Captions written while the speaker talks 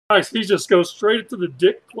Nice. He just goes straight into the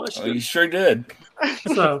dick Oh, question. you sure did.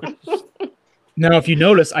 So, Now, if you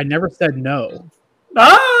notice, I never said no.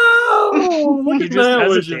 oh, look You at just that,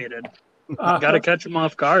 would you? hesitated. Got to catch him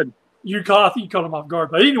off guard. You caught him off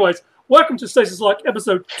guard. But anyways, welcome to Stasis Luck,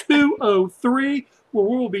 episode 203, where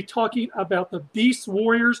we will be talking about the Beast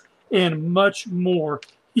Warriors and much more.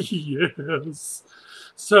 Yes.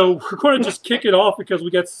 So we're going to just kick it off because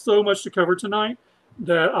we got so much to cover tonight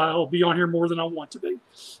that I'll be on here more than I want to be.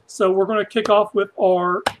 So we're going to kick off with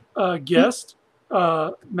our guest.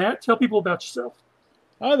 Matt, tell people about yourself.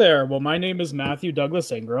 Hi there. Well, my name is Matthew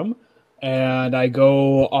Douglas Ingram, and I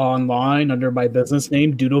go online under my business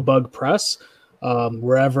name, Doodlebug Press.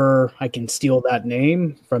 Wherever I can steal that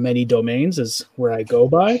name from any domains is where I go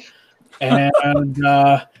by. And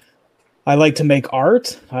I like to make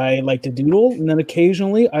art. I like to doodle. And then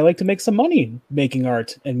occasionally I like to make some money making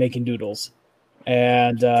art and making doodles.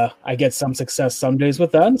 And I get some success some days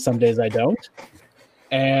with that, and some days I don't.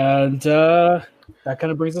 And that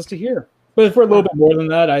kind of brings us to here. But for a little bit more than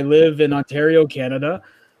that, I live in Ontario, Canada.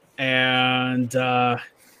 And wow,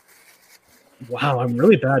 I'm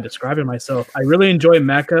really bad at describing myself. I really enjoy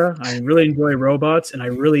mecha. I really enjoy robots. And I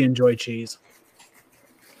really enjoy cheese.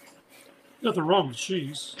 Nothing wrong with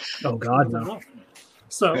cheese. Oh, God, no.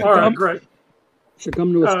 So, all right, great. Should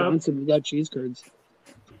come to Wisconsin. We got cheese curds.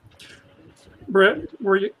 Brett,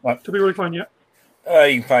 where you? What? To be really fun yet?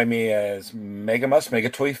 You can find me as Megamus, Mega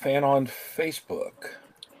Toy Fan on Facebook.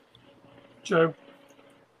 Joe.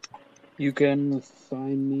 You can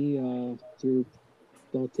find me through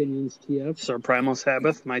Daltonians TF. Sir Primal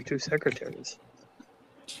Sabbath, my two secretaries.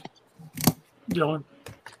 Dylan.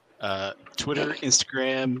 Twitter,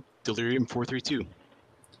 Instagram, Delirium432.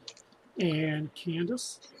 And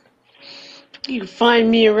Candace. You can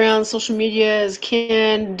find me around social media as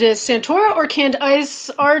Candace Santora or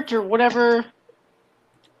Candice Art or whatever.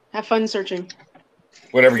 Have fun searching.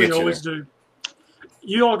 Whatever We gets you always there. do.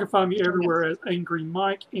 You all can find me everywhere as Angry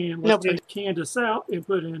Mike. And let's take Candace out and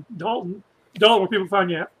put in Dalton. Dalton, where people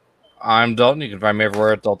find you at? I'm Dalton. You can find me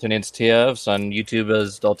everywhere at Daltonians TFs, on YouTube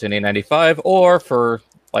as Daltonia95, or for,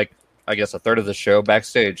 like, I guess a third of the show,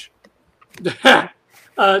 backstage. Dalton,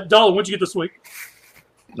 what'd you get this week?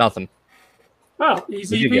 Nothing. Oh,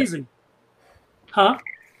 easy What'd you peasy. Huh?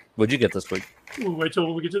 What'd you get this week? We'll wait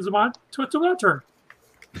till we get to my turn.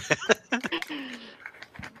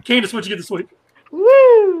 Candace, what'd you get this week?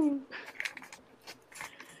 Woo!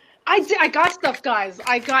 I got stuff, guys.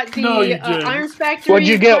 I got the No, you didn't. Iron Factory. What'd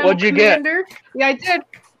you get? Primal What'd you get? Commander. Yeah, I did.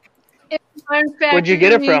 It's Iron Factory. Where'd you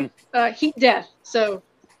get it from? Heat Death. So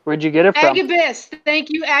Where'd you get it from? Agabus. Thank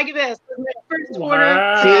you, Agabus. My first order.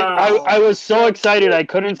 Wow. See, I was so excited I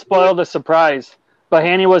couldn't spoil the surprise. But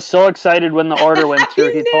Hanny was so excited when the order went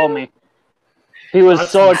through. He told me. He was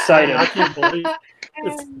That's so insane. excited. I can't believe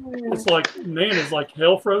it's like, man, it's like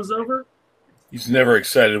hell froze over. He's never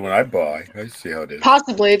excited when I buy. I see how it is.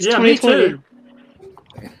 Possibly. It's Yeah, me 2020.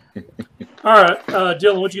 too. All right,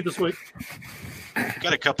 Dylan, what'd you get this week?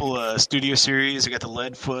 Got a couple studio series. I got the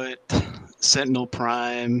Leadfoot, Sentinel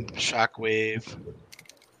Prime, Shockwave.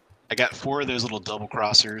 I got 4 of those little double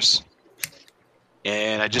crossers.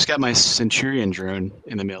 And I just got my Centurion drone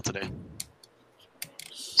in the mail today.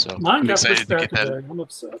 So Mine I'm got excited pushed to back get that. today. I'm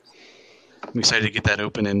upset. I'm excited to get that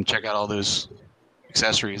open and check out all those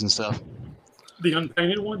accessories and stuff. The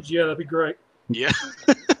unpainted ones? Yeah, that'd be great. Yeah.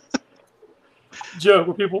 Joe,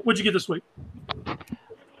 what'd you get this week?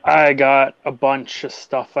 I got a bunch of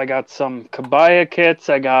stuff. I got some Kabaya kits.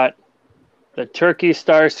 I got the Turkey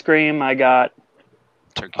Starscream. I got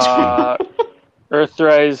Turkey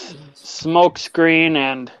Earthrise smoke screen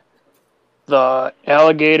and the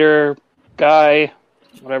alligator guy,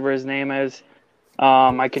 whatever his name is.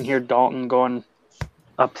 I can hear Dalton going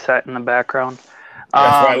upset in the background.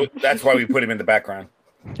 That's why we put him in the background.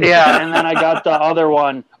 Yeah, and then I got the other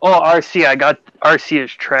one. Oh, RC. I got RC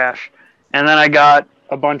is trash. And then I got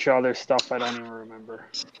a bunch of other stuff I don't even remember.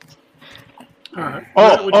 All right.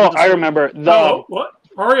 Oh, I remember. What?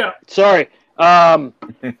 Hurry up. Sorry.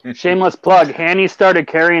 Shameless plug. Hanny started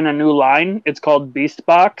carrying a new line. It's called Beast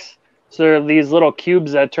Box. So they're these little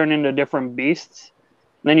cubes that turn into different beasts.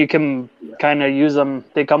 Then you can kind of use them.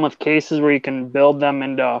 They come with cases where you can build them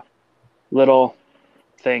into little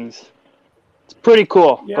things. It's pretty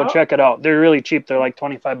cool. Yeah. Go check it out. They're really cheap. They're like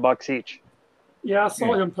 $25 each. Yeah, I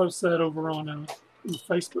saw him post that over on the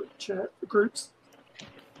Facebook chat groups.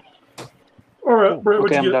 All right, Brett,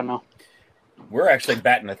 what'd Okay, I'm you get? done now. We're actually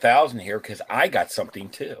batting 1,000 here because I got something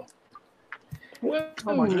too. Oh,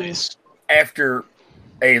 my goodness. After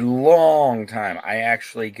a long time, I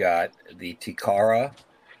actually got the Tikara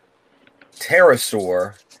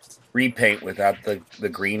Pterosaur repaint without the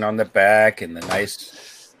green on the back and the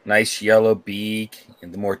nice yellow beak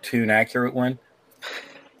and the more tune accurate one.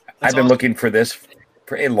 I've been looking for this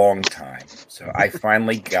for a long time, so I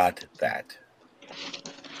finally got that.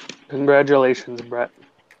 Congratulations, Brett.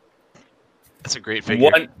 That's a great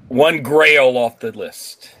figure. One grail off the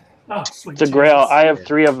list. Oh, sweet It's a grail. Jesus. I have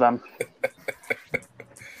 3 of them.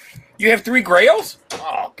 You have 3 grails?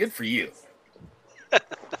 Oh, good for you.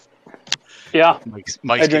 Yeah, Mike's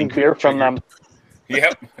I drink beer from them.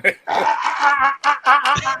 Yep.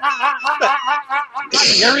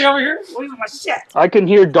 Gary over here losing my shit. I can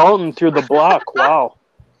hear Dalton through the block. Wow.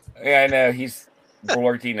 Yeah, I know. He's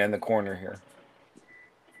blurting in the corner here.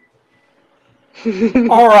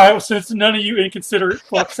 All right, well, since none of you inconsiderate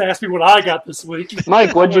fucks asked me what I got this week.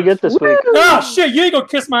 Mike, what'd you get this week? Oh, shit, you ain't gonna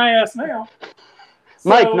kiss my ass now.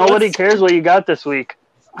 Mike, So, nobody let's- cares what you got this week.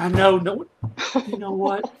 I know, no. You know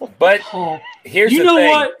what? But Oh. here's You the know thing.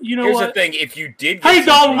 what? You know here's what? the thing. If you did Hey, get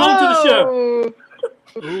Dalton, something- welcome to the show.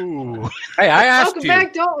 Oh, Ooh. Hey, I asked welcome you.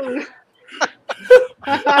 back, Dalton.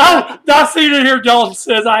 Oh, I see it in here. Dalton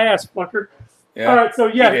says I asked, fucker. Yeah, All right, so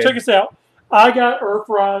yeah, he did. check us out. I got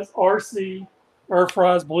Earthrise RC,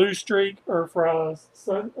 Earthrise Blue Streak, Earthrise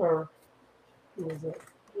Sun, or who was that?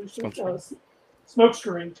 Blue Streak,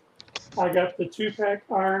 Smokescreen. I got the 2-pack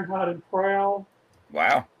Ironhide and Prowl,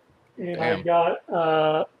 Wow. and Damn. I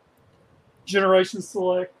got Generation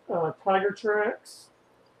Select Tiger Tracks,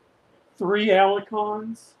 3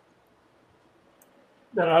 Alicons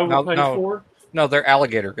that I overpaid No. for. No, they're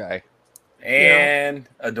alligator guy. And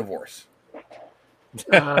a divorce.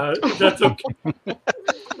 That's okay.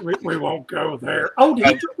 we won't go there. Oh,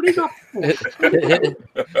 what do you got?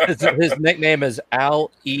 His nickname is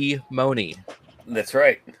Al E. Money. That's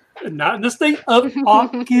right. Not in the state of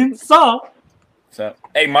Arkansas. So,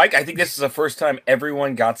 hey, Mike, I think this is the first time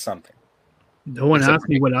everyone got something. No one asked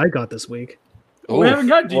me what I got this week. We haven't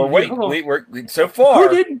got to Well, you. wait, we're so far.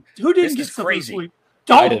 Who didn't this get is something crazy. this week?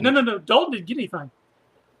 Dalton. didn't. No. Dalton didn't get anything.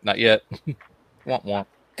 Not yet. Want.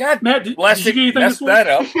 God, Matt, did bless you it. get anything Messed this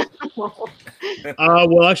that week? up.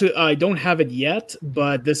 Well, actually, I don't have it yet,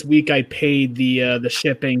 but this week I paid the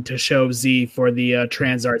shipping to Show Z for the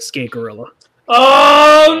Transart Skate Gorilla,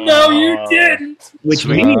 Oh no, you didn't. which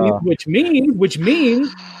Sweet. means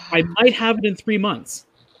I might have it in 3 months.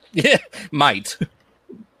 Yeah, might.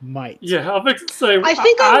 Might. Yeah, I'm fixing to say. I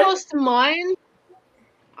think I lost mine.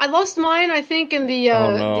 I lost mine, I think, in the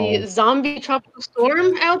Oh, no. the zombie tropical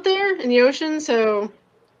storm out there in the ocean. So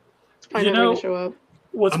it's probably You not know, going to show up.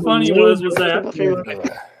 What's I'm funny a little was that nervous.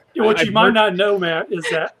 what I- you might not know, Matt, is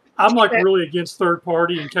that I'm like really against third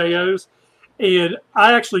party and KOs, and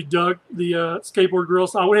I actually dug the skateboard grill,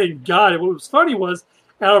 so I went ahead and got it. What was funny was,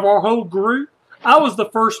 out of our whole group, I was the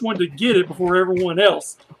first one to get it before everyone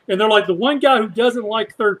else, and they're like, the one guy who doesn't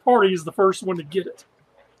like third party is the first one to get it.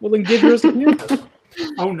 Well, then give yours to me.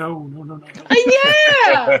 Oh no.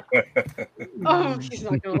 Yeah. Oh, he's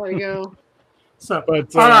not going to let it go. So,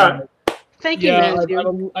 But all right. Thank you, yeah,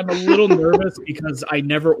 Matthew. I'm a little nervous because I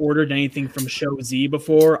never ordered anything from Show Z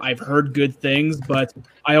before. I've heard good things, but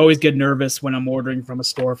I always get nervous when I'm ordering from a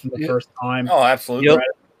store for the first time. Oh, absolutely. Yep.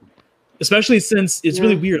 Especially since it's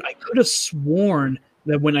really weird. I could have sworn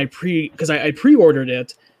that when I pre-ordered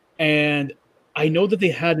it, and I know that they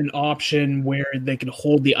had an option where they can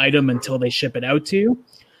hold the item until they ship it out to you.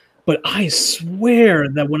 But I swear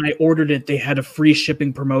that when I ordered it, they had a free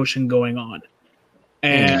shipping promotion going on.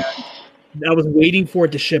 And I was waiting for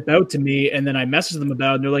it to ship out to me, and then I messaged them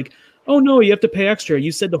about it, and they're like, oh, no, you have to pay extra.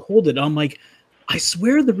 You said to hold it. I'm like, I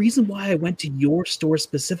swear the reason why I went to your store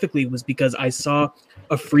specifically was because I saw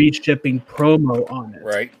a free shipping promo on it.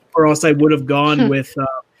 Right. Or else I would have gone with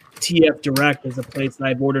TF Direct as a place that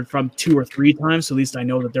I've ordered from 2 or 3 times, so at least I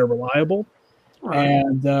know that they're reliable.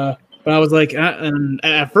 And but I was like, and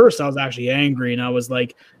at first I was actually angry, and I was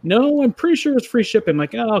like, no, I'm pretty sure it's free shipping. I'm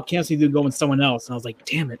like, oh, can't see you go with someone else. And I was like,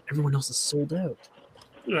 damn it, everyone else is sold out.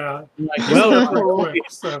 Yeah. I'm like, well, Real quick,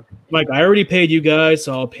 so, Mike, I already paid you guys,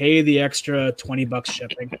 so I'll pay the extra $20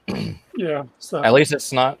 shipping. yeah. So At least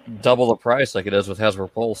it's not double the price like it is with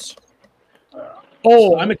Hasbro Pulse.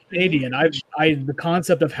 Oh, I'm a Canadian. The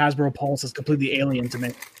concept of Hasbro Pulse is completely alien to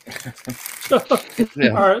me. Yeah.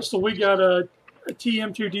 All right, so we got a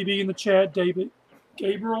TM2DB in the chat. David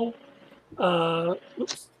Gabriel.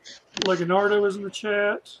 Leonardo is in the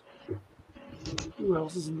chat. Who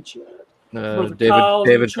else is in the chat? Brother Kyle's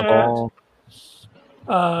in the David chat.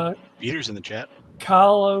 Cabal. Peter's in the chat.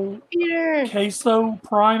 Kylo Peter. Queso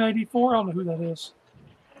Prime 84. I don't know who that is.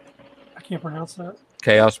 I can't pronounce that.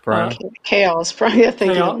 Chaos Prime. Chaos, probably. I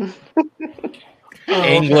think. Chaos. Oh,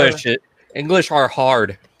 English. English are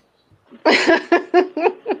hard.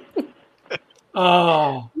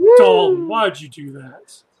 Oh, Dalton, why'd you do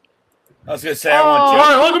that? I was going to say, I want Joe. All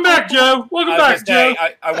right, welcome back, Joe. Welcome back, Joe.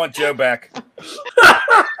 I want Joe back.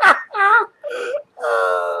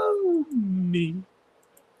 Oh, me.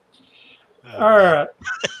 All right.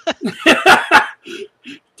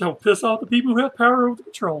 Don't piss off the people who have power over the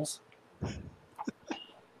controls.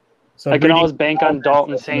 So I can always bank on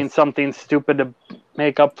Dalton saying something stupid to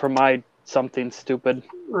make up for my something stupid.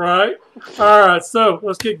 Right. All right. So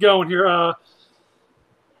let's get going here.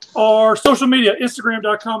 Our social media,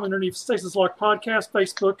 Instagram.com underneath Stasis Lock Podcast,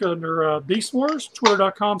 Facebook under Beast Wars,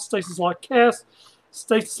 Twitter.com, Stasis Lock Cast,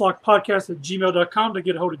 Stasis Lock Podcast at gmail.com to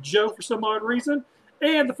get a hold of Joe for some odd reason,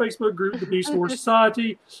 and the Facebook group, the Beast Wars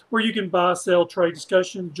Society, where you can buy, sell, trade,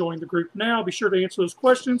 discussion. Join the group now. Be sure to answer those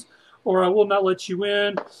questions, or I will not let you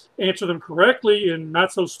in. Answer them correctly and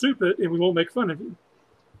not so stupid, and we won't make fun of you.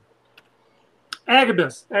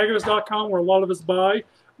 Agabus, Agabus.com, where a lot of us buy,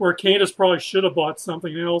 where Candace probably should have bought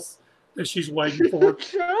something else that she's waiting for,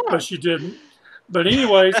 but she didn't. But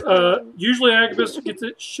anyways, usually Agabus gets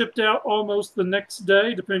it shipped out almost the next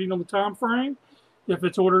day, depending on the time frame. If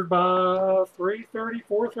it's ordered by 3:30,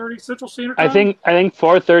 4:30 Central Standard Time. I think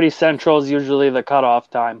 4:30 Central is usually the cutoff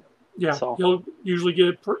time. Yeah, So. he'll usually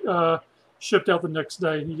get it shipped out the next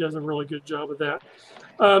day. He does a really good job of that.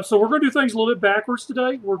 So we're going to do things a little bit backwards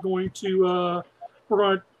today. We're going to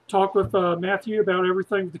talk with Matthew about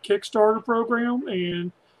everything with the Kickstarter program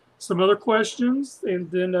and some other questions,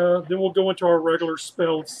 and then we'll go into our regular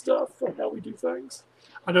spelled stuff on how we do things.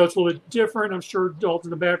 I know it's a little bit different. I'm sure Dalton's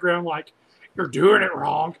in the background like, you're doing it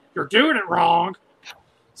wrong. You're doing it wrong.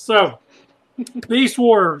 So, Beast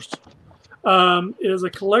Wars is a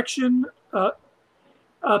collection,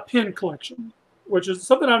 a pin collection, which is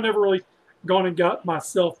something I've never really gone and got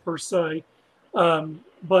myself per se.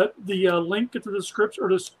 But the link to the description, or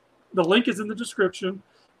the link is in the description,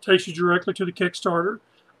 takes you directly to the Kickstarter.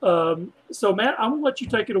 So, Matt, I'm going to let you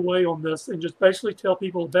take it away on this and just basically tell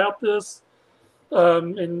people about this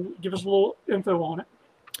and give us a little info on it.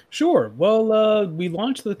 Sure. Well, we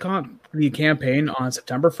launched the campaign on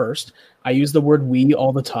September 1st. I use the word "we"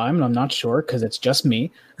 all the time, and I'm not sure because it's just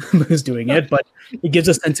me who's doing it, but it gives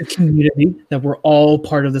a sense of community that we're all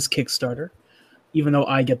part of this Kickstarter, even though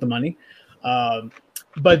I get the money.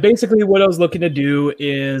 But basically what I was looking to do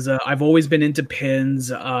is I've always been into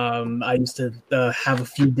pins. I used to have a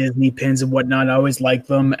few Disney pins and whatnot. I always liked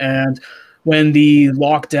them. And when the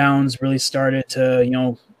lockdowns really started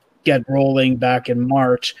to, get rolling back in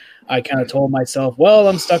March, I kind of told myself, well,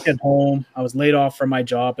 I'm stuck at home. I was laid off from my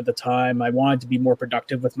job at the time. I wanted to be more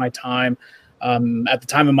productive with my time. At the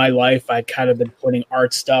time of my life, I'd kind of been putting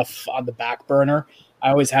art stuff on the back burner.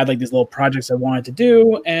 I always had like these little projects I wanted to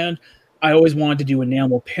do, and I always wanted to do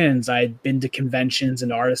enamel pins. I had been to conventions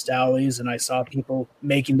and artist alleys, and I saw people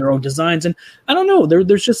making their own designs. And I don't know,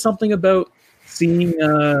 there's just something about seeing,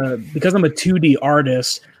 because I'm a 2D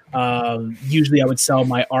artist, usually I would sell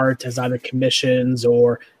my art as either commissions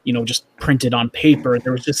or, just printed on paper.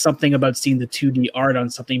 There was just something about seeing the 2D art on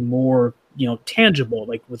something more, tangible,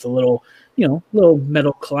 like with a little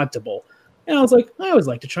metal collectible. And I was like, I always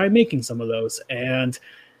like to try making some of those. And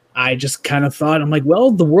I just kind of thought, I'm like,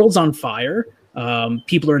 well, the world's on fire.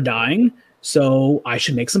 People are dying. So I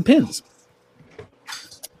should make some pins.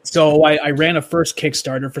 So I ran a first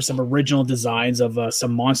Kickstarter for some original designs of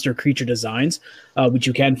some monster creature designs, which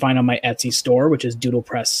you can find on my Etsy store, which is Doodlebug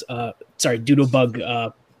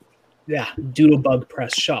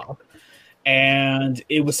Press Shop. And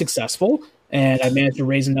it was successful. And I managed to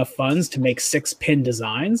raise enough funds to make 6 pin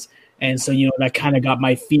designs. And so, that kind of got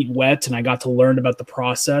my feet wet, and I got to learn about the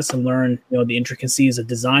process and learn, the intricacies of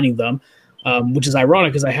designing them, which is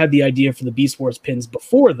ironic because I had the idea for the Beast Wars pins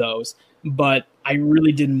before those, but I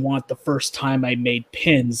really didn't want the first time I made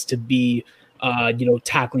pins to be,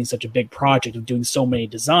 tackling such a big project of doing so many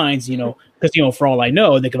designs, because, for all I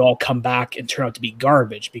know, they could all come back and turn out to be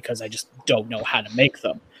garbage because I just don't know how to make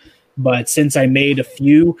them. But since I made a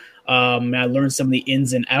few, I learned some of the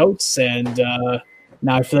ins and outs, and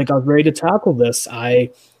now I feel like I was ready to tackle this. I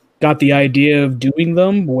got the idea of doing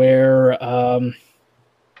them where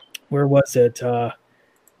was it? I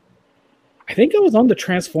think I was on the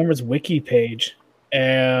Transformers wiki page,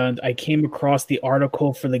 and I came across the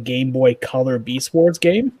article for the Game Boy Color Beast Wars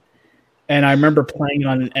game. And I remember playing it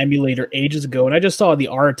on an emulator ages ago, and I just saw the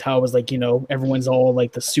art how it was like, everyone's all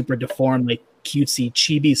like the super deformed, like cutesy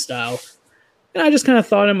chibi style. And I just kind of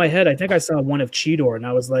thought in my head, I think I saw one of Cheetor, and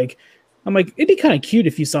I'm like, it'd be kind of cute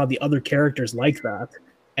if you saw the other characters like that.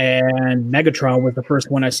 And Megatron was the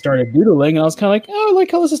first one I started doodling, and I was kind of like, oh, I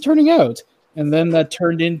like how this is turning out. And then that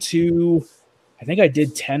turned into, I think I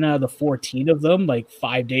did 10 out of the 14 of them, like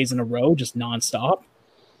 5 days in a row, just nonstop.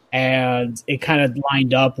 And it kind of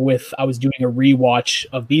lined up with, I was doing a rewatch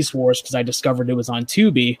of Beast Wars because I discovered it was on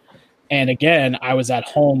Tubi. And again, I was at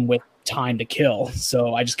home with time to kill.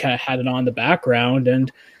 So I just kind of had it on in the background.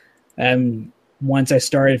 And once I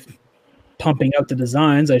started pumping out the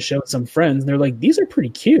designs, I showed some friends. And they're like, these are pretty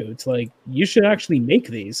cute. Like, you should actually make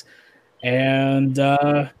these. And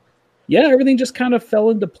yeah, everything just kind of fell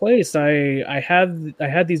into place. I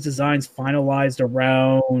had these designs finalized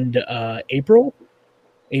around April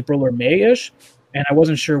or May-ish, and I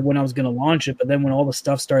wasn't sure when I was going to launch it. But then when all the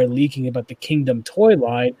stuff started leaking about the Kingdom toy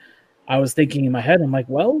line, I was thinking in my head, I'm like,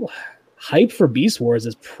 well, hype for Beast Wars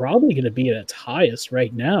is probably going to be at its highest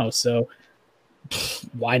right now, so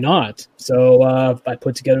why not? So I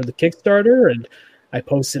put together the Kickstarter, and I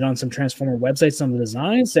posted on some Transformer websites some of the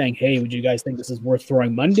designs saying, hey, would you guys think this is worth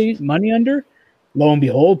throwing money under? Lo and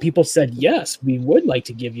behold, people said, yes, we would like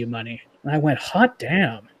to give you money. And I went, hot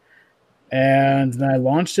damn. And then I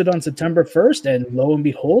launched it on September 1st, and lo and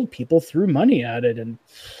behold, people threw money at it, and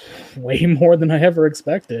way more than I ever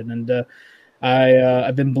expected. And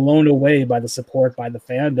I've been blown away by the support, by the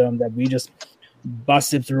fandom, that we just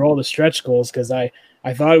busted through all the stretch goals, because I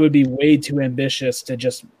thought it would be way too ambitious to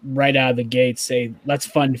just right out of the gate say, let's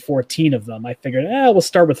fund 14 of them. I figured, we'll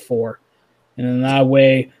start with 4. And in that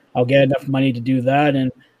way, I'll get enough money to do that. And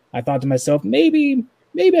I thought to myself, maybe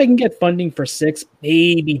I can get funding for 6,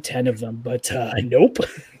 maybe 10 of them. But nope.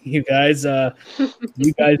 You guys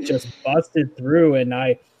just busted through,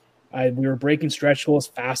 and we were breaking stretch goals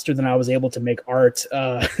faster than I was able to make art,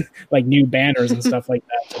 like new banners and stuff like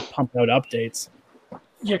that to pump out updates.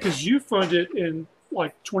 Yeah, because you funded in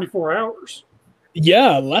like 24 hours.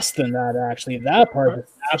 Yeah, less than that, actually. That part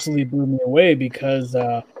absolutely blew me away, because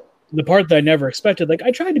the part that I never expected, like,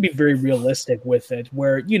 I tried to be very realistic with it,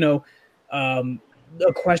 where,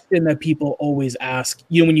 a question that people always ask,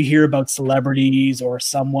 when you hear about celebrities or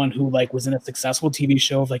someone who like was in a successful TV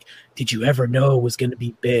show, of like, did you ever know it was going to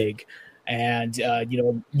be big? And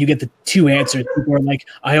you get the 2 answers. People are like,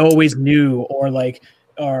 I always knew, or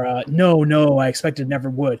no, I expected it never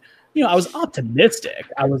would. I was optimistic.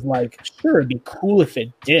 I was like, sure, it'd be cool if it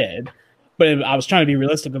did, but I was trying to be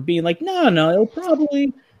realistic of being like, no, it'll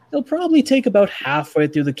probably take about halfway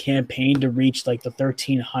through the campaign to reach like the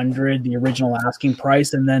 1,300, the original asking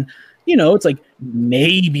price. And then, it's like,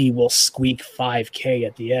 maybe we'll squeak 5K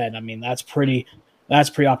at the end. I mean, that's pretty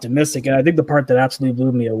optimistic. And I think the part that absolutely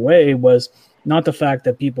blew me away was not the fact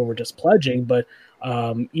that people were just pledging, but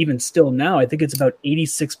even still now, I think it's about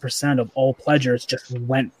 86% of all pledgers just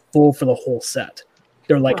went full for the whole set.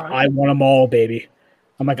 They're like, I want them all, baby.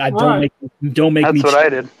 I'm like, don't make me. That's what I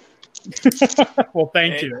did. Well,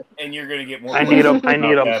 thank you. And you're going to get more. I need them.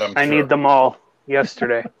 I need them all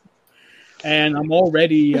yesterday. And I'm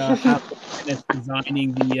already finished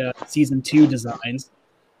designing the season 2 designs,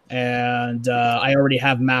 and I already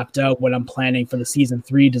have mapped out what I'm planning for the season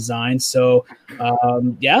 3 design. So,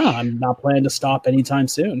 I'm not planning to stop anytime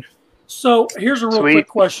soon. So here's a real quick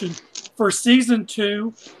question: for season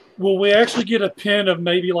 2, will we actually get a pin of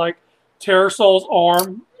maybe like Terrasol's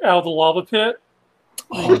arm out of the lava pit?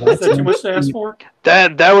 Oh, is that too much to ask for?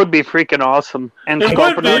 That would be freaking awesome. And it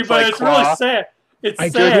would be, but it's really sad. It's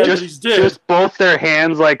sad that he's dead. Just both their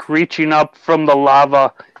hands like reaching up from the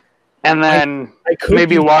lava, and then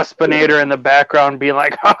maybe Waspinator in the background being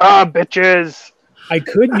like, "Ha bitches!" I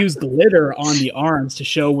could use glitter on the arms to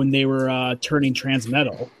show when they were turning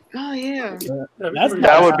transmetal. Oh yeah,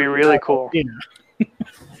 that would be really cool.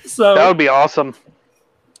 So that would be awesome.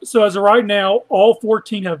 So as of right now, all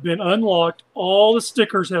 14 have been unlocked. All the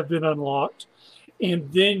stickers have been unlocked.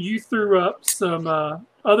 And then you threw up some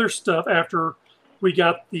other stuff after we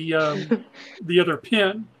got the other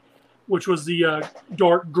pin, which was the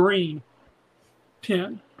dark green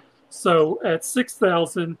pin. So at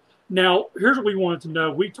 6,000. Now, here's what we wanted to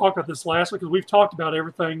know. We talked about this last week, because we've talked about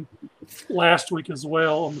everything last week as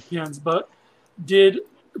well on the pins. But did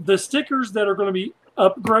the stickers that are going to be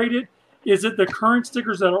upgraded, is it the current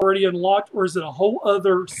stickers that are already unlocked, or is it a whole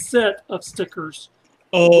other set of stickers?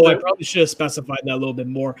 Oh, I probably should have specified that a little bit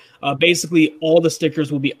more. Basically, all the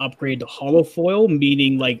stickers will be upgraded to holofoil,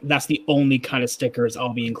 meaning like that's the only kind of stickers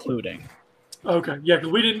I'll be including. Okay, yeah,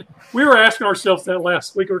 because we were asking ourselves that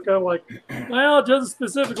last week. We were kind of like, well, it doesn't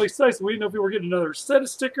specifically say, so we didn't know if we were getting another set of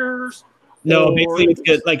stickers. No, basically, it's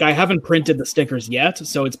good. Like, I haven't printed the stickers yet,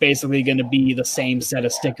 so it's basically going to be the same set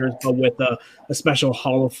of stickers, but with a special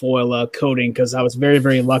holofoil coating, because I was very,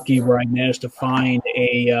 very lucky where I managed to find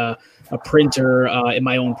a printer in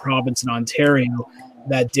my own province in Ontario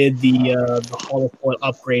that did the holofoil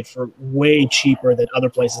upgrade for way cheaper than other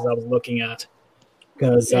places I was looking at.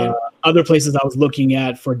 because other places I was looking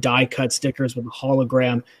at for die cut stickers with a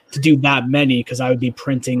hologram to do that many, because I would be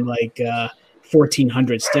printing like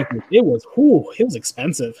 1,400 stickers. It was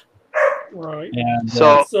expensive. Right. And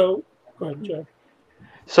So go ahead, Jeff.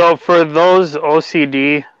 So for those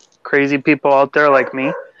OCD crazy people out there like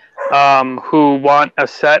me, who want a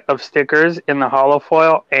set of stickers in the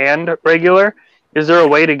holofoil and regular, is there a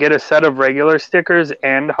way to get a set of regular stickers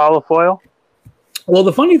and holofoil? Well,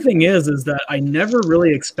 the funny thing is that I never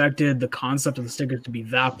really expected the concept of the stickers to be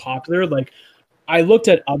that popular. Like, I looked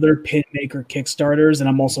at other pin maker Kickstarters, and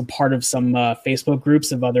I'm also part of some Facebook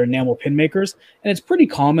groups of other enamel pin makers, and it's pretty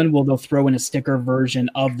common they'll throw in a sticker version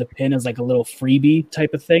of the pin as like a little freebie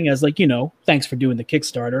type of thing, as like, thanks for doing the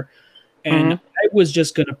Kickstarter. And I was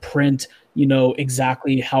just going to print,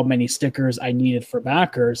 exactly how many stickers I needed for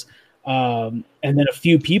backers. And then a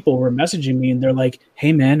few people were messaging me, and they're like,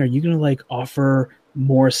 "Hey man, are you going to like offer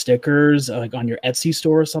more stickers like on your Etsy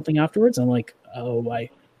store or something afterwards?" I'm like, "Oh, I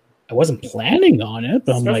wasn't planning on it,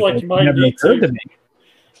 but I'm like it never occurred to me."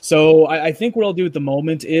 So I think what I'll do at the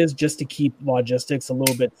moment is, just to keep logistics a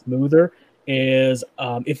little bit smoother, is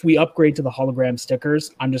if we upgrade to the hologram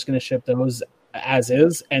stickers, I'm just going to ship those as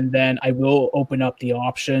is, and then I will open up the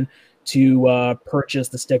option to purchase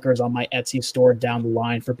the stickers on my Etsy store down the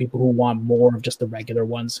line for people who want more of just the regular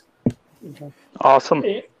ones. Okay. Awesome.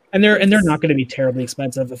 And they're not going to be terribly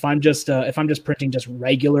expensive. If I'm just printing just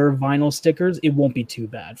regular vinyl stickers, it won't be too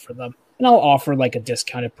bad for them. And I'll offer like a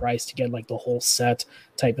discounted price to get like the whole set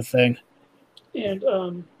type of thing.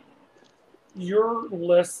 And you're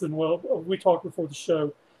less than, we talked before the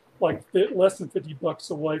show, like less than $50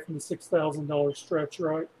 away from the $6,000 stretch,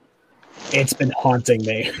 right? It's been haunting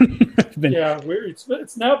me.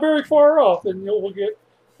 It's not very far off, and we'll get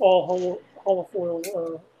all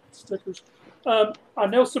holofoil stickers. I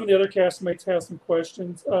know some of the other castmates have some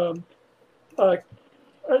questions. I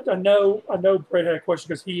know Brett had a question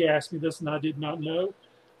because he asked me this, and I did not know.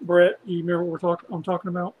 Brett, you remember what I'm talking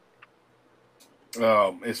about?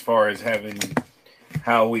 As far as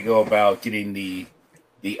how we go about getting the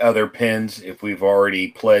other pins, if we've already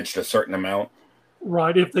pledged a certain amount.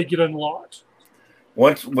 Right, if they get unlocked.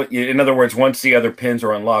 In other words, once the other pins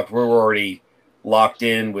are unlocked, we're already locked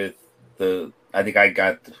in with I think I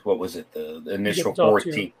got, what was it, the initial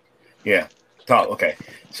 14. Yeah, top. Okay.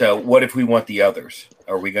 So what if we want the others?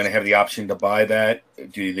 Are we going to have the option to buy that?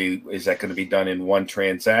 Is that going to be done in one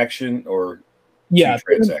transaction or two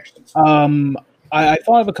transactions? I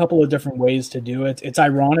thought of a couple of different ways to do it. It's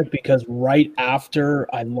ironic because right after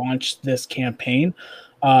I launched this campaign,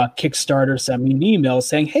 Kickstarter sent me an email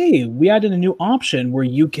saying, "Hey, we added a new option where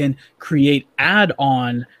you can create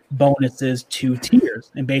add-on bonuses to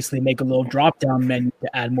tiers and basically make a little drop-down menu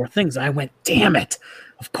to add more things." And I went, "Damn it!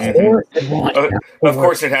 Of course, of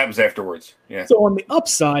course, it happens afterwards." Yeah. So on the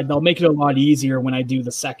upside, they'll make it a lot easier when I do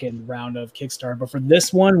the second round of Kickstarter. But for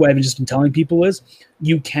this one, what I've just been telling people is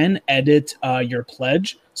you can edit your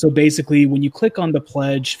pledge. So basically, when you click on the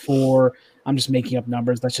pledge for, I'm just making up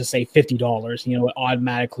numbers, let's just say $50, it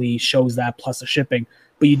automatically shows that plus the shipping.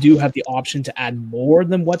 But you do have the option to add more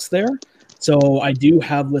than what's there. So I do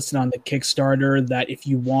have listed on the Kickstarter that if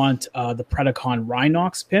you want the Predacon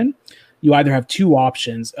Rhinox pin, you either have two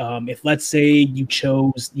options. If, let's say, you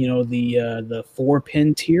chose, the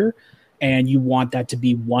 4-pin tier and you want that to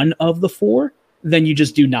be one of the 4, then you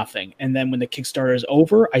just do nothing. And then when the Kickstarter is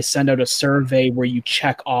over, I send out a survey where you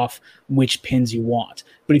check off which pins you want.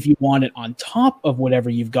 But if you want it on top of whatever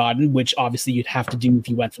you've gotten, which obviously you'd have to do if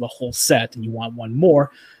you went for the whole set and you want one more,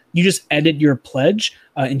 you just edit your pledge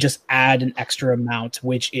and just add an extra amount,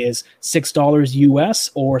 which is $6 US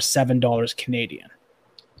or $7 Canadian.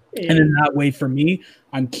 And in that way, for me,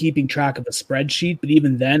 I'm keeping track of a spreadsheet, but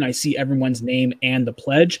even then I see everyone's name and the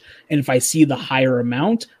pledge. And if I see the higher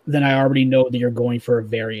amount, then I already know that you're going for a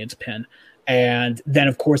variant pin. And then,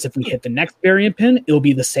 of course, if we hit the next variant pin, it'll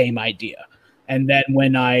be the same idea. And then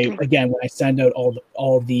when I send out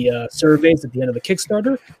all the surveys at the end of the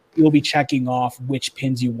Kickstarter, you'll be checking off which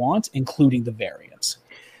pins you want, including the variants.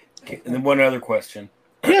 Okay, and then one other question.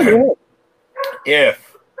 Yeah.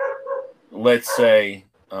 If, let's say,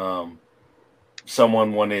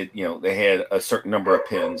 someone wanted, they had a certain number of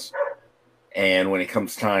pins, and when it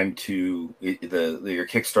comes time to your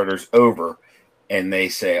Kickstarter's over, and they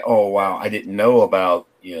say, "Oh wow, I didn't know about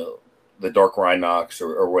the Dark Rhinox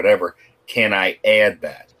or whatever. Can I add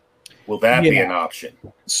that?" Will that be an option?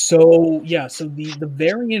 So the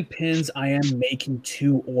variant pins I am making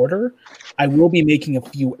to order. I will be making a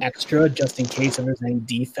few extra just in case if there's any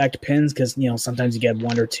defect pins, because sometimes you get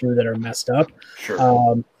one or two that are messed up.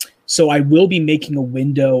 Sure. So I will be making a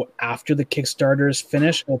window after the Kickstarter is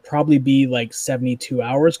finished. It'll probably be like 72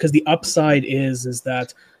 hours because the upside is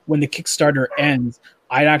that when the Kickstarter ends,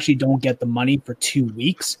 I actually don't get the money for 2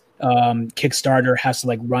 weeks. Kickstarter has to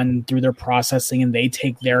like run through their processing and they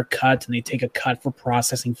take their cut and they take a cut for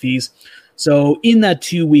processing fees. So in that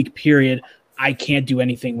 2 week period, I can't do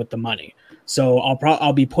anything with the money. So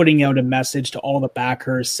I'll be putting out a message to all the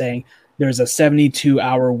backers saying there's a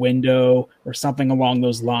 72-hour window or something along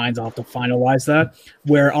those lines. I'll have to finalize that,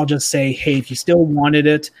 where I'll just say, hey, if you still wanted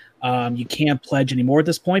it, you can't pledge anymore at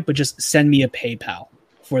this point, but just send me a PayPal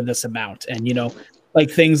for this amount. And, you know,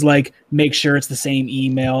 like things like make sure it's the same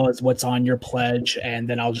email as what's on your pledge, and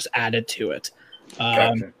then I'll just add it to it.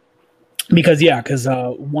 Gotcha. Because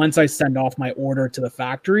once I send off my order to the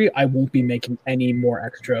factory, I won't be making any more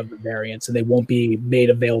extra of the variants, and they won't be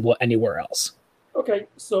made available anywhere else. Okay,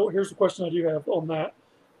 so here's a question I do have on that.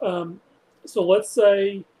 So let's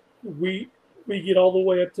say we get all the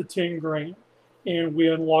way up to 10 grand, and we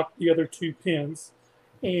unlock the other 2 pins,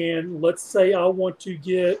 and let's say I want to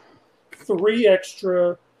get 3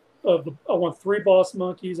 extra I want 3 boss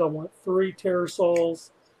monkeys, I want 3 pterosaurs,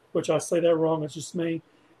 which I say that wrong, it's just me,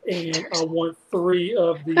 and I want 3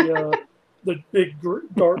 of the big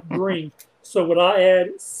dark green. So would I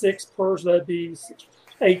add 6 per? So that'd be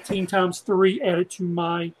 18 times 3 added to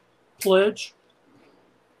my pledge.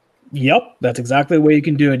 Yep, that's exactly the way you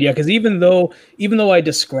can do it. Yeah, because even though I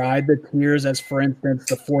describe the tiers as, for instance,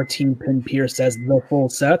 the 14-pin tier says the full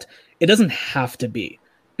set, it doesn't have to be,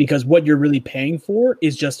 because what you're really paying for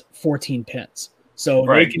is just 14 pins. So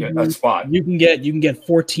right, that's spot. You can get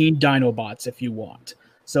 14 Dinobots if you want.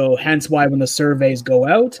 So hence why when the surveys go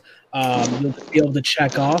out, you'll be able to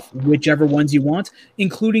check off whichever ones you want,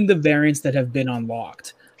 including the variants that have been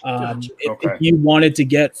unlocked. If you wanted to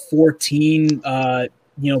get 14, Predacon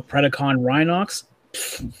Rhinox,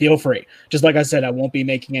 feel free. Just like I said, I won't be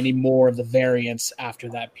making any more of the variants after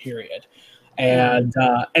that period, and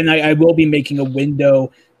I will be making a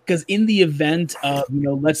window. Because in the event of,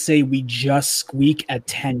 let's say we just squeak at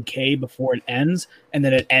 10K before it ends, and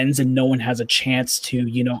then it ends and no one has a chance to,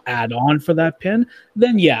 add on for that pin,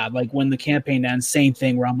 then yeah, like when the campaign ends, same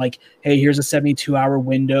thing where I'm like, hey, here's a 72-hour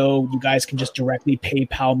window. You guys can just directly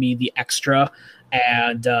PayPal me the extra,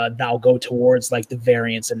 and that'll go towards like the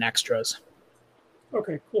variants and extras.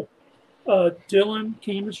 Okay, cool. Dylan,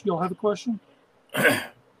 Candace, y'all have a question? I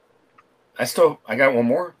got one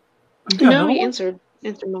more. No, he answered.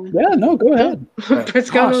 Mine. Yeah, no, go ahead. Let's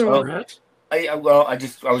go. I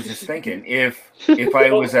was just thinking if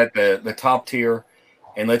I was at the top tier,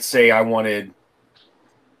 and let's say I wanted,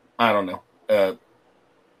 I don't know,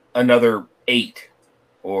 another 8,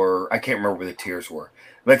 or I can't remember what the tiers were.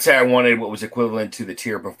 Let's say I wanted what was equivalent to the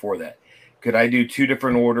tier before that. Could I do 2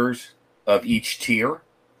 different orders of each tier?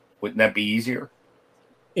 Wouldn't that be easier?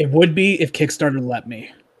 It would be if Kickstarter let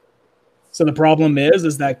me. So the problem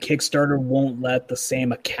is that Kickstarter won't let the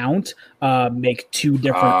same account make 2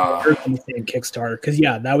 different orders on the same Kickstarter. Because,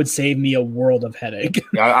 yeah, that would save me a world of headache.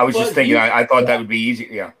 Yeah, I was just thinking, I thought that would be easy.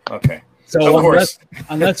 Yeah, okay. So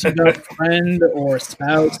unless you've got a friend or a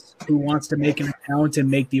spouse who wants to make an account and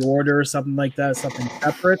make the order or something like that, something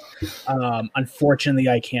separate, unfortunately,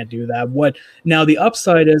 I can't do that. Now the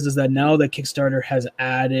upside is that now that Kickstarter has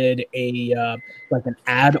added an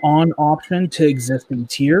add-on option to existing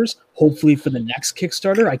tiers, hopefully for the next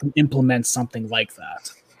Kickstarter, I can implement something like that.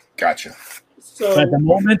 Gotcha. So but at the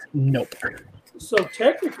moment, nope. So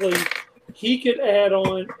technically, he could add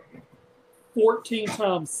on 14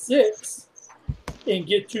 times 6 and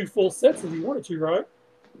get 2 full sets if you wanted to, right?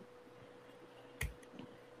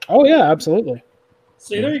 Oh, yeah, absolutely.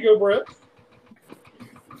 See, there you go, Brett.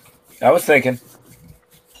 I was thinking.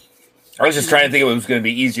 I was just trying to think if it was going to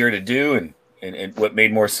be easier to do and what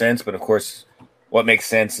made more sense, but of course, what makes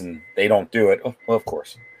sense and they don't do it. Oh, well, of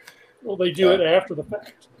course. Well, they do it after the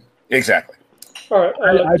fact. Exactly. All right.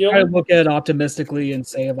 I try to look at it optimistically and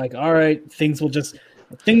say, like, all right, things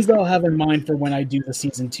that I'll have in mind for when I do the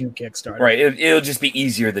season 2 Kickstarter. Right. It'll just be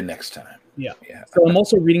easier the next time. Yeah. So I'm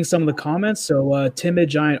also reading some of the comments. So Timid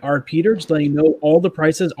Giant R. Peter just letting you know all the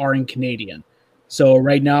prices are in Canadian. So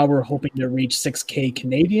right now we're hoping to reach 6K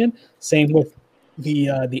Canadian. Same with the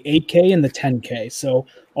 8K and the 10K. So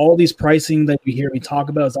all these pricing that you hear me talk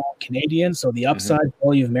about is all Canadian. So the upside for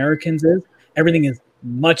all you Americans is everything is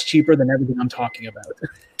much cheaper than everything I'm talking about.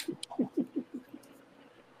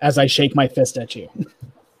 As I shake my fist at you.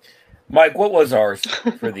 Mike, what was ours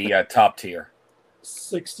for the top tier?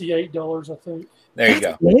 $68, I think. There you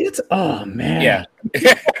go. Oh, man. Yeah.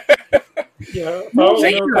 Yeah. So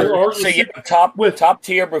you have top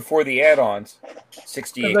tier before the add-ons,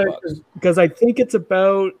 $68. Because I think it's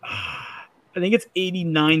about, I think it's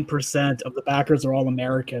 89% of the backers are all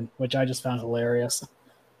American, which I just found hilarious.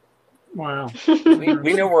 Wow.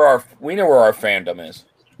 we know where our fandom is.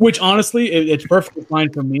 Which honestly, it's perfectly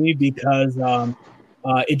fine for me because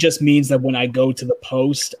it just means that when I go to the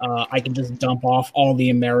post, I can just dump off all the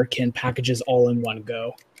American packages all in one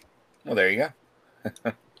go. Well, there you go.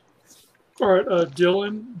 All right,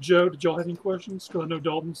 Dylan, Joe, did y'all have any questions? Because I know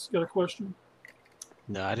Dalton's got a question.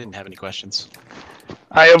 No, I didn't have any questions.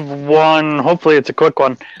 I have one. Hopefully, it's a quick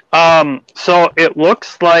one. So it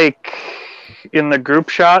looks like in the group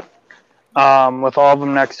shot, with all of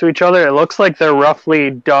them next to each other, it looks like they're roughly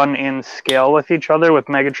done in scale with each other, with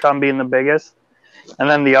Megatron being the biggest, and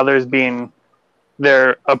then the others being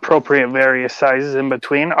their appropriate various sizes in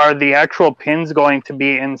between. Are the actual pins going to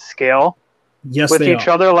be in scale with each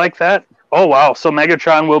other like that? Oh, wow. So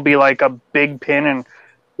Megatron will be like a big pin and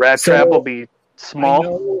Rat Trap will be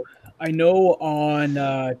small? I know on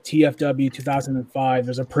TFW 2005,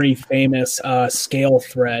 there's a pretty famous scale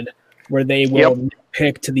thread where they will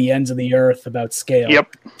pick to the ends of the earth about scale.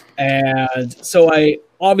 Yep. And so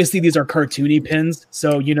obviously these are cartoony pins.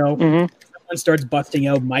 So, if someone starts busting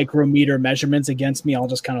out micrometer measurements against me, I'll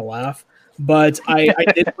just kind of laugh. But I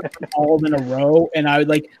did put them all in a row, and I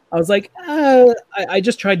was like, I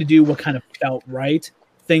just tried to do what kind of felt right.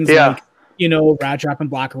 Things like, Rat Trap and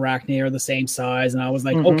Black Arachne are the same size, and I was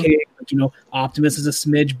like, okay, Optimus is a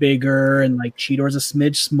smidge bigger, and like Cheetor's a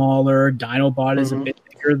smidge smaller. Dinobot is a bit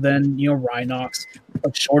bigger than Rhinox,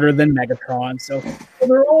 but shorter than Megatron. So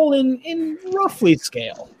they're all in roughly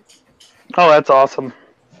scale. Oh, that's awesome.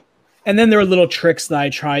 And then there are little tricks that I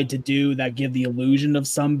tried to do that give the illusion of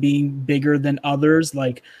some being bigger than others.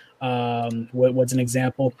 Like, what's an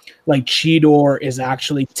example? Like Cheetor is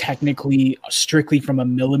actually technically, strictly from a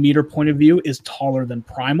millimeter point of view, is taller than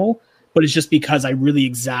Primal, but it's just because I really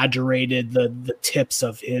exaggerated the tips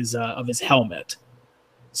of his helmet.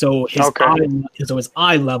 So his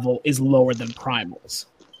eye level is lower than Primal's.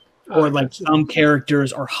 Or like some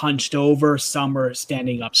characters are hunched over, some are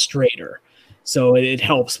standing up straighter. So it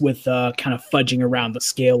helps with kind of fudging around the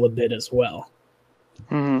scale a bit as well.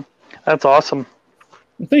 Mm-hmm. That's awesome.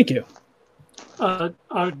 Well, thank you.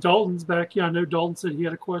 Dalton's back. Yeah, I know Dalton said he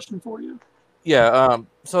had a question for you. Yeah,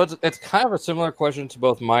 so it's kind of a similar question to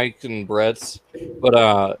both Mike and Brett's,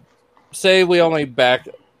 but say we only back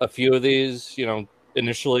a few of these,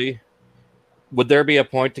 initially. Would there be a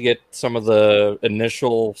point to get some of the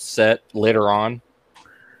initial set later on?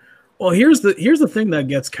 Well, here's the thing that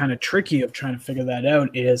gets kind of tricky of trying to figure that out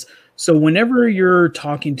is, so whenever you're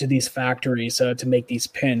talking to these factories to make these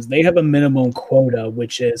pins, they have a minimum quota,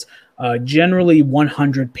 which is generally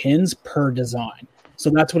 100 pins per design. So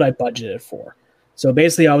that's what I budgeted for. So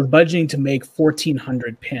basically I was budgeting to make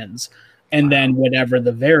 1,400 pins and then whatever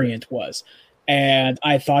the variant was. And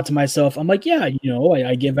I thought to myself, I'm like, yeah,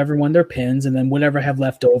 I give everyone their pins and then whatever I have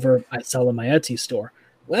left over, I sell in my Etsy store.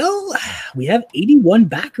 Well, we have 81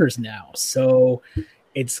 backers now. So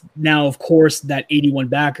it's now, of course, that 81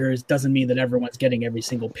 backers doesn't mean that everyone's getting every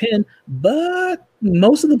single pin, but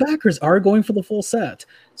most of the backers are going for the full set.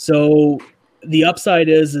 So the upside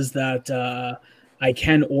is that I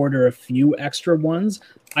can order a few extra ones.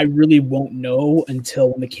 I really won't know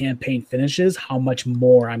until when the campaign finishes how much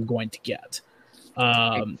more I'm going to get.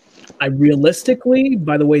 I realistically,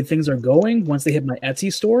 by the way things are going, once they hit my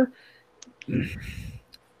Etsy store,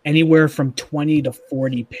 anywhere from 20 to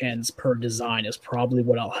 40 pins per design is probably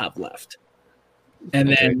what I'll have left. And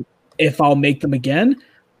then if I'll make them again,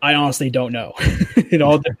 I honestly don't know. It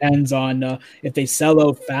all depends on if they sell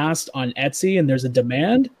out fast on Etsy and there's a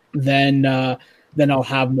demand, then I'll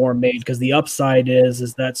have more made, because the upside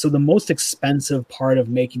is that, so the most expensive part of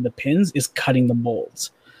making the pins is cutting the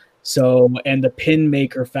molds. So, and the pin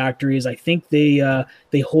maker factories, I think they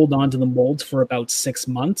hold on to the molds for about 6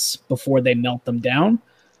 months before they melt them down.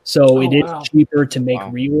 So it is cheaper to make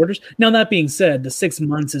reorders. Now, that being said, the 6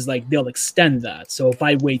 months is like they'll extend that. So if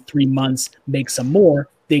I wait 3 months, make some more,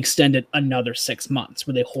 they extend it another 6 months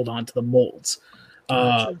where they hold on to the molds.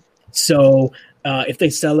 So if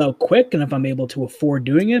they sell out quick and if I'm able to afford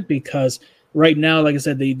doing it, because right now, like I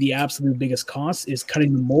said, the absolute biggest cost is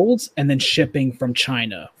cutting the molds and then shipping from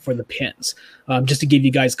China for the pins. Just to give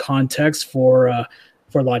you guys context for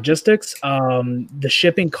logistics, the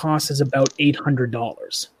shipping cost is about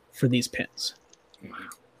 $800 for these pins.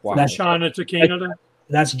 Wow. That's China to Canada?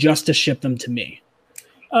 That's just to ship them to me.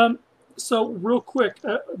 So real quick,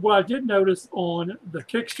 what I did notice on the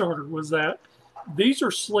Kickstarter was that these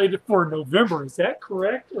are slated for November. Is that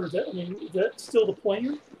correct? Or is that still the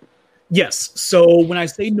plan? Yes. So when I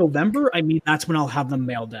say November, I mean that's when I'll have them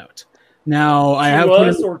mailed out. Now I have to put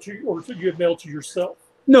us, in, or to you mail to yourself.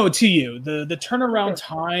 no, to you. The turnaround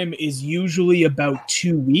time is usually about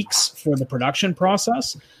 2 weeks for the production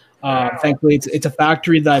process. Thankfully, it's a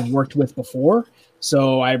factory that I've worked with before,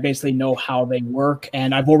 so I basically know how they work,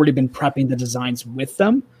 and I've already been prepping the designs with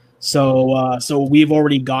them. So we've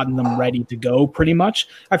already gotten them ready to go pretty much.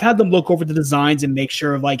 I've had them look over the designs and make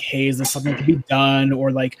sure of like, hey, is this something that can be done,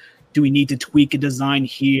 or like, do we need to tweak a design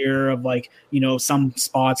here of like, some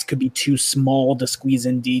spots could be too small to squeeze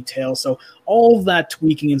in detail. So all of that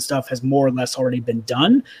tweaking and stuff has more or less already been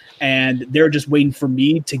done, and they're just waiting for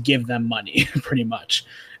me to give them money pretty much.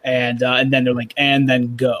 And then they're like, and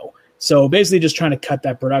then go. So basically just trying to cut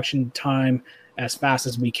that production time as fast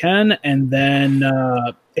as we can. And then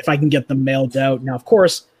if I can get them mailed out. Now, of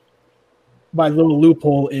course, my little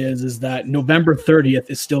loophole is that November 30th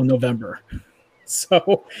is still November.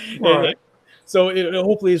 So, Right. So it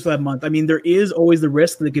hopefully is for that month. I mean, there is always the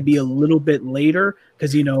risk that it could be a little bit later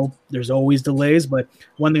because, there's always delays. But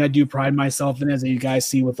one thing I do pride myself in, as you guys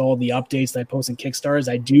see with all the updates that I post in Kickstarter, is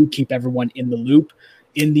I do keep everyone in the loop.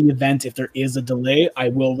 In the event, if there is a delay, I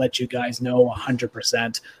will let you guys know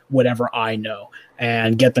 100% whatever I know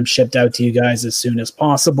and get them shipped out to you guys as soon as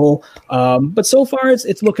possible. But so far,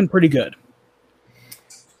 it's looking pretty good.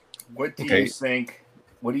 What do you think?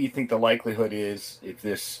 What do you think the likelihood is if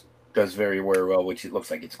this does very, very well, which it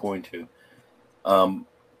looks like it's going to,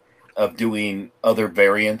 of doing other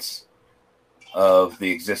variants of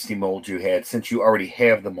the existing molds you had, since you already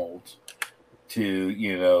have the molds,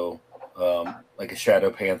 to like a Shadow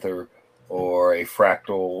Panther or a Fractal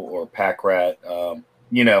or Pack Rat,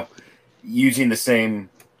 using the same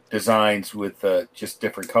designs with just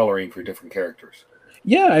different coloring for different characters.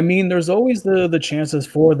 Yeah, I mean, there's always the chances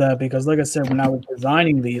for that because, like I said, when I was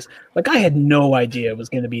designing these, like I had no idea it was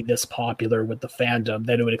going to be this popular with the fandom,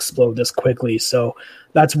 that it would explode this quickly. So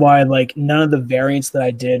that's why, like, none of the variants that I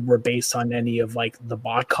did were based on any of like the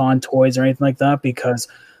BotCon toys or anything like that because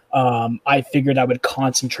I figured I would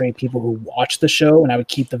concentrate people who watch the show and I would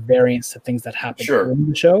keep the variants to things that happen during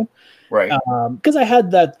the show. Right. Because I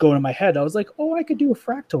had that going in my head. I was like, oh, I could do a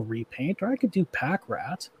Fractal repaint or I could do Pack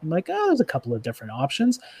Rat. I'm like, oh, there's a couple of different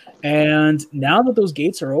options. And now that those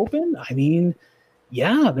gates are open, I mean,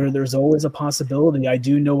 yeah, there's always a possibility. I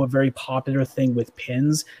do know a very popular thing with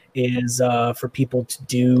pins is for people to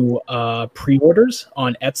do pre-orders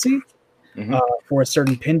on Etsy. Mm-hmm. For a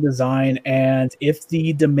certain pin design, and if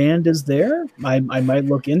the demand is there, I might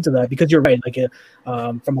look into that because you're right. Like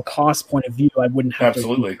from a cost point of view, I wouldn't have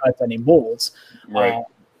to cut any molds, right?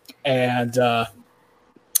 And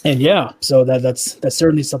yeah, so that's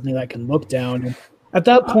certainly something that I can look down. And at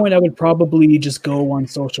that point, I would probably just go on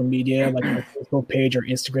social media, like my Facebook page or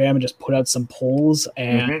Instagram, and just put out some polls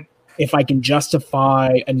and. If I can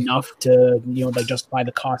justify enough to, justify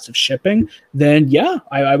the cost of shipping, then yeah,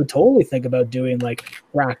 I would totally think about doing like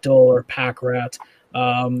Fractal or Pack Rat.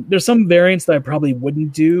 There's some variants that I probably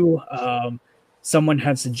wouldn't do. Someone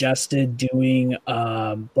had suggested doing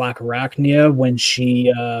Black Arachnia when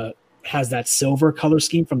she has that silver color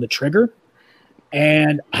scheme from the trigger.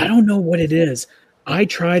 And I don't know what it is. I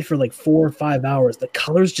tried for like 4 or 5 hours. The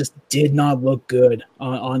colors just did not look good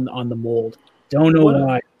on the mold. Don't know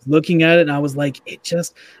why. Looking at it, and I was like,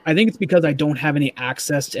 I think it's because I don't have any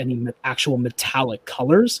access to any actual metallic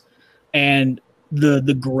colors, and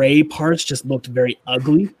the gray parts just looked very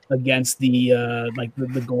ugly against the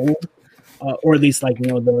the gold, or at least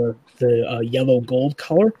the yellow gold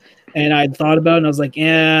color. And I thought about it, and I was like,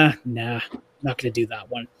 nah, not gonna do that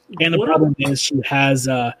one. And the problem is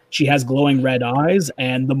she has glowing red eyes,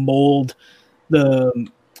 and the mold, the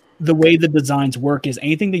way the designs work is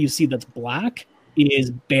anything that you see that's black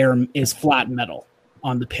is flat metal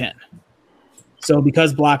on the pin. So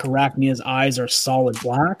because Black Arachnia's eyes are solid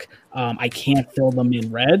black, I can't fill them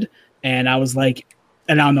in red. And I was like,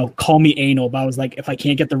 and I don't know, call me anal, but I was like, if I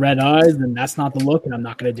can't get the red eyes, then that's not the look, and I'm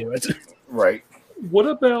not going to do it. Right. What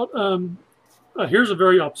about here's a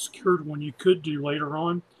very obscure one you could do later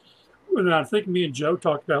on. And I think me and Joe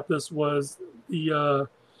talked about this was the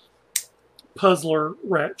Puzzler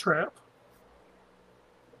Rat Trap.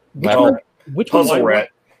 Which Puzzle Rat?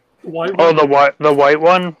 The white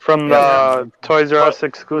one from the Toys R Us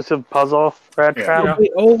exclusive Puzzle Rat Trap. Yeah.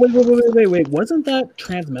 Wait! Wasn't that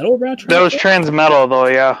Transmetal Rat Trap? That was Transmetal, though.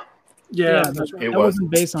 Yeah. Yeah, that wasn't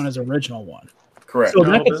based on his original one. Correct. So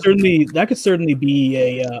that could certainly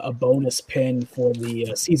be a bonus pin for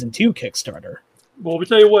the season 2 Kickstarter. Well, we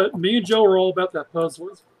tell you what, me and Joe are all about that puzzle.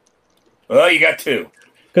 Well, you got 2.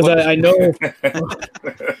 Because I know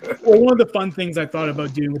well, one of the fun things I thought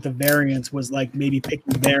about doing with the variants was like maybe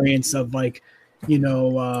picking variants of like,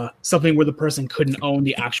 something where the person couldn't own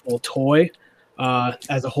the actual toy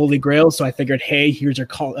as a holy grail. So I figured, hey, here's your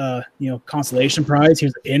consolation prize.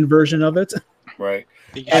 Here's the pin version of it. Right.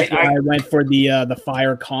 I went for the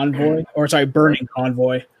fire convoy, burning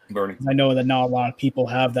convoy. Burning. I know that not a lot of people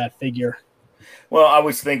have that figure. Well, I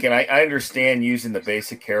was thinking, I understand using the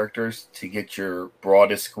basic characters to get your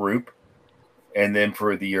broadest group, and then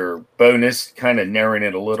for your bonus, kind of narrowing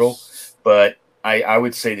it a little. But I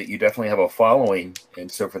would say that you definitely have a following,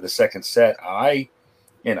 and so for the second set,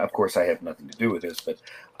 and of course I have nothing to do with this, but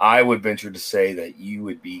I would venture to say that you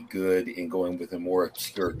would be good in going with a more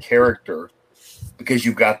obscure character because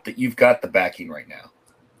you've got the backing right now.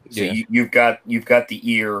 So Yeah. you've got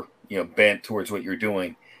the ear, bent towards what you're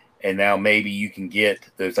doing. And now maybe you can get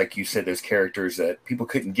those, like you said, those characters that people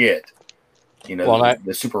couldn't get,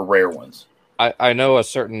 the super rare ones. I know a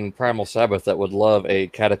certain Primal Sabbath that would love a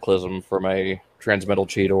Cataclysm from a Transmetal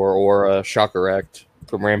Cheetor or a Shocker Act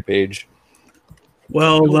from Rampage.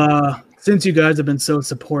 Well, since you guys have been so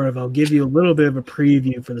supportive, I'll give you a little bit of a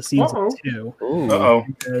preview for the season 2. Uh-oh.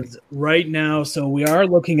 Because right now, so we are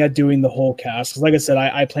looking at doing the whole cast. Because like I said,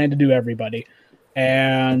 I plan to do everybody.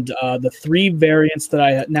 And the 3 variants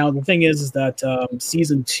that now the thing is that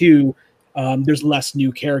season 2, there's less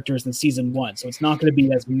new characters than season 1, so it's not going to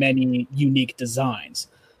be as many unique designs.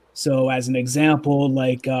 So as an example,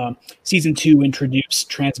 like season 2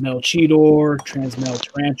 introduced Transmetal Cheetor, Transmetal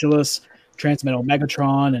Tarantulas, Transmetal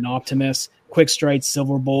Megatron, and Optimus, Quickstrike,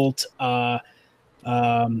 Silverbolt,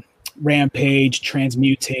 Rampage,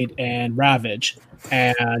 Transmutate, and Ravage.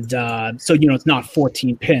 And so it's not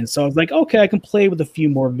 14 pins. So I was like, okay, I can play with a few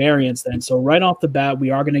more variants then. So right off the bat,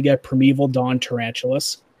 we are going to get Primeval Dawn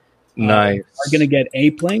Tarantulas. Nice. We're going to get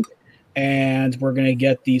Ape Link, and we're going to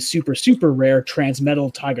get the super, super rare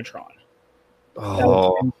Transmetal Tigatron.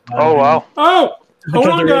 Oh, wow. Oh, hold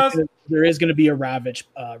on, guys. There is going to be a Ravage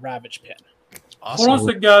pin. Awesome. Hold on a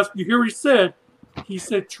second, guys. You hear what he said? He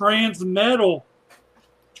said Transmetal.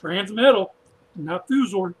 Transmetal, not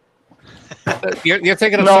Fusor. You're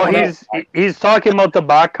thinking of No, someone else. he's talking about the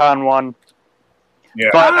Bakon one. Yeah.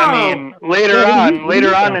 But I mean, later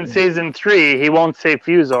on in season 3, he won't say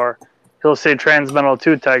Fusor. He'll say Transmetal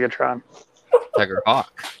 2 Tigatron. Tiger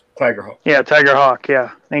Hawk. Tiger Hawk. Yeah, Tiger Hawk.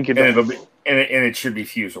 Yeah, thank you. And Bill. it should be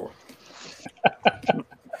Fusor.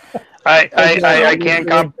 I can't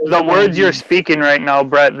the words you're speaking right now,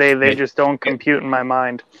 Brett. They just don't compute in my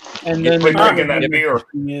mind. And You're then drinking that beer.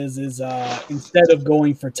 thing is instead of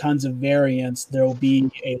going for tons of variants, there will be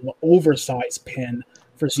a oversized pin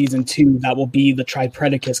for season 2 that will be the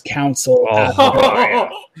Tripredacus Council at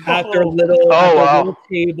their little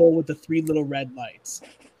table with the 3 little red lights.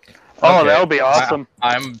 Oh, Okay. that'll be awesome.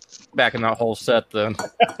 I'm backing that whole set then.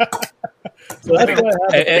 So that's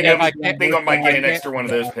what I have. I think I might get an extra one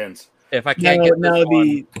of those pins. If I can't get this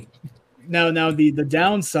one, the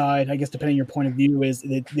downside, I guess, depending on your point of view, is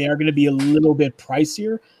that they are going to be a little bit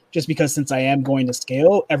pricier. Just because since I am going to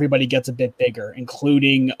scale, everybody gets a bit bigger,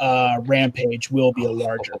 including Rampage will be a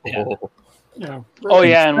larger pin. Yeah. Oh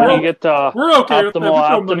yeah, and when you get the We're okay with that. Optimal We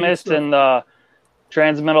throw money Optimist at and the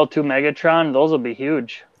Transmetal 2 Megatron, those will be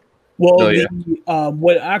huge. Well, Oh, yeah.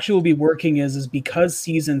 what actually will be working is because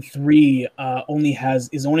season 3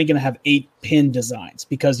 is only going to have 8 pin designs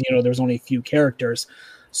because there's only a few characters.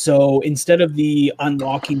 So instead of the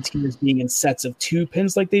unlocking tiers being in sets of 2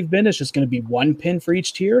 pins like they've been, it's just going to be 1 pin for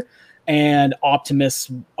each tier. And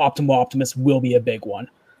Optimal Optimus will be a big one.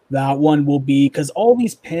 That one will be because all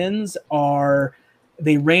these pins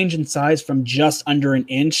they range in size from just under an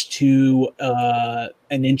inch to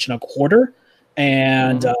an inch and a quarter.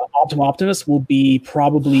 And Optimal Optimus will be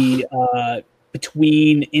probably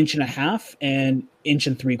between 1.5 and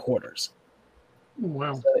 1.75 inches.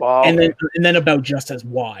 Wow. Wow. And then about just as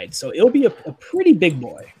wide. So it'll be a pretty big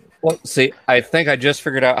boy. well, see, I think I just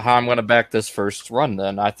figured out how I'm going to back this first run.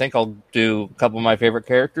 Then I think I'll do a couple of my favorite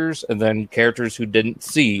characters, and then characters who didn't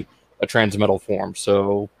see a Transmetal form.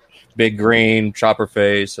 So Big Green, Chopper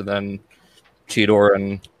Face, and then Cheetor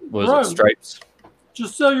and Right. Stripes.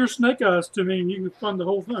 Just sell your Snake Eyes to me and you can fund the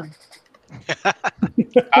whole thing.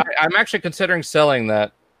 I'm actually considering selling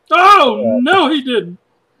that. Oh, no, he didn't.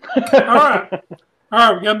 All right. All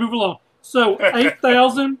right, we got to move along. So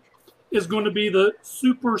 8,000 is going to be the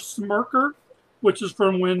Super Smirker, which is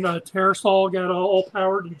from when Terrasol got all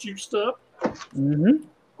powered and juiced up Mm-hmm.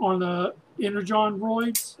 on Energon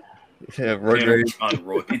roids. Yeah, Roid Rage. On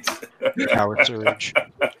roids. Power Surge.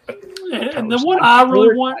 And the one I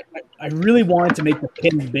really want... I really wanted to make the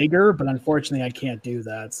pin bigger, but unfortunately I can't do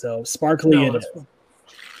that. So sparkly No, it that's is. fine.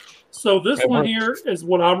 So this one here is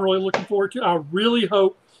what I'm really looking forward to. I really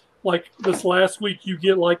hope, like this last week, you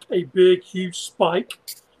get like a big, huge spike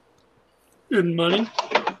in money.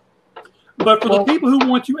 But for the people who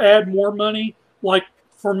want to add more money, like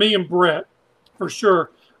for me and Brett, for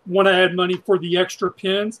sure, want to add money for the extra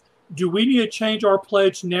pins, do we need to change our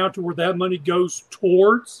pledge now to where that money goes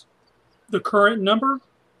towards the current number?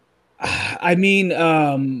 I mean,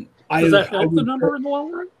 does that help the number in the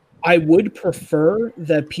long run? I would prefer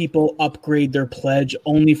that people upgrade their pledge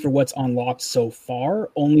only for what's unlocked so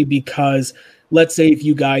far, only because let's say if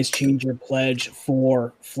you guys change your pledge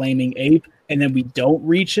for Flaming Ape and then we don't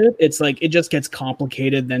reach it, it's like it just gets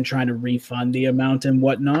complicated then trying to refund the amount and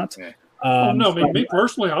whatnot. Yeah. No, me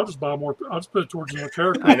personally, I'll just buy more. I'll just put it towards another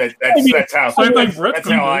character. That's how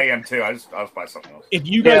I am too. I'll just buy something else. If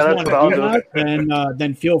you guys want to do that,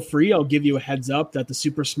 then feel free. I'll give you a heads up that the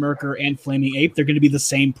Super Smirker and Flaming Ape, they're going to be the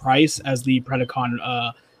same price as the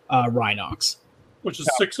Predacon Rhinox. Which is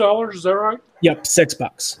 $6, is that right? Yep,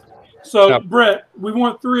 $6. So, yep. Brett, we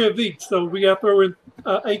want 3 of each, so we got to throw in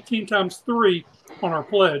 18 times 3 on our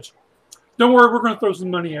pledge. Don't worry, we're going to throw some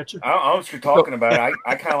money at you. I don't know what you're talking about.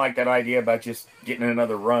 I kind of like that idea about just getting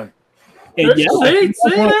another run. See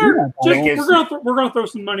there? We're going to throw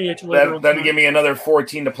some money at you later. That'll give me another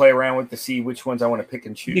 14 to play around with to see which ones I want to pick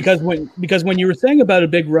and choose. Because when you were saying about a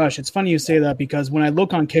big rush, it's funny you say that because when I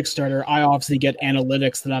look on Kickstarter, I obviously get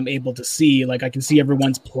analytics that I'm able to see. Like I can see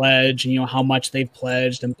everyone's pledge and how much they've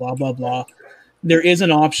pledged and blah, blah, blah. There is an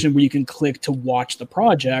option where you can click to watch the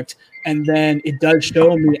project, and then it does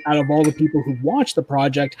show me out of all the people who watched the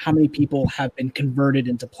project, how many people have been converted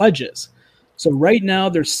into pledges. So right now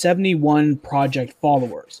there's 71 project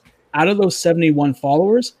followers. Out of those 71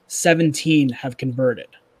 followers, 17 have converted.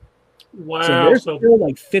 Wow. So there's still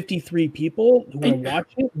like 53 people who want to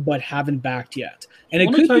watch it but haven't backed yet. And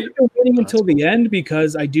it could be waiting until the end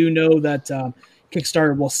because I do know that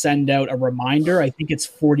Kickstarter will send out a reminder. I think it's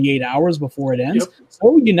 48 hours before it ends. Yep.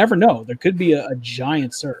 So you never know. There could be a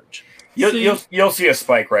giant surge. You'll see a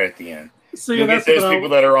spike right at the end. You'll get those people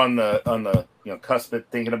that are on the cusp of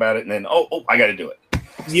thinking about it, and then I got to do it.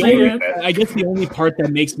 I guess the only part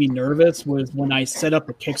that makes me nervous was when I set up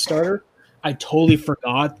the Kickstarter. I totally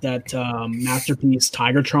forgot that Masterpiece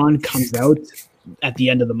Tigertron comes out at the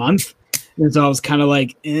end of the month. And so I was kind of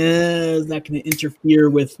like, is that going to interfere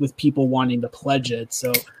with people wanting to pledge it?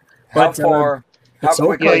 So, how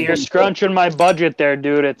quickly? Yeah, you're scrunching my budget there,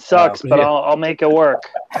 dude. It sucks, but I'll make it work.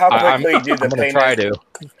 How quickly do the payment? Try to.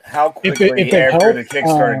 How quickly after the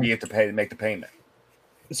Kickstarter do you have to make the payment?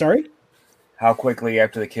 Sorry? How quickly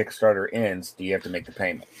after the Kickstarter ends do you have to make the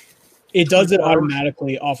payment? It does it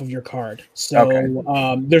automatically off of your card. So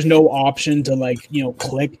there's no option to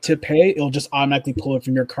click to pay. It'll just automatically pull it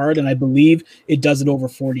from your card. And I believe it does it over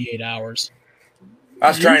 48 hours. I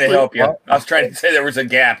was trying to help you. I was trying to say there was a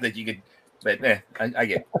gap that you could, but I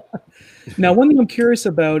get it. Now, one thing I'm curious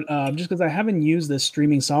about, just because I haven't used this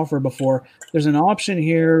streaming software before, there's an option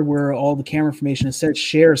here where all the camera information is set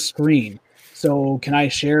share screen. So can I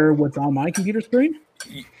share what's on my computer screen?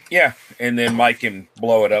 Yeah, and then Mike can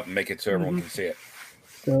blow it up and make it so everyone can see it.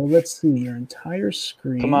 So let's see your entire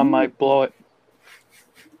screen. Come on, Mike, blow it.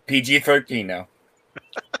 PG-13 now.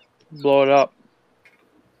 Blow it up.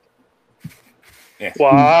 Yeah.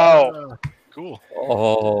 Wow. Cool.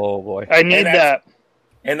 Oh boy, I need that.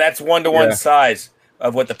 And that's 1-to-1 size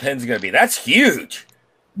of what the pin's going to be. That's huge.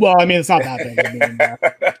 Well, I mean, it's not that big.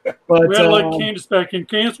 But we got to let Candace back in.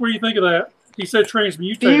 Candace, what do you think of that? He said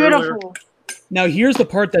transmutate earlier. Now, here's the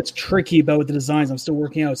part that's tricky about the designs I'm still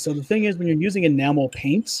working out. So the thing is, when you're using enamel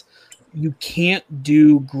paints, you can't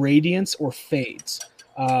do gradients or fades.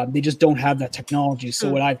 They just don't have that technology. So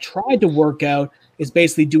what I've tried to work out is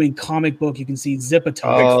basically doing comic book. You can see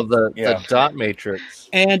Zippatones. Oh, the dot matrix.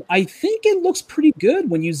 And I think it looks pretty good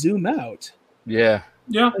when you zoom out. Yeah.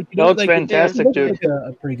 Yeah. It looks fantastic, dude. Like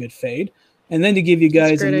a pretty good fade. And then to give you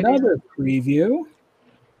guys another preview.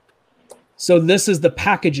 So this is the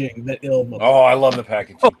packaging that it'll look. Oh, I love the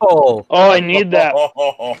packaging. Oh, I need that.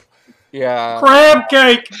 Yeah. Crab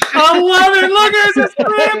cake. I love it. Look at this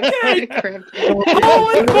crab cake.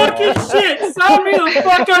 Holy fucking shit. Sign me the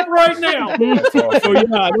fuck up right now. So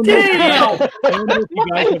yeah, I don't know if you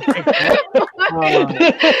guys have picked up.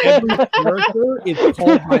 Every character is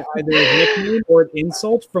called by either a nickname or an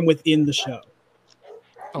insult from within the show.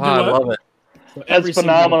 Oh, I love it. So that's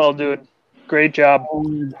phenomenal, dude. Great job.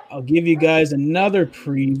 I'll give you guys another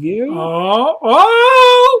preview.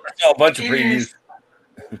 Oh! A bunch of previews.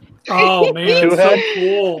 Oh, man. It's so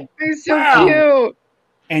cool. He's so cute.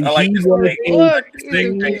 And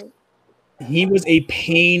he was a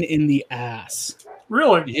pain in the ass.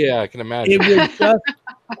 Really? Yeah, I can imagine. It was just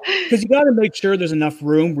because you got to make sure there's enough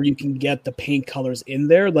room where you can get the paint colors in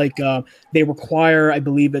there. Like they require, I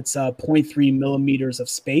believe it's 0.3 millimeters of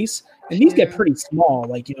space, and these get pretty small.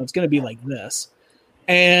 Like it's going to be like this.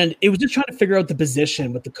 And it was just trying to figure out the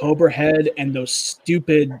position with the Cobra head and those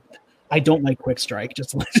stupid. I don't like Quick Strike. Just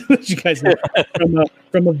to let you guys know,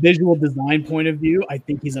 from a visual design point of view, I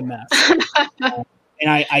think he's a mess. And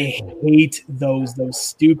I hate those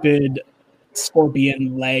stupid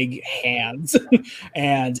scorpion leg hands.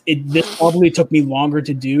 And this probably took me longer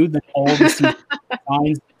to do than all the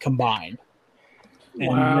designs combined.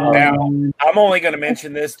 Wow. Now, I'm only going to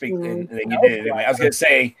mention this because you did it anyway. I was going to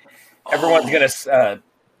say, everyone's going to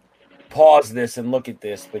pause this and look at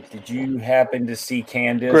this, but did you happen to see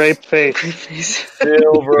Candace? Great face.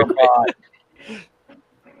 Silverbot.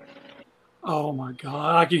 Oh my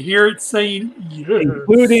god! I can hear it saying yes.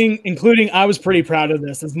 Including. I was pretty proud of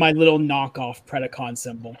this. It's my little knockoff Predacon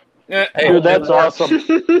symbol. Dude, that's awesome.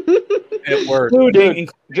 It worked. Dude,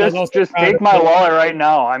 just take my wallet right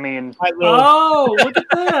now. I mean, look at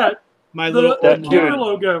that! My little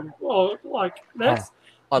logo. Oh, that's.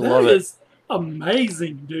 I love it. Is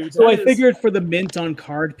amazing, dude. So I figured for the mint on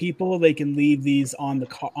card people, they can leave these on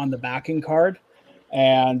the backing card,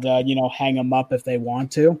 and hang them up if they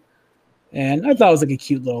want to. And I thought it was like a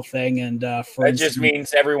cute little thing. And that just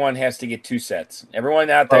means everyone has to get 2 sets. Everyone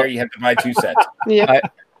out there, you have to buy 2 sets. Yeah,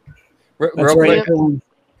 real quick.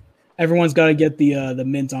 Everyone's got to get the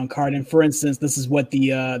mint on card. And for instance, this is what the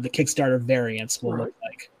Kickstarter variants will look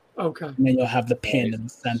like. Okay. And then you'll have the pin in the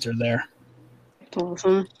center there.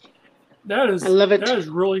 Awesome. I love it.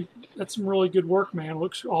 That's some really good work, man. It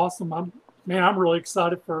looks awesome. I'm really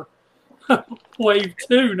excited for Wave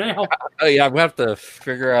 2 now. Oh yeah, I'm gonna have to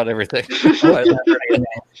figure out everything.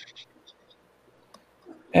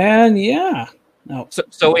 And yeah. No.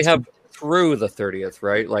 So we have through the 30th,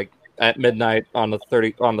 right? Like at midnight on the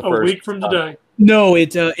 1st. A week from today. No,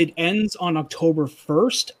 it ends on October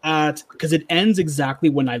 1st because it ends exactly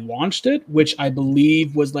when I launched it, which I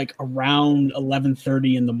believe was like around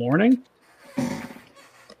 11:30 in the morning.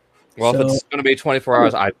 Well, if it's going to be 24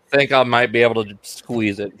 hours, I think I might be able to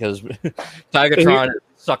squeeze it because Tigatron is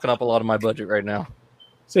sucking up a lot of my budget right now.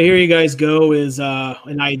 So here you guys go is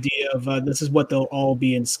an idea of this is what they'll all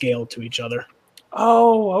be in scale to each other.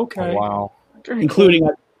 Oh, okay. Oh, wow. Including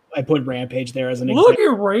I put Rampage there as an example. Look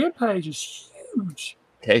at Rampage is huge.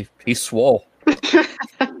 Hey, he's swole. Wow.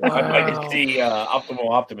 I'd like to see Optimal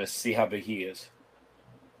Optimus see how big he is.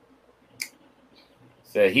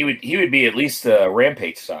 So he would be at least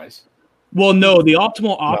Rampage size. Well, no, the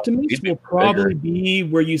Optimal Optimus will probably be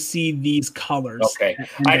where you see these colors. Okay,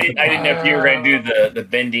 I didn't know if you were going to do the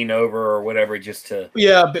bending over or whatever just to.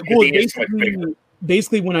 Yeah, but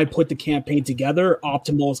basically when I put the campaign together,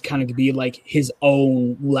 Optimal is kind of going to be like his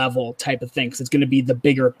own level type of thing because it's going to be the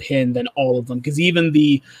bigger pin than all of them. Because even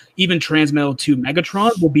Transmetal 2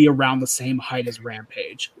 Megatron will be around the same height as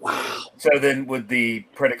Rampage. Wow. So then would the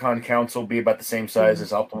Predacon Council be about the same size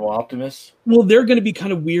as Optimal Optimus? Well, they're going to be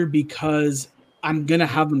kind of weird because I'm going to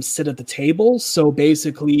have them sit at the table. So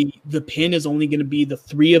basically the pin is only going to be the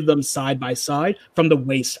 3 of them side by side from the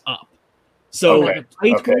waist up. So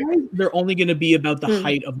height-wise, they're only going to be about the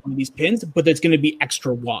height of one of these pins, but it's going to be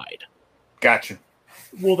extra wide. Gotcha.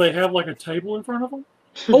 Will they have like a table in front of them?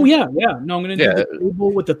 Oh, yeah. No, I'm going to do the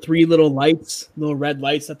table with the 3 little red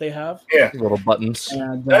lights that they have. Yeah. Little buttons.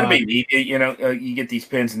 And, that'd be neat. You get these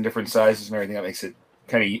pins in different sizes and everything. That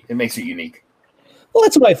makes it unique. Well,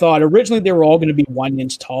 that's what I thought. Originally, they were all going to be 1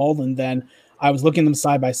 inch tall, and then I was looking at them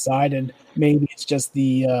side by side, and maybe it's just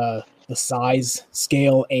the size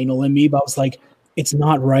scale anal in me, but I was like, it's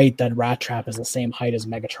not right that Rat Trap is the same height as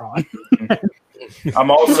Megatron.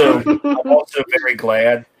 I'm also very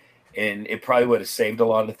glad, and it probably would have saved a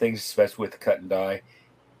lot of things, especially with the cut and die.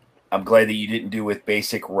 I'm glad that you didn't do with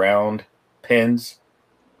basic round pins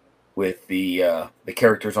with the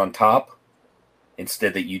characters on top.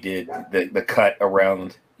 Instead, that you did the cut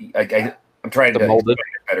around. I'm trying to mold it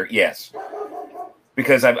better. Yes.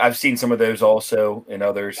 Because I've seen some of those also in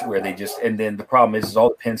others where they just, and then the problem is all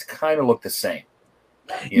the pins kind of look the same.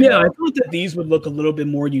 You know? I thought that these would look a little bit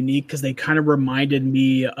more unique because they kind of reminded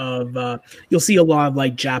me of, you'll see a lot of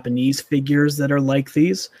like Japanese figures that are like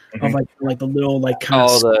these, of like the little like kind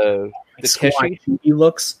of the squat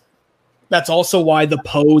looks. That's also why the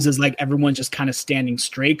pose is like everyone's just kind of standing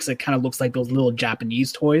straight because it kind of looks like those little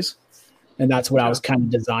Japanese toys. And that's what I was kind of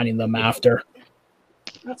designing them after.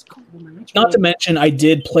 That's cool, man. Not to mention, I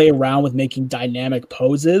did play around with making dynamic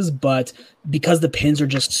poses, but because the pins are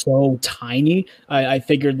just so tiny, I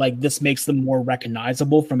figured like this makes them more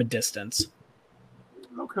recognizable from a distance.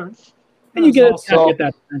 Okay. And you get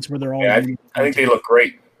that sense where they're all. Yeah, I think they look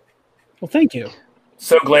great. Well, thank you.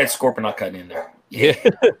 So glad Scorponok got in there. Yeah.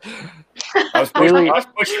 I was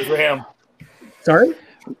pushing for him. Sorry?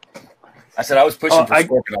 I said I was pushing for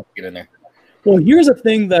Scorponok to get in there. Well, here's a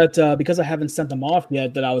thing that because I haven't sent them off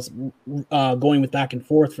yet, that I was going with back and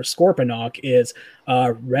forth for Scorponok is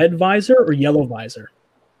red visor or yellow visor.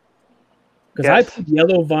 Because I put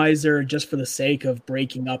yellow visor just for the sake of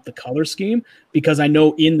breaking up the color scheme, because I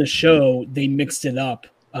know in the show they mixed it up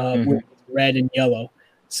with red and yellow.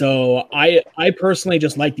 So I personally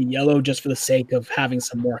just like the yellow just for the sake of having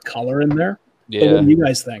some more color in there. Yeah. But what do you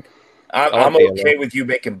guys think? I'm okay with you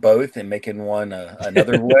making both and making one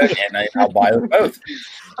another wood, and I'll buy them both.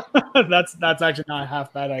 That's actually not a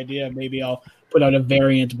half bad idea. Maybe I'll put out a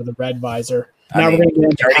variant with a red visor.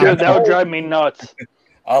 That would drive me nuts.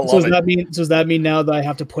 Does that mean now that I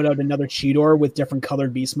have to put out another Cheetor with different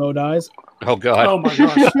colored beast mode eyes? Oh god! Oh my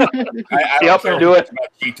gosh! I don't care do it about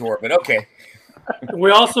Cheetor, but okay.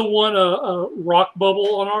 We also want a rock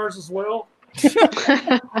bubble on ours as well. So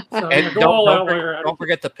And don't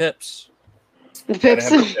forget the pips. The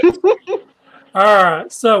pips. All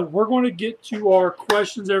right, so we're going to get to our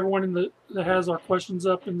questions. Everyone that has our questions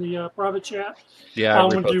up in the private chat. Yeah, I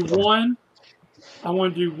want to do one.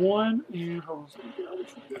 And hold on.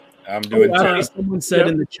 I'm doing two. Someone said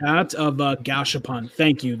in the chat of Gashapon.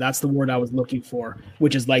 Thank you. That's the word I was looking for,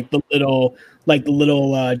 which is like the little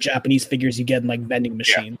Japanese figures you get in like vending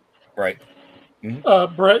machine. Yeah, right.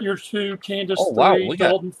 Brett, you're 2, Candace 3,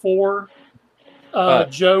 Dalton 4,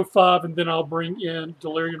 Joe 5, and then I'll bring in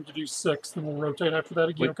Delirium to do 6. Then we'll rotate after that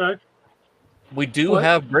again. Okay. We do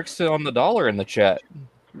have Brixton on the dollar in the chat.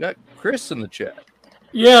 We got Chris in the chat.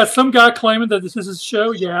 Yeah, some guy claiming that this is his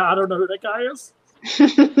show. Yeah, I don't know who that guy is.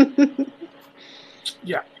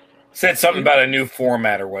 Yeah. Said something about a new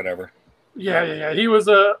format or whatever. Yeah. He was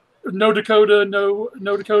no Dakota,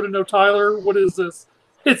 no Tyler. What is this?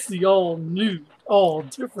 It's the all new, all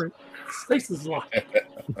different Stasis Lock.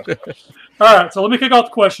 All right, so let me kick off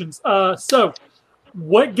the questions. So,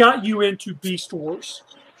 what got you into Beast Wars?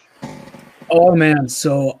 Oh man,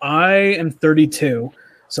 so I am 32.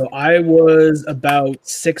 So I was about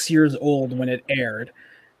 6 years old when it aired.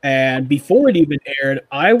 And before it even aired,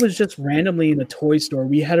 I was just randomly in a toy store.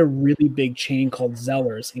 We had a really big chain called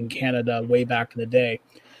Zellers in Canada way back in the day.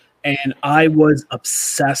 And I was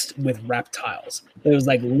obsessed with reptiles. It was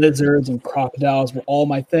like lizards and crocodiles were all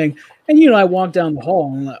my thing. And, I walk down the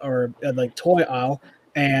hall or like toy aisle,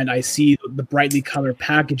 and I see the brightly colored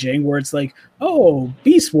packaging where it's like, oh,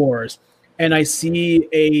 Beast Wars. And I see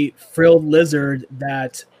a frilled lizard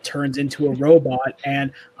that turns into a robot,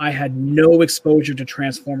 and I had no exposure to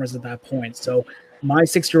Transformers at that point. So my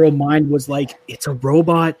 6-year-old mind was like, it's a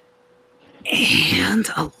robot and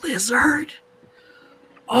a lizard?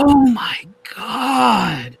 Oh my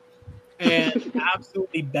God. And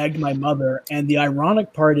absolutely begged my mother. And the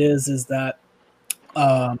ironic part is that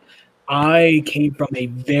I came from a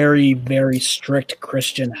very, very strict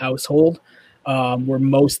Christian household where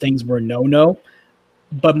most things were no.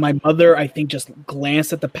 But my mother, I think, just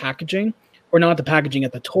glanced at the packaging, or not the packaging,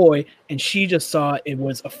 at the toy, and she just saw it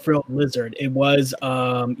was a frilled lizard. It was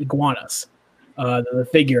iguanas, the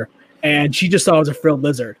figure. And she just saw it was a frilled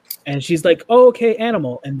lizard. And she's like, oh, okay,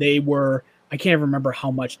 animal. And they were, I can't remember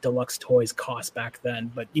how much deluxe toys cost back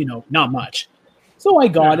then, but, not much. So I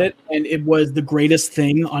got it, and it was the greatest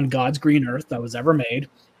thing on God's green earth that was ever made.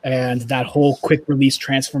 And that whole quick release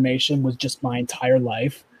transformation was just my entire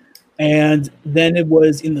life. And then it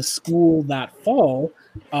was in the school that fall,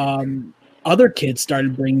 other kids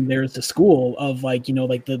started bringing theirs to school of like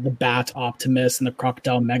the Bat Optimus and the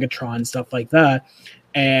Crocodile Megatron and stuff like that.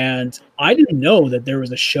 And I didn't know that there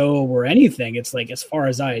was a show or anything. It's like, as far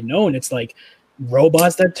as I had known, it's like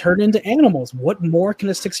robots that turn into animals. What more can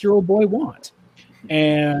a 6-year-old boy want?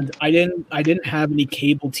 And I didn't have any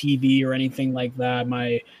cable TV or anything like that.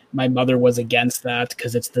 My mother was against that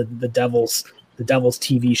because it's the devil's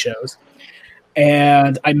TV shows.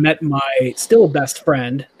 And I met my still best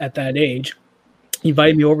friend at that age. He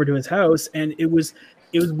invited me over to his house, and it was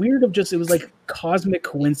weird it was like cosmic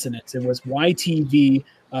coincidence. It was YTV,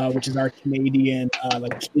 which is our Canadian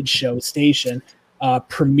kids show station,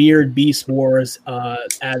 premiered Beast Wars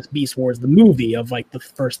as Beast Wars the movie of like the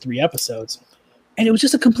first 3 episodes. And it was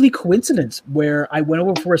just a complete coincidence where I went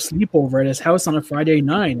over for a sleepover at his house on a Friday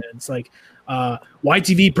night, and it's like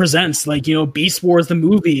YTV presents Beast Wars the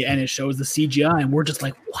movie, and it shows the CGI, and we're just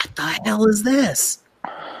like, what the hell is this?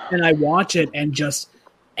 And I watch it, and just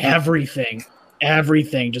everything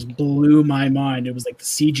just blew my mind. It was like the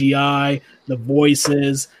CGI, the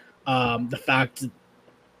voices, the fact that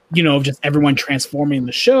just everyone transforming in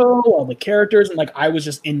the show, all the characters, and like I was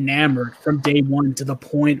just enamored from day one to the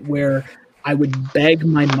point where I would beg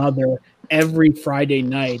my mother every Friday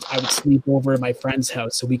night. I would sleep over at my friend's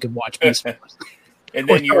house so we could watch Beast Wars. And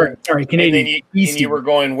then Canadian. And you were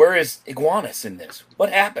going, where is Iguanus in this? What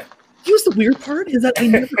happened? Here's the weird part is that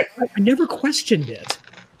I never questioned it.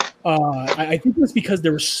 I think it was because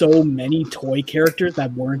there were so many toy characters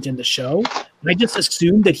that weren't in the show. I just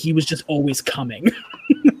assumed that he was just always coming.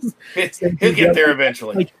 He'll get there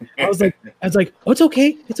eventually. I was like, oh, it's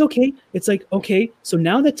okay. It's okay. It's like, okay. So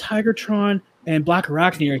now that Tigertron and Black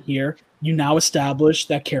Arachne are here, you now establish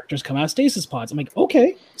that characters come out of stasis pods. I'm like,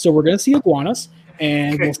 okay. So we're going to see Iguanus,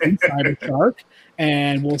 and we'll see Cybershark,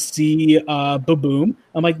 and we'll see Baboom.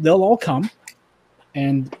 I'm like, they'll all come.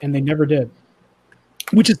 And they never did.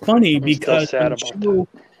 Which is funny because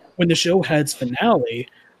when the show had its finale,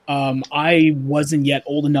 I wasn't yet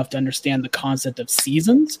old enough to understand the concept of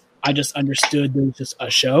seasons. I just understood there was just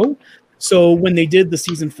a show. So when they did the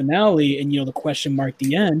season finale and, the question mark at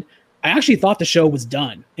the end, I actually thought the show was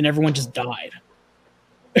done and everyone just died.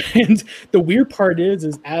 And the weird part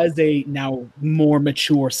is as a now more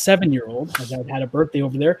mature 7-year-old, as I had a birthday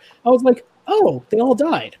over there, I was like, oh, they all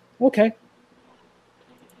died. Okay.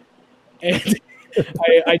 And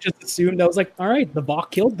I just assumed, I was like, all right, the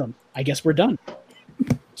Vok killed them. I guess we're done.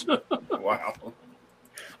 Wow.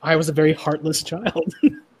 I was a very heartless child.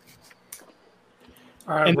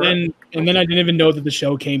 All right, and then I didn't even know that the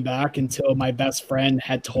show came back until my best friend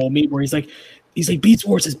had told me, where he's like, Beast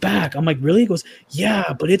Wars is back. I'm like, really? He goes,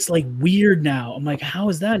 yeah, but it's like weird now. I'm like, how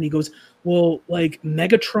is that? And he goes, well, like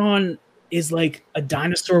Megatron is like a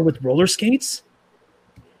dinosaur with roller skates.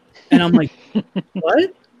 And I'm like,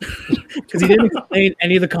 what? Because he didn't explain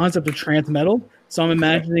any of the concept of transmetal. So I'm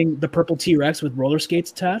imagining the purple T-Rex with roller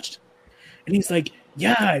skates attached. And he's like,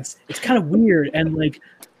 yeah, it's kind of weird. And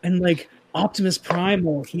like Optimus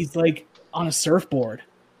Primal, he's like on a surfboard.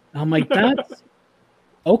 And I'm like, that's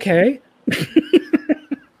okay.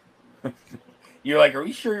 You're like, are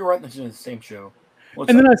we sure you're right? This is the same show.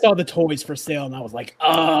 And then I saw the toys for sale, and I was like,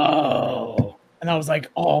 oh. And I was like,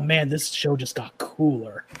 oh man, this show just got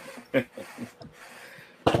cooler.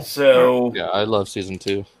 So yeah, I love season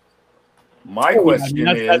 2. My question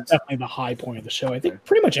is, that's definitely the high point of the show. I think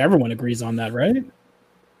pretty much everyone agrees on that, right?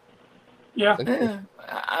 Yeah.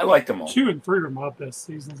 I like them all. 2 and 3 were my best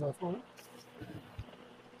seasons, I thought.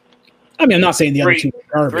 I mean, I'm not saying the other 2 were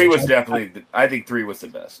garbage. 3 was definitely, I think 3 was the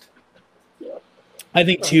best. I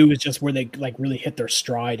think 2 is just where they like really hit their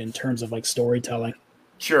stride in terms of like storytelling.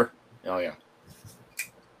 Sure. Oh yeah.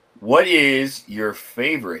 What is your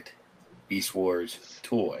favorite Beast Wars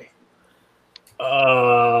toy?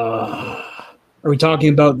 Are we talking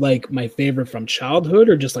about like my favorite from childhood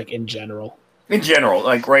or just like in general? In general,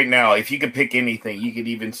 like right now, if you could pick anything, you could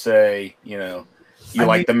even say,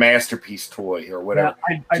 like the Masterpiece toy or whatever.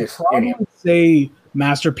 Yeah, I'd probably say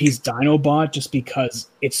Masterpiece Dinobot just because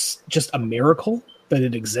it's just a miracle that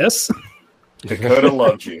it exists. Dakota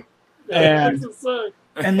loved you. And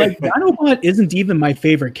like Dinobot isn't even my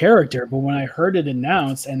favorite character, but when I heard it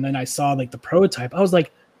announced and then I saw like the prototype, I was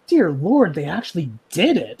like, dear Lord, they actually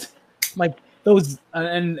did it. Like those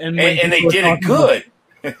and they did it good.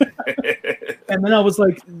 And then I was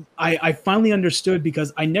like, I finally understood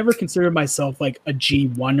because I never considered myself like a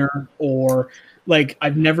G1er or like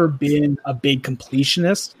I've never been a big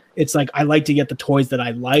completionist. It's like I like to get the toys that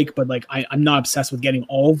I like, but like I'm not obsessed with getting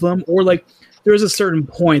all of them. Or like there's a certain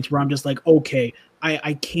point where I'm just like, okay,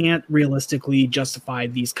 I can't realistically justify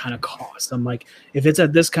these kind of costs. I'm like, if it's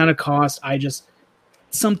at this kind of cost,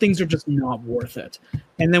 some things are just not worth it.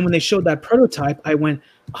 And then when they showed that prototype, I went,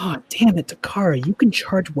 oh, damn it, Takara, you can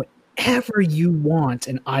charge whatever you want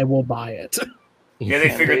and I will buy it. Yeah, they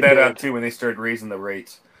figured that out too when they started raising the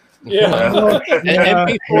rates. Yeah. Yeah.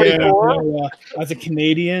 As a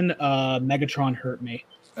Canadian, Megatron hurt me.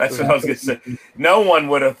 That's what I was going to say. No one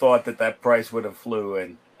would have thought that price would have flew,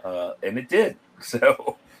 and it did.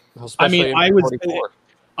 So, I mean,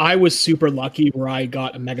 I was super lucky where I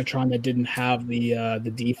got a Megatron that didn't have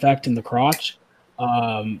the defect in the crotch.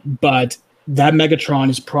 But that Megatron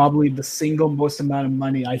is probably the single most amount of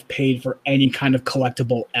money I've paid for any kind of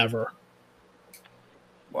collectible ever.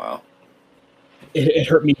 Wow. It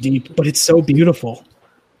hurt me deep, but it's so beautiful.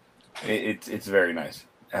 It's very nice.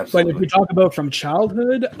 Absolutely. But if we talk about from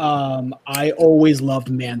childhood, I always loved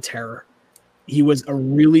Man-Terror. He was a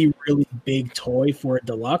really, really big toy for a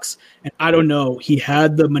deluxe. And I don't know, he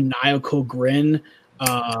had the maniacal grin.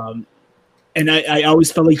 And I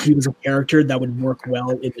always felt like he was a character that would work well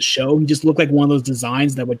in the show. He just looked like one of those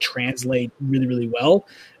designs that would translate really, really well.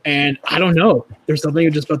 And I don't know. There's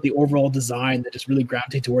something just about the overall design that just really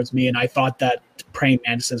gravitated towards me. And I thought that praying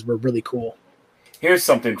mantises were really cool. Here's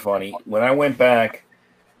something funny. When I went back,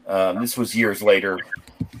 this was years later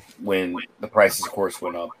when the prices, of course,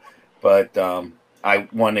 went up. But I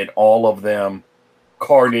wanted all of them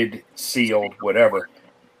carded, sealed, whatever.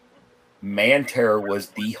 Manterror was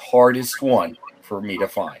the hardest one for me to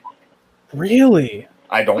find. Really?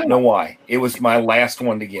 I don't know why. It was my last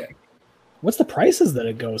one to get. What's the prices that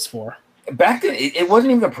it goes for? Back then, it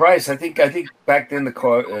wasn't even the price. I think back then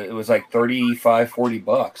it was like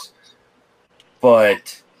 $35-$40.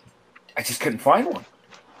 But I just couldn't find one.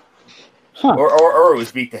 Huh. Or it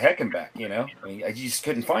was beat the heckin' back, you know? I mean, I just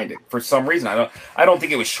couldn't find it for some reason. I don't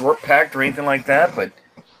think it was short packed or anything like that, but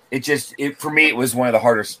for me, it was one of the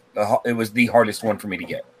hardest. It was the hardest one for me to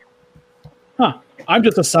get. Huh. I'm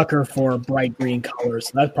just a sucker for bright green colors.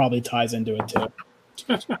 So that probably ties into it too.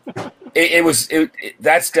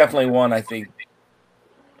 That's definitely one I think.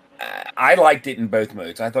 I liked it in both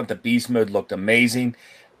modes. I thought the beast mode looked amazing,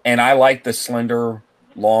 and I liked the slender,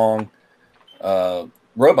 long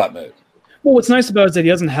robot mode. Well, what's nice about it is that he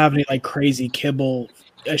doesn't have any like crazy kibble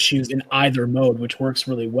issues in either mode, which works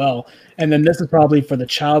really well. And then this is probably for the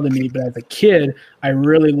child in me, but as a kid, I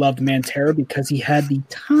really loved Manterror because he had the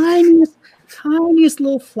tiniest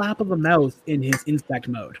little flap of a mouth in his insect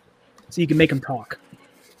mode, so you can make him talk.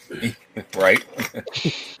 Right.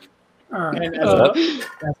 All right. And as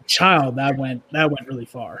a child, that went really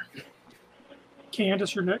far.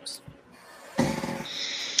 Candace, you're next.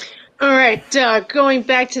 All right, going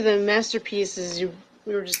back to the masterpieces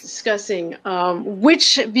we were just discussing,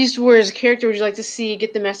 which Beast Warriors character would you like to see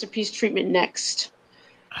get the masterpiece treatment next?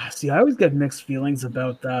 See, I always get mixed feelings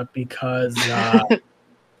about that because,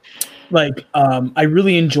 I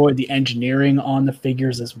really enjoyed the engineering on the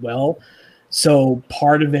figures as well. So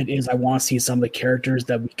part of it is I want to see some of the characters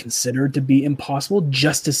that we consider to be impossible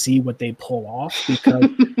just to see what they pull off, because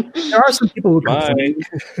there are some people who complain.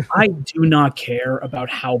 I do not care about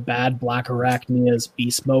how bad Black Arachnia's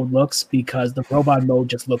beast mode looks because the robot mode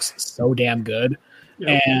just looks so damn good.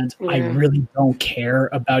 Yeah. And I really don't care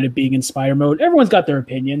about it being in spider mode. Everyone's got their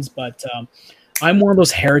opinions, but I'm one of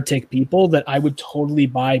those heretic people that I would totally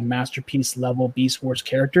buy masterpiece level Beast Wars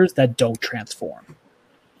characters that don't transform.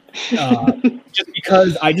 Just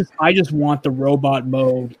because I just want the robot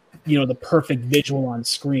mode, the perfect visual on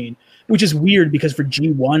screen, which is weird because for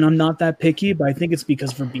G1 I'm not that picky, but I think it's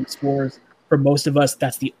because for Beast Wars, for most of us,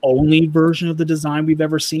 that's the only version of the design we've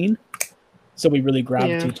ever seen. So we really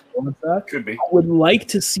gravitate towards that. Could be. I would like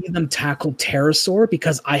to see them tackle Pterosaur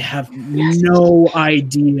because I have no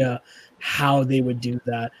idea how they would do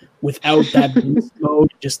that without that beast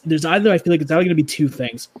mode. I feel like it's either going to be two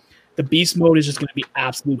things. The beast mode is just going to be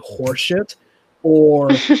absolute horseshit, or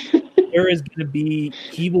there is going to be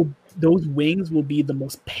those wings will be the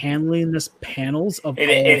most panelingest panels of all.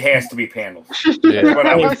 It has to be panels. That's what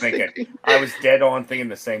I was thinking. I was dead on thinking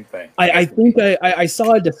the same thing. I think I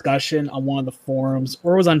saw a discussion on one of the forums,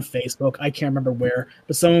 or it was on Facebook, I can't remember where,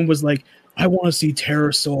 but someone was like, I want to see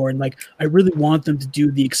Pterosaur, and I really want them to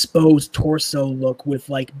do the exposed torso look with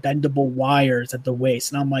bendable wires at the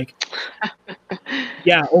waist. And I'm like,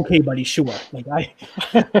 yeah, okay, buddy, sure.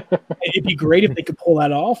 It'd be great if they could pull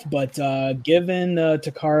that off, but given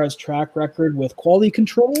Takara's track record with quality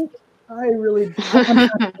control, I'm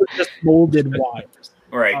happy with just molded wires.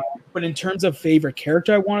 Right. But in terms of favorite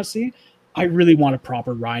character I want to see, I really want a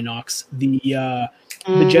proper Rhinox.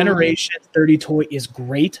 The Generation 30 toy is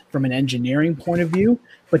great from an engineering point of view,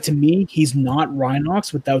 but to me, he's not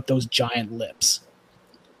Rhinox without those giant lips.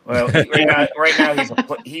 Well, right now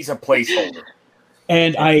he's a placeholder.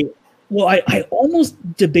 And I almost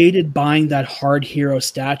debated buying that Hard Hero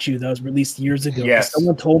statue that was released years ago. Yes.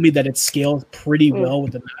 Someone told me that it scales pretty well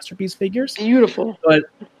with the Masterpiece figures. Beautiful. But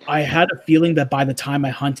I had a feeling that by the time I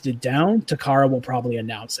hunted it down, Takara will probably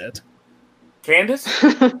announce it. Candace?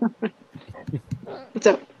 What's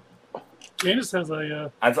up? Candace has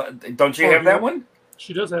a... don't you have that one?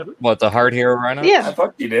 She does have it. What, the Hard Hero Rhino? Yeah. I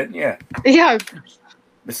thought you did, yeah. Yeah.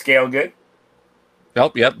 The scale good?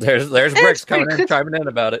 Nope, yep. There's Bricks coming in, chiming in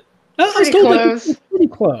about it. Pretty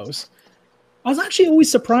close. I was actually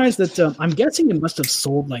always surprised that I'm guessing it must have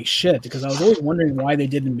sold like shit because I was always wondering why they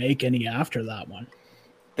didn't make any after that one.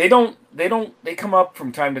 They come up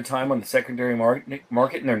from time to time on the secondary market,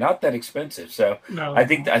 and they're not that expensive. So no. I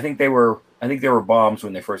think they were bombs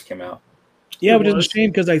when they first came out. Yeah, but it's a shame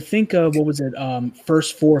because I think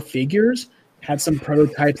First Four Figures had some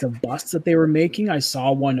prototypes of busts that they were making. I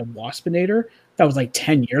saw one of Waspinator that was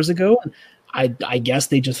 10 years ago. I guess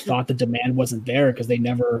they just thought the demand wasn't there because they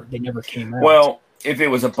never came out. Well, if it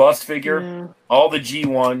was a bust figure, all the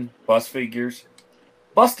G1 bust figures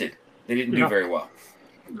busted. They didn't do very well.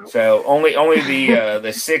 So only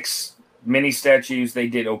the 6 mini statues they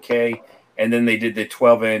did okay, and then they did the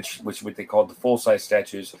 12-inch, which what they called the full-size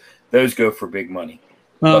statues. Those go for big money.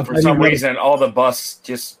 But for some reason, all the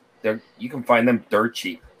busts you can find them dirt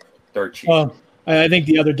cheap. Well, I think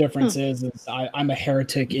the other difference is I'm a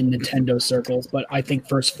heretic in Nintendo circles, but I think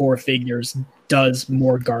First 4 Figures does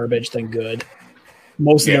more garbage than good.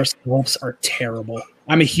 Most of their sculpts are terrible.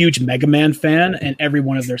 I'm a huge Mega Man fan, and every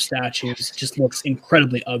one of their statues just looks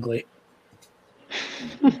incredibly ugly.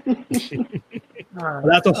 Right.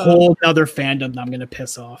 That's a whole other fandom that I'm going to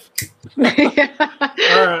piss off. All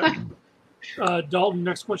right. Dalton,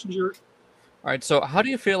 next question's yours. All right, so how do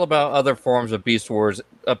you feel about other forms of Beast Wars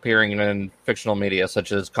appearing in fictional media,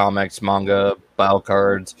 such as comics, manga, battle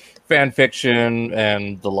cards, fan fiction,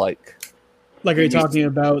 and the like? Like, are you talking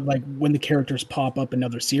about like when the characters pop up in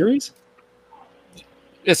other series?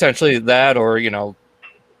 Essentially that, or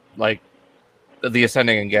like the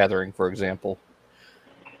Ascending and Gathering, for example.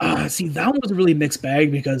 See, that one was a really mixed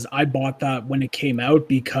bag because I bought that when it came out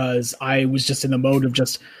because I was just in the mode of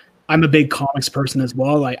I'm a big comics person as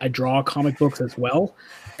well. I draw comic books as well.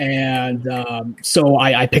 And so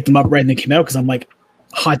I picked them up right when they came out because I'm like,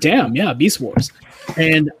 hot damn, yeah, Beast Wars.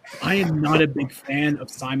 And I am not a big fan of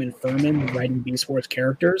Simon Furman writing Beast Wars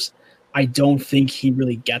characters. I don't think he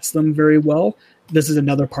really gets them very well. This is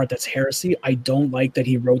another part that's heresy. I don't like that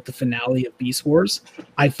he wrote the finale of Beast Wars.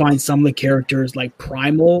 I find some of the characters, like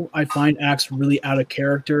Primal, I find acts really out of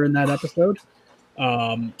character in that episode.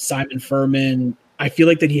 Simon Furman, I feel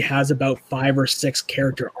like that he has about 5 or 6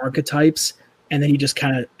 character archetypes, and then he just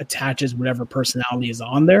kind of attaches whatever personality is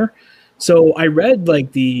on there. So I read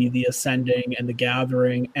like the Ascending and the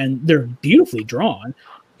Gathering, and they're beautifully drawn,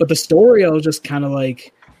 but the story I was just kind of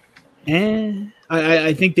like,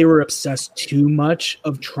 I think they were obsessed too much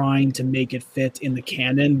of trying to make it fit in the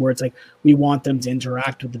canon, where it's like we want them to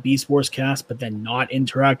interact with the Beast Wars cast, but then not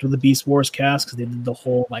interact with the Beast Wars cast because they did the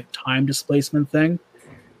whole like time displacement thing.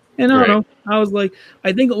 And I don't know. I was like,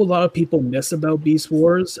 I think a lot of people miss about Beast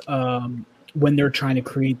Wars when they're trying to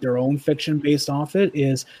create their own fiction based off it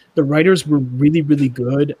is the writers were really, really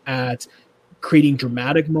good at creating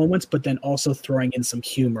dramatic moments, but then also throwing in some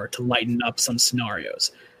humor to lighten up some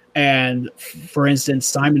scenarios. And for instance,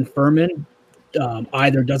 Simon Furman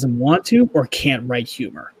either doesn't want to or can't write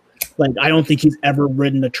humor. Like, I don't think he's ever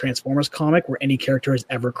written a Transformers comic where any character has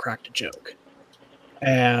ever cracked a joke.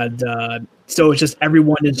 And so it's just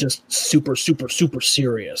everyone is just super, super, super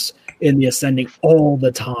serious in the Ascending all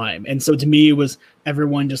the time. And so to me, it was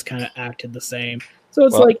everyone just kind of acted the same. So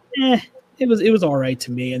it's it was all right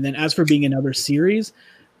to me. And then as for being another series,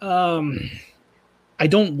 I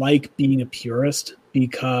don't like being a purist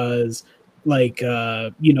because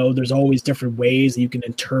there's always different ways that you can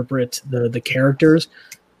interpret the characters.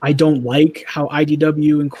 I don't like how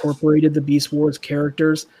IDW incorporated the Beast Wars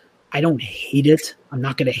characters. I don't hate it. I'm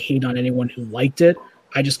not going to hate on anyone who liked it.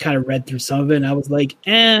 I just kind of read through some of it and I was like,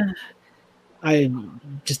 I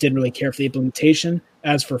just didn't really care for the implementation.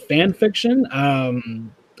 As for fan fiction,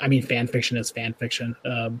 fan fiction is fan fiction.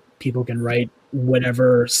 People can write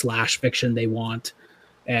whatever / fiction they want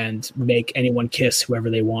and make anyone kiss whoever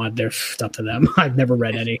they want. They're up to them. I've never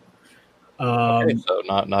read any. Okay, so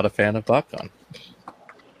not a fan of BotCon.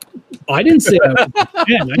 I didn't say I was a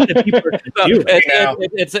fan. I said people are going to do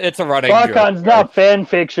it. It's a running BotCon's joke. not fan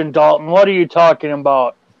fiction, Dalton. What are you talking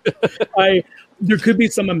about? There could be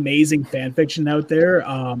some amazing fan fiction out there.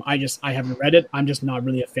 I haven't read it. I'm just not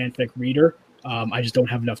really a fanfic reader. I just don't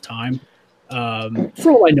have enough time.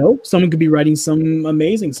 For all I know, someone could be writing some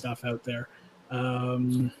amazing stuff out there.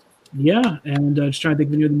 And just trying to think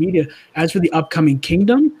of any of the media. As for the upcoming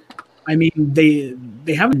Kingdom, I mean, they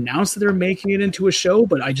haven't announced that they're making it into a show,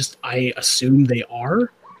 but I assume they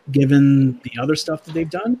are, given the other stuff that they've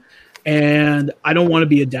done. And I don't want to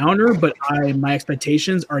be a downer, but my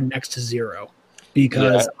expectations are next to zero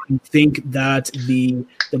because I think that the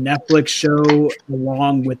Netflix show,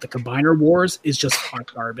 along with the Combiner Wars, is just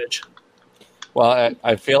hot garbage. Well,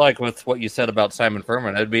 I feel like with what you said about Simon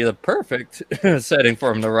Furman, it'd be the perfect setting for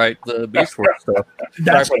him to write the Beast Wars stuff.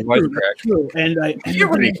 That's true. And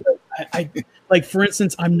I like, for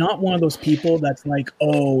instance, I'm not one of those people that's like,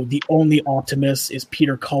 oh, the only Optimus is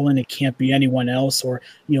Peter Cullen. It can't be anyone else. Or,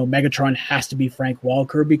 Megatron has to be Frank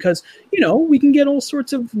Welker because, we can get all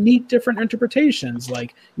sorts of neat different interpretations.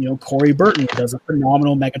 Like, Corey Burton does a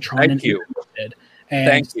phenomenal Megatron.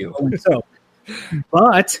 Thank you.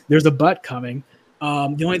 But there's a but coming.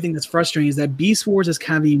 The only thing that's frustrating is that Beast Wars is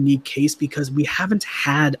kind of a unique case because we haven't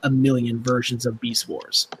had a million versions of Beast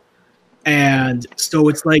Wars. And so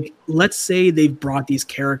it's like, let's say they've brought these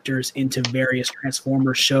characters into various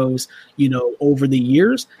Transformers shows, over the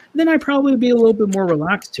years, then I'd probably be a little bit more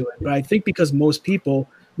relaxed to it. But I think because most people,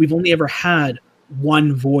 we've only ever had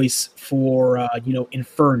one voice for,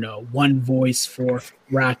 Inferno, one voice for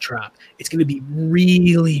Rat Trap. It's going to be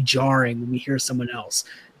really jarring when we hear someone else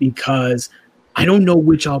because I don't know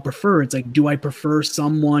which I'll prefer. It's like, do I prefer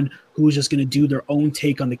someone who's just going to do their own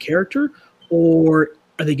take on the character, or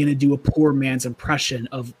are they going to do a poor man's impression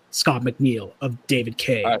of Scott McNeil, of David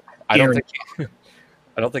Kaye? I don't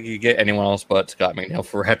think you get anyone else but Scott McNeil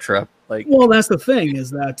for Rat Trap. That's the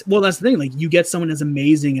thing. Like, you get someone as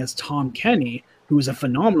amazing as Tom Kenny, who is a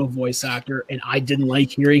phenomenal voice actor, and I didn't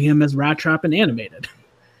like hearing him as Rat Trap and animated.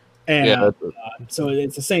 And so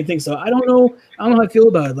it's the same thing. So I don't know how I feel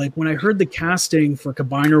about it. Like, when I heard the casting for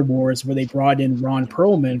Combiner Wars, where they brought in Ron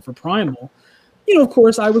Perlman for Primal, of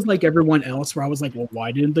course, I was like everyone else, where I was like, well,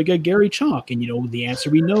 why didn't they get Gary Chalk? And the answer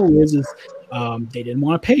we know is they didn't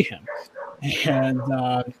want to pay him. And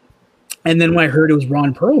then when I heard it was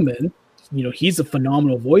Ron Perlman, he's a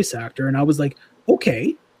phenomenal voice actor, and I was like,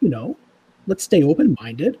 okay, let's stay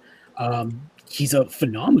open-minded. He's a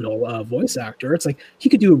phenomenal voice actor. It's like he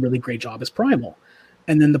could do a really great job as Primal.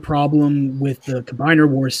 And then the problem with the Combiner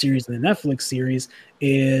Wars series and the Netflix series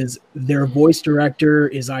is their voice director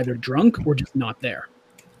is either drunk or just not there.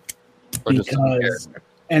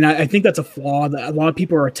 And I think that's a flaw. That a lot of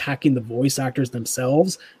people are attacking the voice actors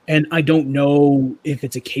themselves. And I don't know if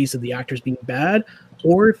it's a case of the actors being bad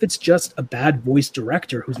or if it's just a bad voice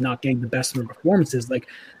director who's not getting the best of their performances. Like,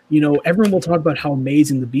 everyone will talk about how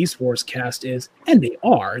amazing the Beast Wars cast is, and they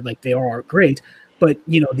are great. But,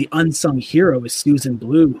 the unsung hero is Susan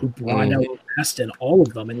Blue, who brought out the best in all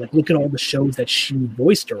of them. And, look at all the shows that she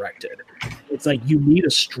voice directed. It's like you need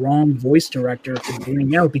a strong voice director to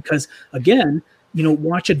bring out because, again,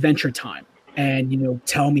 watch Adventure Time and,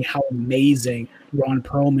 tell me how amazing Ron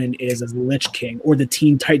Perlman is as Lich King, or the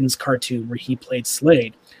Teen Titans cartoon where he played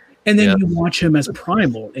Slade. And then you watch him as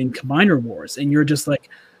Primal in Combiner Wars, and you're just like,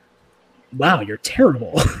 wow, you're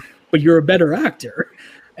terrible, but you're a better actor.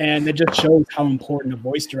 And it just shows how important a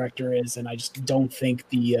voice director is, and I just don't think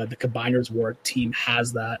the Combiners War team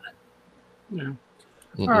has that. Yeah.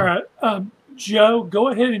 Mm-hmm. All right, Joe, go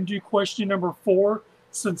ahead and do question number 4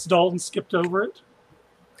 since Dalton skipped over it.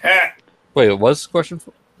 Wait, it was question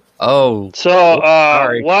 4? Oh. So,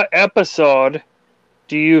 what episode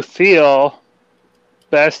do you feel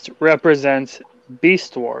best represents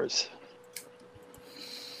Beast Wars?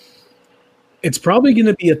 It's probably going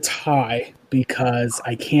to be a tie because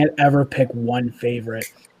I can't ever pick one favorite.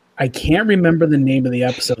 I can't remember the name of the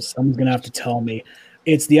episode. Someone's going to have to tell me.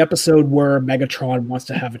 It's the episode where Megatron wants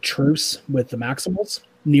to have a truce with the Maximals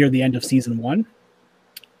near the end of season 1.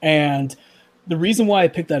 And the reason why I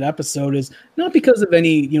picked that episode is not because of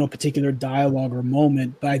any, particular dialogue or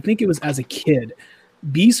moment, but I think it was as a kid.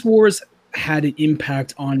 Beast Wars had an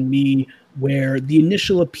impact on me where the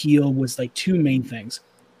initial appeal was like 2 main things.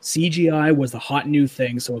 CGI was the hot new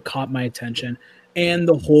thing, so it caught my attention, and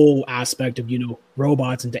the whole aspect of,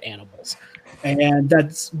 robots into animals.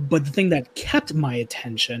 But the thing that kept my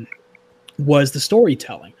attention was the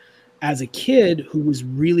storytelling. As a kid who was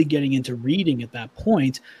really getting into reading at that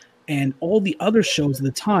point, and all the other shows at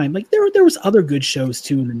the time, like there was other good shows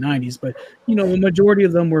too in the 90s, but the majority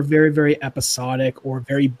of them were very, very episodic or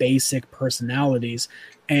very basic personalities,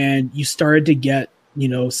 and you started to get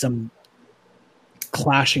some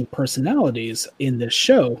clashing personalities in this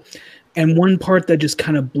show. And one part that just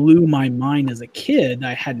kind of blew my mind as a kid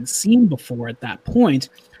I hadn't seen before at that point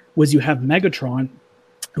was you have Megatron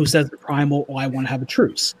who says to Primal, I want to have a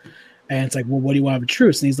truce. And it's like, well, what do you want to have a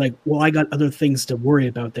truce? And he's like, well, I got other things to worry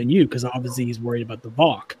about than you, because obviously he's worried about the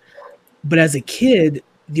Vok. But as a kid,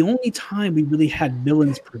 the only time we really had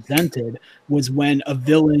villains presented was when a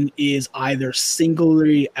villain is either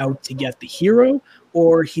singularly out to get the hero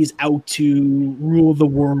or he's out to rule the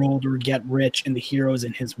world or get rich and the hero's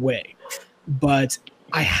in his way. But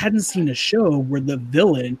I hadn't seen a show where the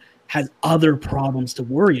villain has other problems to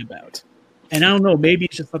worry about. And I don't know, maybe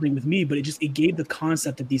it's just something with me, but it gave the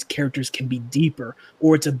concept that these characters can be deeper,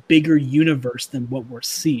 or it's a bigger universe than what we're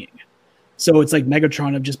seeing. So it's like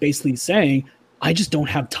Megatron of just basically saying, I just don't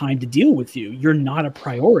have time to deal with you. You're not a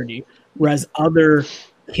priority. Whereas other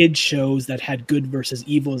kid shows that had good versus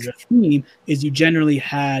evil as a theme is you generally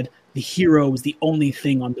had the hero was the only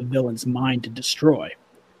thing on the villain's mind to destroy.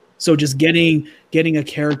 So just getting a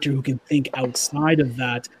character who can think outside of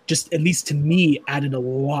that, just at least to me, added a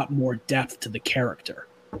lot more depth to the character.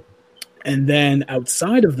 And then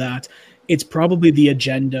outside of that, it's probably the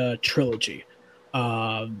Agenda trilogy.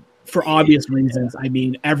 For obvious reasons. I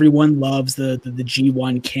mean, everyone loves the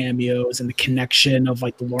G1 cameos and the connection of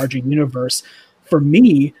like the larger universe. For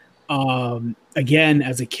me, again,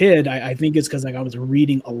 as a kid, I think it's because like I was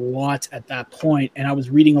reading a lot at that point, and I was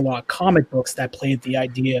reading a lot of comic books that played the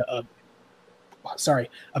idea of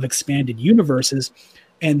expanded universes.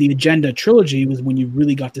 And the Agenda trilogy was when you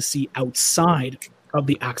really got to see outside of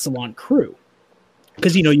the Axalon crew.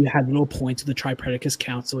 Because, you know, you had little points of the Tripredacus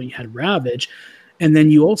Council, you had Ravage, and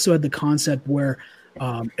then you also had the concept where,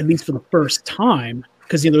 at least for the first time,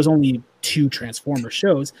 because, you know, there's only 2 Transformer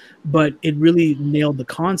shows, but it really nailed the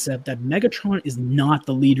concept that Megatron is not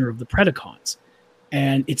the leader of the Predacons.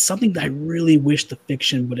 And it's something that I really wish the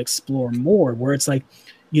fiction would explore more, where it's like,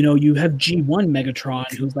 you know, you have G1 Megatron,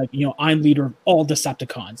 who's like, you know, I'm leader of all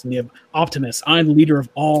Decepticons. And you have Optimus, I'm the leader of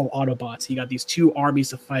all Autobots. You got these 2 armies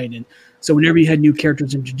to fight. And so whenever you had new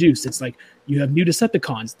characters introduced, it's like you have new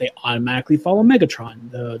Decepticons. They automatically follow Megatron.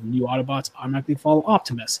 The new Autobots automatically follow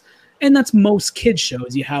Optimus. And that's most kids'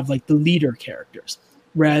 shows. You have like the leader characters.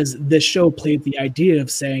 Whereas this show played the idea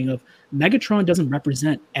of saying of Megatron doesn't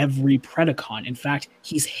represent every Predacon. In fact,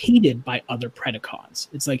 he's hated by other Predacons.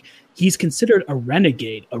 It's like he's considered a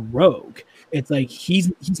renegade, a rogue. It's like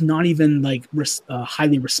he's not even like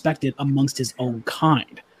highly respected amongst his own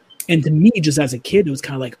kind. And to me, just as a kid, it was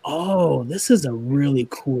kind of like, oh, this is a really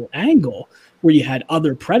cool angle where you had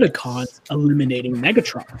other Predacons eliminating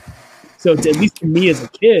Megatron. So at least to me as a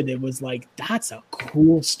kid, it was like, that's a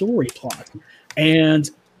cool story plot. And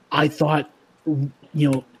I thought, you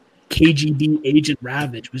know, KGB Agent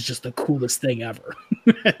Ravage was just the coolest thing ever.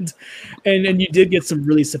 and you did get some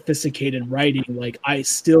really sophisticated writing. Like, I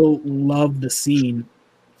still love the scene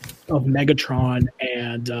of Megatron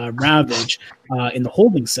and Ravage in the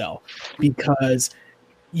holding cell, because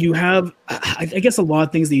you have, I guess, a lot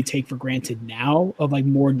of things that you take for granted now of like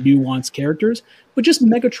more nuanced characters, but just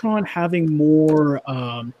Megatron having more,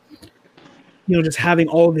 you know, just having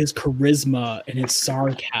all of his charisma and his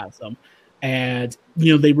sarcasm. And,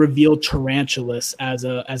 you know, they revealed Tarantulas as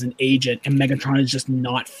an agent, and Megatron is just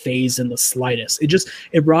not phased in the slightest.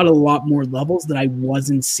 It brought a lot more levels that I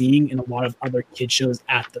wasn't seeing in a lot of other kid shows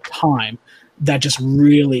at the time that just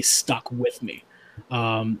really stuck with me.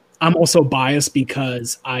 I'm also biased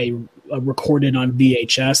because I recorded on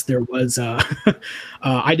VHS. There was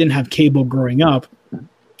I didn't have cable growing up,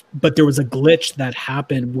 but there was a glitch that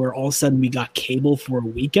happened where all of a sudden we got cable for a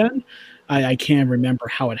weekend. I can't remember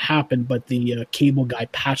how it happened, but the cable guy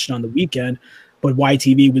patched on the weekend, but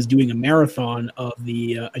YTV was doing a marathon of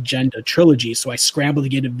the Agenda trilogy. So I scrambled to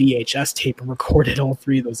get a VHS tape and recorded all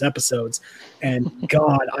 3 of those episodes. And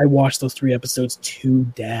God, I watched those 3 episodes to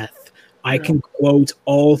death. I can quote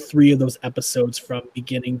all 3 of those episodes from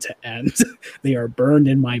beginning to end. They are burned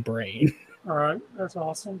in my brain. All right. That's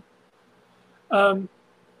awesome. Let's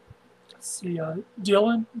see.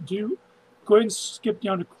 Dylan, go ahead and skip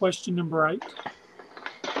down to question number 8.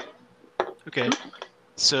 Okay.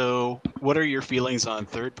 So, what are your feelings on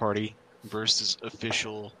third party versus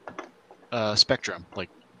official spectrum, like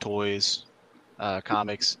toys,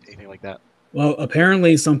 comics, anything like that? Well,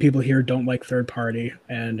 apparently some people here don't like third party,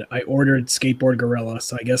 and I ordered Skateboard Gorilla,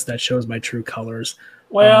 so I guess that shows my true colors.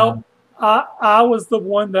 Well, I was the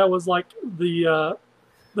one that was like the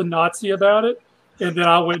Nazi about it, and then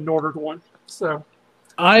I went and ordered one. So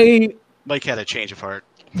Mike had a change of heart.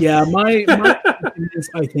 Yeah, my opinions,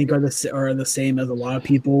 I think, are the same as a lot of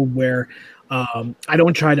people, where I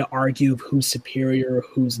don't try to argue who's superior or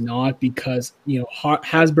who's not, because, you know,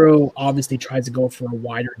 Hasbro obviously tries to go for a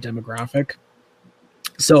wider demographic.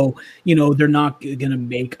 So, you know, they're not going to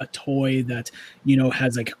make a toy that, you know,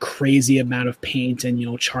 has like a crazy amount of paint and, you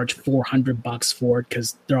know, charge $400 for it,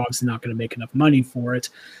 because they're obviously not going to make enough money for it.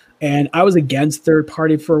 And I was against third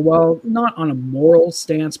party for a while, not on a moral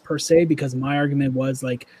stance per se, because my argument was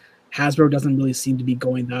like, Hasbro doesn't really seem to be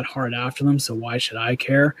going that hard after them, so why should I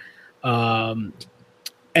care? And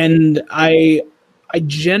I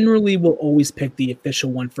generally will always pick the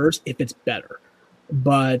official one first if it's better.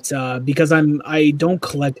 But because I don't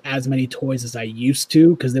collect as many toys as I used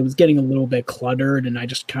to, because it was getting a little bit cluttered, and I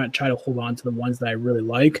just kind of try to hold on to the ones that I really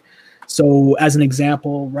like. So as an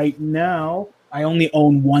example, right now, I only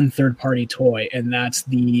own one third-party toy, and that's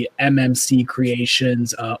the MMC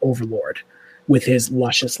Creations Overlord with his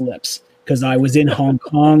luscious lips. Because I was in Hong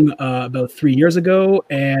Kong about 3 years ago,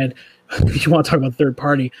 and if you want to talk about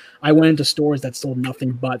third-party, I went into stores that sold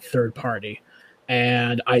nothing but third-party.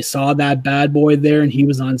 And I saw that bad boy there, and he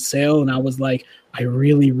was on sale, and I was like, I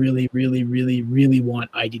really, really, really, really, really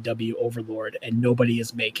want IDW Overlord, and nobody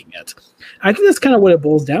is making it. I think that's kind of what it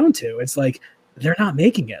boils down to. It's like, they're not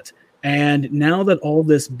making it. And now that all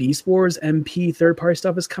this Beast Wars MP third-party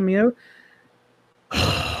stuff is coming out,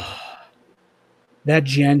 that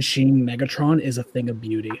Jianxing Megatron is a thing of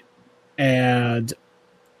beauty. And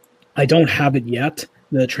I don't have it yet,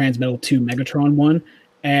 the Transmetal 2 Megatron one.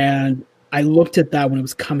 And I looked at that when it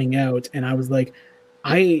was coming out, and I was like,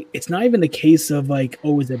 it's not even the case of like,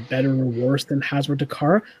 oh, is it better or worse than Hasbro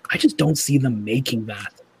Takara? I just don't see them making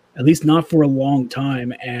that, at least not for a long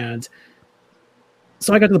time. And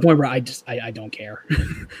so I got to the point where I don't care.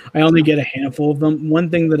 I only get a handful of them. One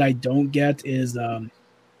thing that I don't get is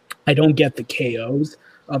I don't get the KOs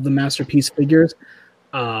of the Masterpiece figures.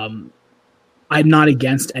 I'm not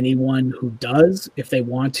against anyone who does. If they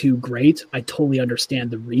want to, great. I totally understand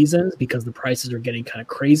the reasons because the prices are getting kind of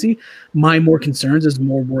crazy. My more concerns is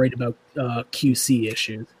more worried about QC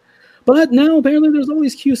issues. But now apparently there's all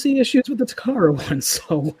these QC issues with the Takara one.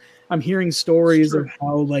 So I'm hearing stories of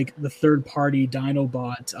how like the third-party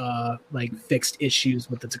Dinobot like fixed issues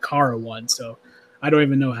with the Takara one. So I don't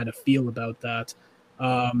even know how to feel about that.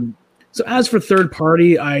 So as for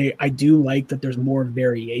third-party, I do like that there's more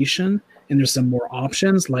variation. And there's some more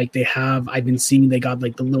options. Like I've been seeing they got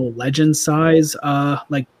like the little legend size,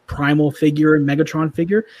 like Primal figure and Megatron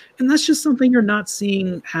figure. And that's just something you're not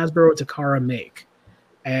seeing Hasbro or Takara make.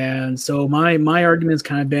 And so my argument's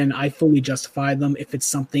kind of been, I fully justify them if it's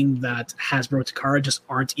something that Hasbro or Takara just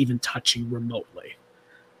aren't even touching remotely.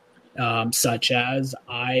 Such as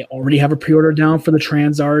I already have a pre-order down for the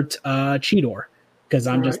Transart Cheetor. Because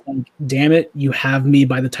I'm just like, damn it, you have me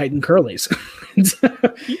by the Titan Curlies.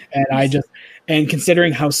 And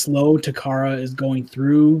considering how slow Takara is going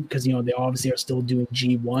through, because they obviously are still doing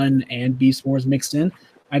G1 and Beast Wars mixed in.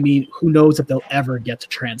 I mean, who knows if they'll ever get to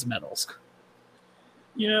Transmetals?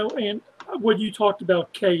 And when you talked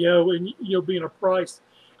about KO and being a price,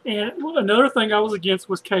 and another thing I was against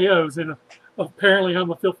was KOs, and apparently I'm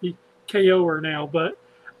a filthy KOer now. But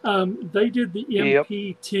they did the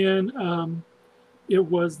MP10. It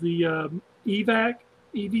was the EVA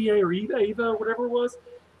or EVA, whatever it was.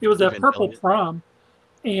 It was that purple Prime.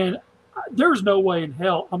 And there's no way in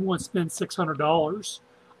hell I'm going to spend $600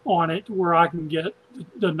 on it where I can get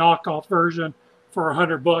the knockoff version for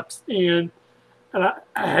 $100. And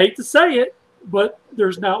I hate to say it, but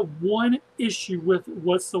there's not one issue with it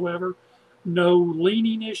whatsoever. No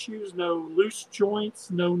leaning issues, no loose joints,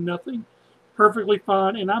 no nothing. Perfectly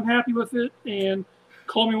fine. And I'm happy with it. And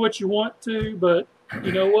call me what you want to, but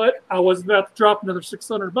you know what? I was about to drop another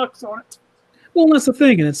 $600 on it. Well, that's the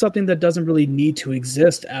thing, and it's something that doesn't really need to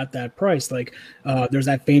exist at that price. Like, there's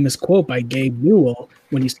that famous quote by Gabe Newell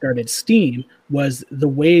when he started Steam, was the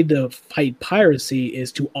way to fight piracy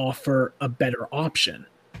is to offer a better option.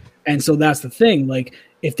 And so that's the thing. Like,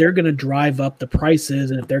 if they're going to drive up the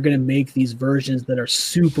prices and if they're going to make these versions that are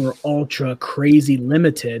super, ultra, crazy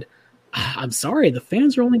limited, I'm sorry, the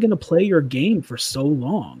fans are only going to play your game for so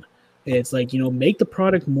long. It's like, make the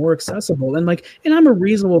product more accessible. And I'm a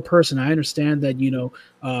reasonable person. I understand that,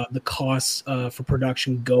 the costs for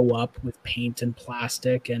production go up with paint and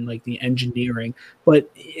plastic and like the engineering, but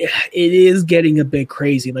it is getting a bit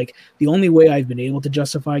crazy. Like the only way I've been able to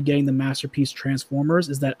justify getting the Masterpiece Transformers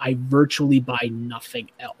is that I virtually buy nothing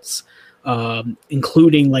else.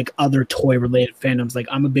 Including like other toy related fandoms. Like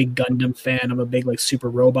I'm a big Gundam fan. I'm a big like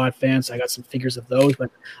Super Robot fan. So I got some figures of those,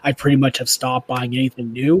 but I pretty much have stopped buying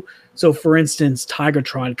anything new. So for instance,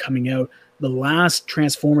 Tigertron coming out, the last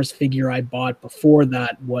Transformers figure I bought before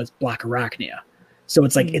that was Black Arachnia. So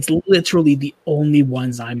it's like, it's literally the only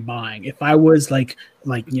ones I'm buying. If I was like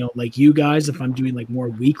you guys, if I'm doing like more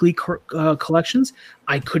weekly collections,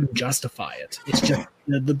 I couldn't justify it. It's just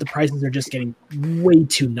the prices are just getting way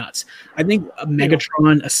too nuts. I think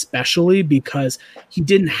Megatron especially because he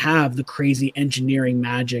didn't have the crazy engineering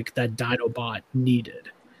magic that Dinobot needed.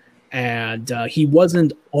 And he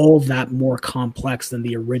wasn't all that more complex than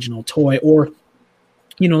the original toy, or,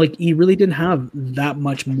 he really didn't have that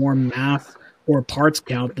much more math or parts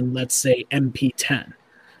count than, let's say, MP10.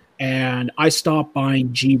 And I stopped buying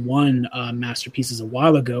G1 masterpieces a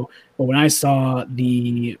while ago, but when I saw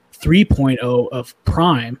the 3.0 of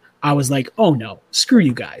Prime, I was like, oh no, screw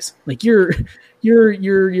you guys. Like you're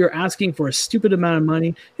asking for a stupid amount of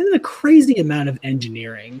money and then a crazy amount of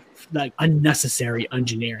engineering, like unnecessary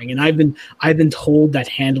engineering. And I've been told that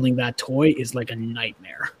handling that toy is like a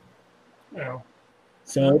nightmare. Oh.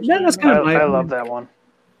 So that's kind of I love that one.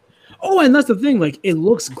 Oh, and that's the thing. Like, it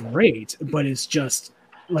looks great, but it's just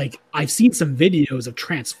like I've seen some videos of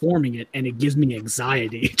transforming it, and it gives me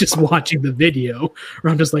anxiety just watching the video.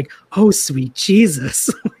 Where I'm just like, oh sweet Jesus!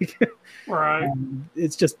 Right.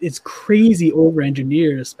 It's crazy over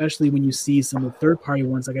engineered, especially when you see some of the third party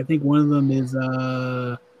ones. Like I think one of them is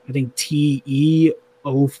I think TE04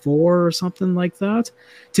 or something like that.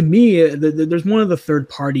 To me, there's one of the third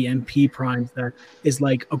party MP primes that is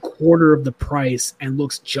like a quarter of the price and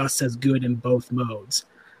looks just as good in both modes.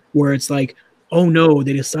 Where it's like, oh no,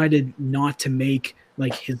 they decided not to make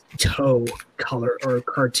like his toe color or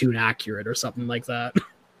cartoon accurate or something like that.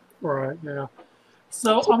 Right. Yeah.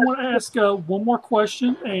 So I'm going to ask one more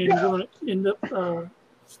question, and we're going to end up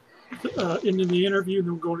ending the interview, and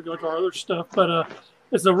then we're going to go to our other stuff. But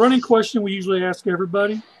it's a running question we usually ask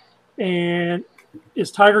everybody, and is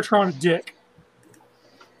Tigertron a dick?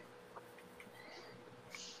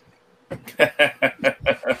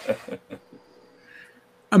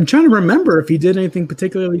 I'm trying to remember if he did anything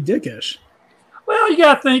particularly dickish. Well, you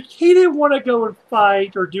got to think he didn't want to go and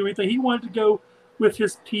fight or do anything. He wanted to go with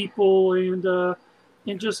his people and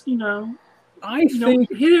just I think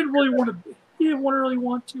he didn't really want to. He didn't really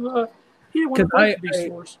want to. He didn't want to fight the Beast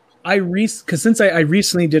Wars. Because since I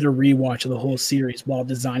recently did a rewatch of the whole series while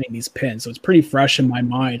designing these pins, so it's pretty fresh in my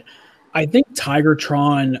mind. I think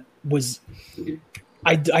Tigertron was.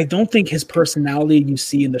 I don't think his personality you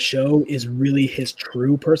see in the show is really his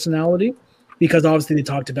true personality, because obviously they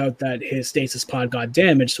talked about that his stasis pod got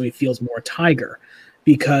damaged, so he feels more tiger.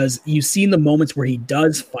 Because you see in the moments where he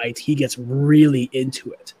does fight, he gets really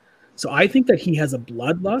into it. So I think that he has a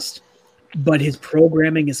bloodlust, but his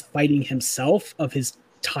programming is fighting himself of his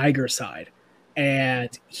tiger side,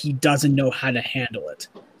 and he doesn't know how to handle it.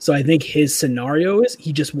 So I think his scenario is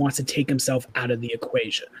he just wants to take himself out of the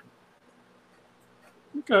equation.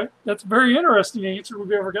 Okay, that's a very interesting answer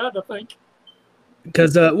we've ever gotten, I think.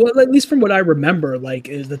 Because, well, at least from what I remember, like,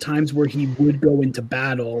 is the times where he would go into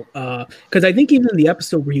battle. Because I think even in the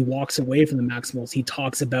episode where he walks away from the Maximals, he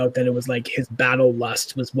talks about that it was like his battle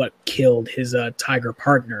lust was what killed his tiger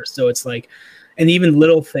partner. So it's like, and even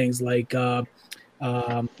little things like,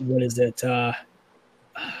 what is it?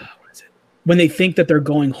 When they think that they're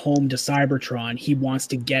going home to Cybertron, he wants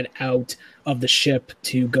to get out of the ship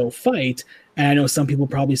to go fight. And I know some people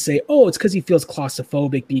probably say, oh, it's because he feels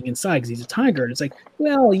claustrophobic being inside because he's a tiger. And it's like,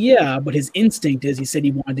 well, yeah, but his instinct is he said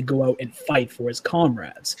he wanted to go out and fight for his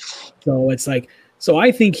comrades. So it's like, so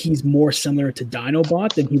I think he's more similar to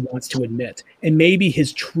Dinobot than he wants to admit. And maybe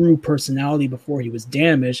his true personality before he was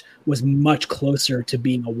damaged was much closer to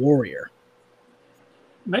being a warrior.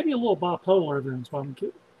 Maybe a little bipolar then, so I'm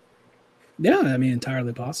kidding. Yeah, I mean,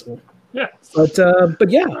 entirely possible. Yeah, but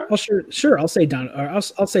yeah, I'll I'll say I'll say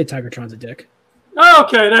Tigertron's a dick.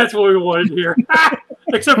 Okay, that's what we wanted to hear.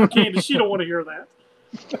 Except for Candace, she don't want to hear that.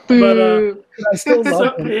 But I still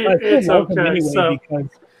love him. It's okay. Anyway,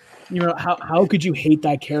 because how could you hate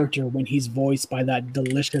that character when he's voiced by that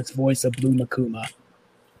delicious voice of Blue Makuma?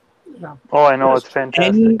 Yeah. Oh, I know, it's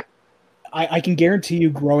fantastic. I can guarantee you,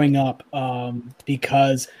 growing up,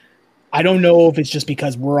 because. I don't know if it's just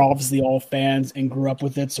because we're obviously all fans and grew up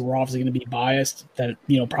with it, so we're obviously going to be biased that,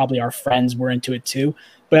 probably our friends were into it too.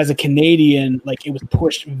 But as a Canadian, like, it was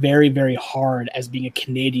pushed very, very hard as being a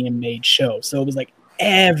Canadian-made show. So it was like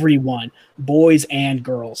everyone, boys and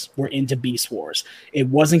girls, were into Beast Wars. It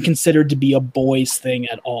wasn't considered to be a boys thing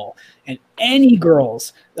at all. And any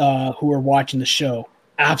girls who were watching the show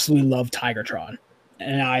absolutely love Tigertron.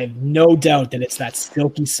 And I have no doubt that it's that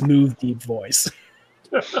silky smooth, deep voice.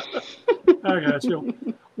 I got you.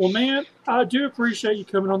 Well, man, I do appreciate you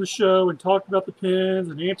coming on the show and talking about the pins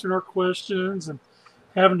and answering our questions and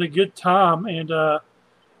having a good time.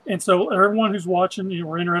 And so everyone who's watching,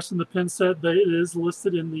 we're interested in the pin set. It is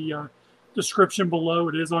listed in the description below.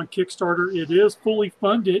 It is on Kickstarter. It is fully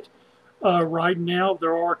funded right now.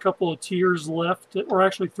 There are a couple of tiers left, or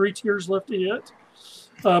actually 3 tiers left yet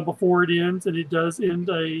before it ends, and it does end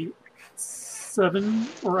 7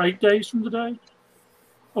 or 8 days from today.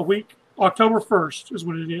 A week. October 1st is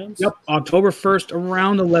when it ends. Yep, October 1st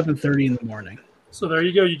around 11:30 in the morning. So there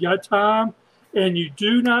you go. You got time, and you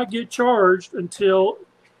do not get charged until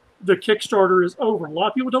the Kickstarter is over. A lot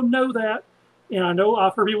of people don't know that, and I know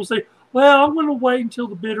I've heard people say, well, I'm going to wait until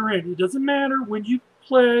the bitter end. It doesn't matter. When you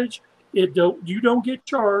pledge, you don't get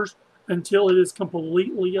charged until it is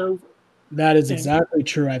completely over. That is exactly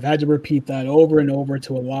true. I've had to repeat that over and over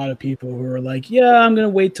to a lot of people who are like, yeah, I'm going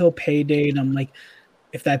to wait till payday. And I'm like,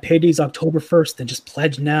 if that payday is October 1st, then just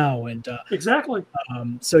pledge now. And exactly.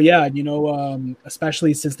 So yeah,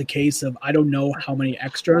 especially since the case of, I don't know how many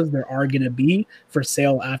extras there are going to be for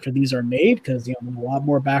sale after these are made, because a lot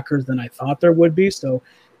more backers than I thought there would be. So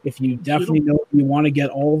If you definitely know you want to get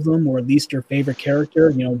all of them, or at least your favorite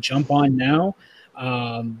character, jump on now,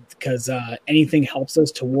 because anything helps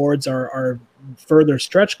us towards our further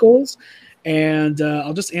stretch goals. And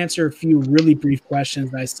I'll just answer a few really brief questions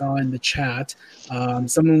that I saw in the chat.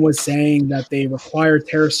 Someone was saying that they require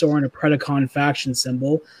Pterosaur and a Predacon faction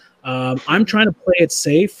symbol. I'm trying to play it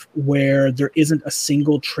safe where there isn't a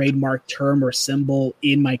single trademark term or symbol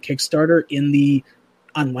in my Kickstarter in the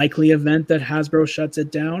unlikely event that Hasbro shuts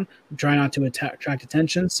it down. I'm trying not to attract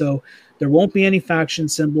attention. So there won't be any faction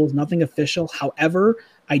symbols, nothing official. However,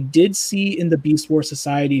 I did see in the Beast Wars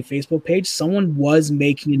Society Facebook page, someone was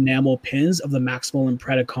making enamel pins of the Maximal and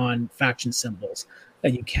Predacon faction symbols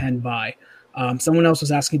that you can buy. Someone else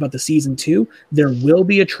was asking about the Season 2. There will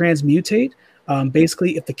be a transmutate.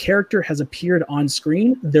 Basically, if the character has appeared on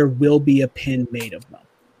screen, there will be a pin made of them.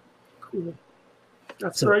 Cool.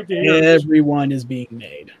 That's So great to hear. everyone is being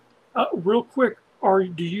made. Real quick,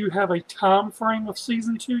 do you have a time frame of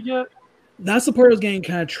Season 2 yet? That's the part I was getting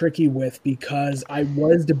kind of tricky with, because I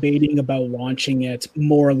was debating about launching it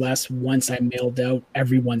more or less once I mailed out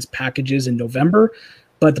everyone's packages in November.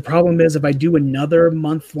 But the problem is, if I do another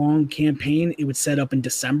month-long campaign, it would set up in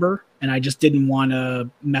December, and I just didn't want to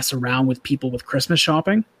mess around with people with Christmas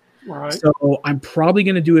shopping. Right. So I'm probably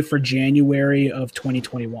going to do it for January of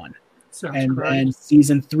 2021. Sounds great. Then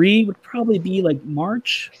Season 3 would probably be like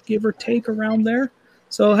March, give or take, around there.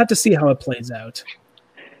 So I'll have to see how it plays out.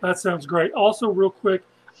 That sounds great. Also, real quick,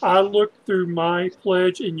 I looked through my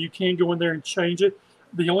pledge, and you can go in there and change it.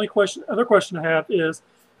 The other question I have is,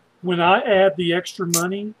 when I add the extra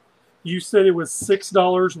money, you said it was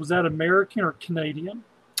 $6. Was that American or Canadian?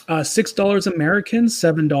 $6 American,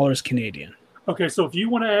 $7 Canadian. Okay, so if you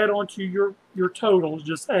want to add on to your total,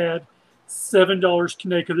 just add $7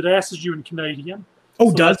 Canadian, because it asks you in Canadian. Oh,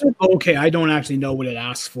 So does it? Okay, I don't actually know what it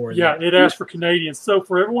asks for. Yeah, it asks for Canadian. So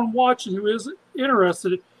for everyone watching who is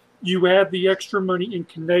interested, you add the extra money in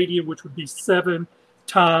Canadian, which would be 7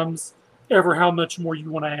 times ever how much more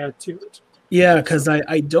you want to add to it. Yeah, because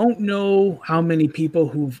I don't know how many people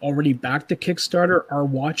who've already backed the Kickstarter are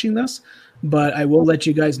watching this, but I will let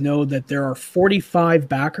you guys know that there are 45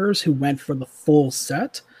 backers who went for the full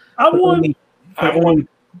set.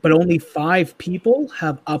 But only 5 people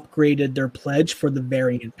have upgraded their pledge for the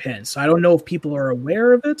variant pin. So I don't know if people are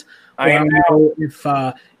aware of it, or I don't know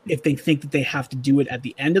if they think that they have to do it at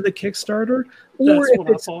the end of the Kickstarter, or That's if what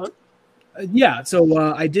I it's thought. yeah.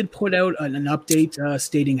 So I did put out an update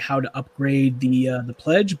stating how to upgrade the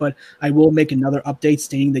pledge, but I will make another update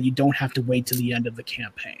stating that you don't have to wait to the end of the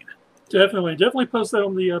campaign. Definitely post that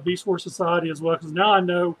on the Beast Wars Society as well, because now I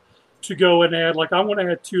know to go and add, like I want to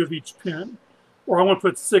add 2 of each pin, or I want to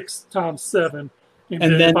put 6 times 7.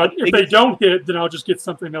 And then if they don't hit, then I'll just get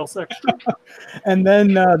something else extra. And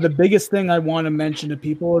then the biggest thing I want to mention to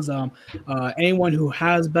people is anyone who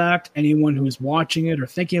has backed, anyone who's watching it or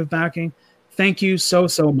thinking of backing, thank you so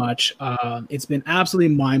much. It's been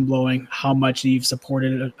absolutely mind-blowing how much you've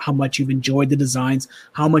supported it, how much you've enjoyed the designs,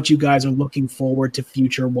 how much you guys are looking forward to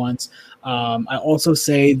future ones. I also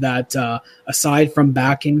say that aside from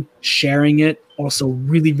backing, sharing it also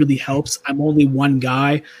really, really helps. I'm only one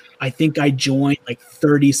guy. I think I joined like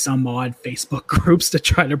 30 some odd Facebook groups to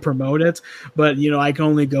try to promote it, but I can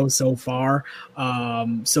only go so far.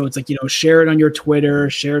 So it's like, share it on your Twitter,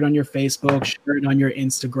 share it on your Facebook, share it on your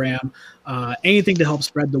Instagram. Anything to help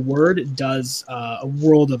spread the word does a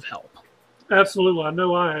world of help. Absolutely. I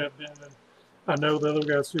know I have been, and I know the other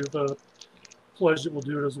guys who've pledged it will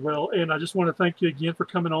do it as well. And I just want to thank you again for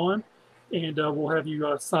coming on, and we'll have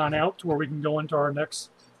you sign out to where we can go into our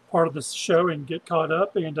next part of this show and get caught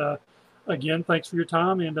up. And again, thanks for your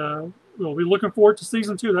time, and we'll be looking forward to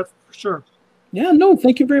Season 2, that's for sure. Yeah, no,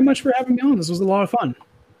 thank you very much for having me on. This was a lot of fun.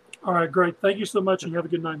 All right, great. Thank you so much, and you have a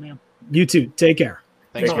good night, man. You too. Take care.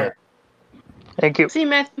 Thanks, Bye. man. Thank you. See you,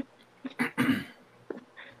 Matthew.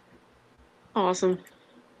 Awesome.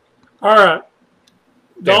 All right.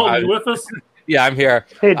 Dalton, I- you with us? Yeah, I'm here.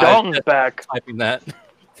 Hey, Dalton's back. Typing that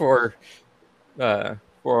for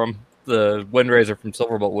him. The Windraiser from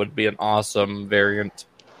Silverbolt would be an awesome variant.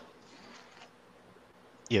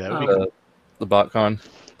 Yeah, that would be The BotCon.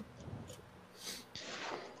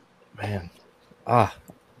 Man.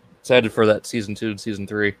 Excited for that Season 2 and Season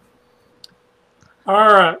 3.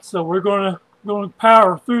 All right, so we're going to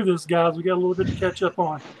power through this, guys. We got a little bit to catch up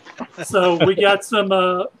on. So we got some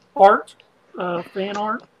fan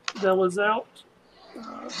art that was out.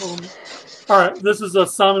 All right, this is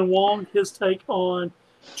Simon Wong, his take on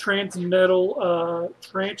Transmetal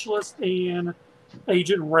Tarantulas and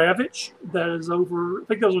Agent Ravage. That is over, I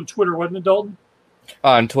think that was on Twitter, wasn't it, Dalton?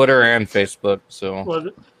 On Twitter and Facebook. So Was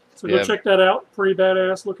it? So go check that out. Pretty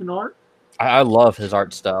badass looking art. I love his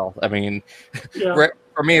art style. I mean, Yeah.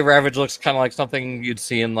 for me, Ravage looks kind of like something you'd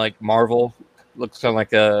see in like Marvel. Looks kind of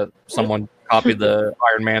like someone copied the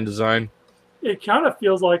Iron Man design. It kind of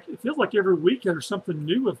feels like every week there's something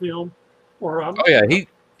new with him. Oh yeah,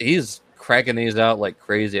 he's cracking these out like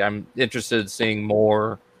crazy. I'm interested in seeing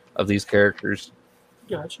more of these characters.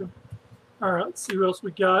 Gotcha. All right, let's see what else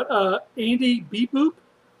we got. Andy Beep Boop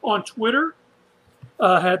on Twitter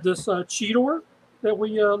had this Cheetor that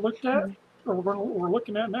we looked at, or we're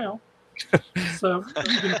looking at now. So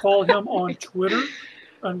you can follow him on Twitter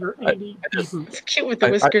under Andy Beep Boop. It's cute with the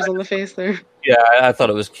whiskers on the face there. Yeah, I thought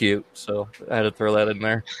it was cute, so I had to throw that in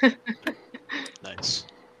there. Nice.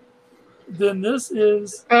 Then this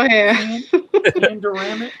is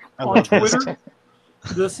Pandoramic on Twitter.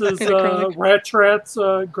 This is Ratrat's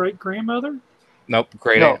great grandmother. Nope,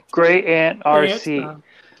 great aunt. Great Aunt RC.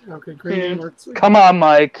 Okay, great Aunt RC. Come on,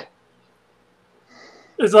 Mike.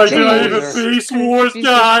 It's like you're not even Beast Wars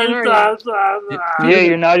guy. Yeah,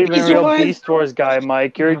 you're not even a real Beast Wars guy,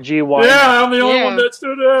 Mike. You're a G1. Yeah, I'm the only one that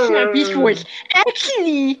stood out. Yeah, Beast Wars.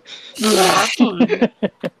 Actually.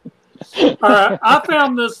 All right, I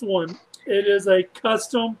found this one. It is a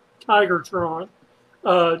custom Tigertron.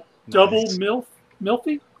 Double Milfy?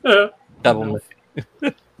 Double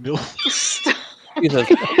Milf.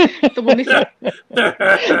 The one this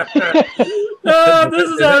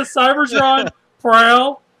is a Cybertron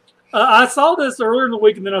Prowl. I saw this earlier in the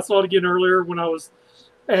week, and then I saw it again earlier when I was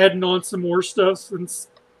adding on some more stuff since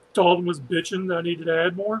Dalton was bitching that I needed to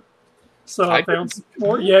add more. So I found some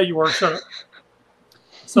more. Yeah, you were. Shut up.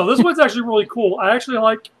 So this one's actually really cool. I actually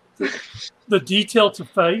like the detail to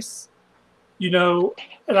face. You know,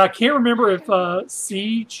 and I can't remember if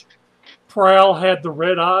Siege Prowl had the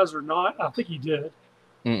red eyes or not. I think he did.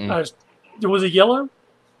 Was it yellow?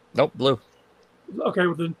 Nope, blue. Okay,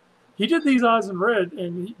 well then he did these eyes in red,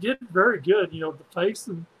 and he did very good. You know, the face.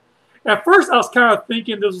 And at first, I was kind of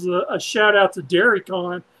thinking this was a shout out to Dairy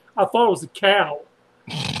Con. I thought it was a cow.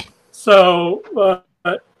 So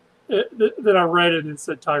then I read it and it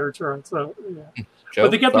said Tigertron. So yeah,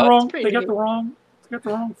 but they got the wrong. They got the wrong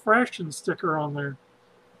fraction sticker on there.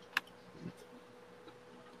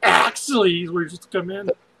 Actually, we're just come in.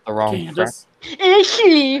 The wrong Candace.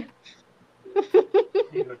 Actually.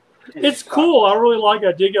 It's cool. I really like it.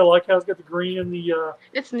 I dig it. I like how it's got the green and the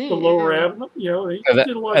it's neat, the lower abdomen. You know,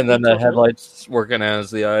 and then the headlights working as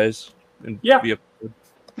the eyes. And yeah.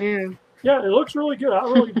 Yeah, it looks really good. I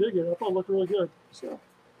really dig it. I thought it looked really good. So,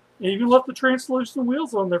 and even left the translucent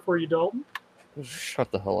wheels on there for you, Dalton.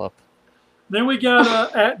 Shut the hell up. Then we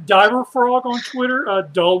got at Diver Frog on Twitter.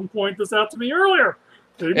 Dalton pointed this out to me earlier.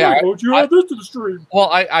 Hey, yeah, why don't you add this to the stream? Well,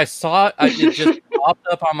 I saw it. It just popped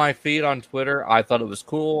up on my feed on Twitter. I thought it was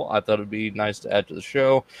cool. I thought it would be nice to add to the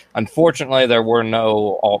show. Unfortunately, there were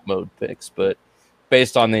no alt mode picks, but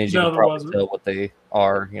based on these, you can probably tell what they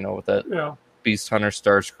are. You know, with that Beast Hunter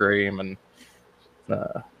Starscream and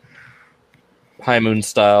High Moon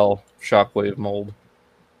style Shockwave mold.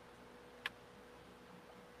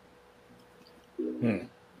 And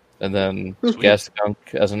then Gas Skunk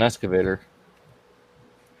as an excavator.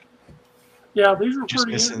 Yeah, these are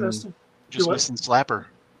pretty interesting. Just missing Slapper.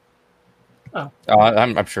 Oh.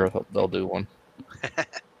 I'm sure they'll do one.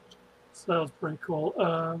 So that was pretty cool.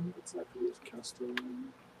 What's that for this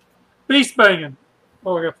custom? Beast banging.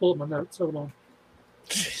 Oh, I got to pull up my notes. Hold on.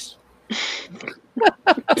 Jeez.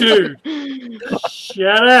 Dude,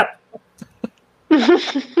 shut up.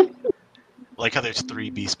 Like how there's 3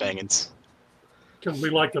 beast bangings. Because we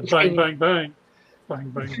like to bang, bang, bang. Bang,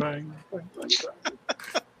 bang, bang. Bang, bang, bang.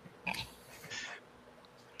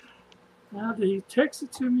 Now, did he text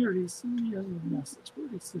it to me or did he send me a message? Where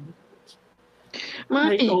did he send it?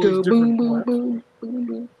 My ego, boom, boom, boom, boom,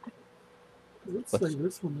 boom. Let's say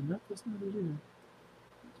this one, didn't it? That's not it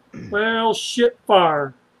either. Well, shit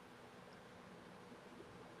fire.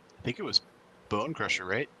 I think it was Bone Crusher,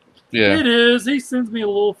 right? Yeah. It is. He sends me a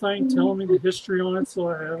little thing telling me the history on it, so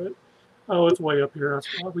I have it. Oh, it's way up here. That's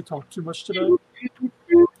why we talked too much today.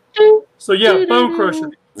 So, yeah, Bone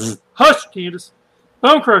Crusher. Hush, Candace.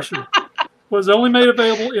 Bone Crusher was only made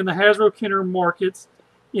available in the Hasbro Kenner markets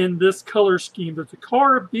in this color scheme. The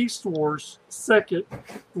Takara Beast Wars second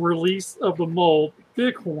release of the mold,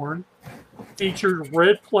 Bighorn, featured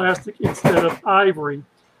red plastic instead of ivory,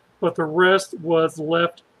 but the rest was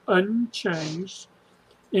left unchanged.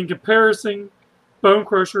 In comparison, Bone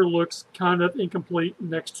Crusher looks kind of incomplete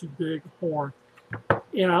next to Bighorn.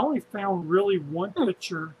 And I only found really one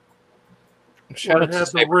picture where it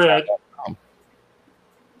has the red.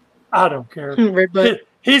 I don't care. Red butt.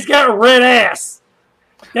 He's got a red ass.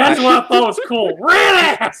 That's what I thought was cool.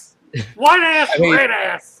 Red ass! White ass, red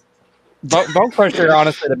ass! Bone Crusher,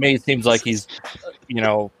 honestly, to me, seems like he's,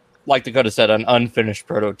 like Dakota said, an unfinished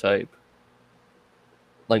prototype.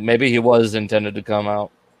 Like, maybe he was intended to come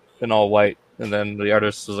out in all white, and then the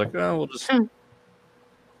artist was like, oh, we'll just...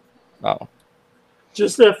 Oh.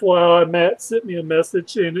 Just FYI, Matt sent me a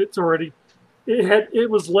message, and it's already... It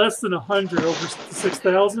was less than 100 over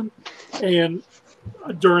 6,000, and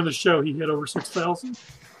during the show, he hit over 6,000.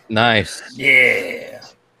 Nice. Yeah.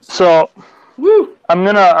 So, Woo! I'm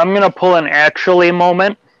gonna pull an actually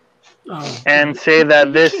moment and say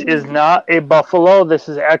that this is not a buffalo. This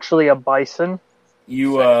is actually a bison.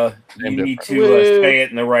 You need to say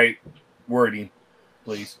it in the right wording,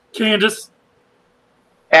 please. Candace.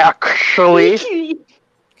 Actually. Joe,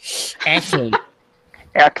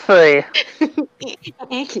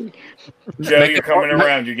 you're coming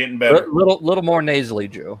around. You're getting better. Little more nasally,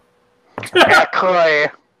 Joe. Actually.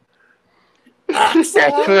 Oh,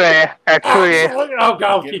 God,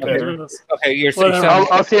 I'll keep doing this. Okay, you're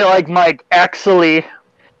I'll say it like Mike. Actually.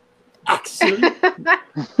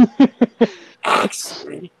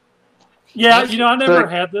 Yeah, I never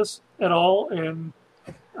had this at all, and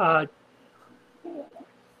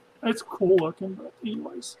it's cool looking, but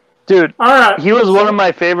anyways. Dude, all right. He was one of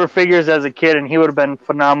my favorite figures as a kid, and he would have been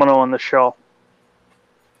phenomenal in the show.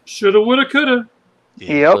 Shoulda, woulda, coulda.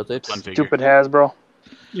 Yep. Stupid Hasbro.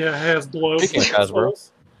 Yeah, Hasbro.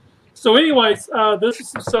 Hasbro. So anyways, this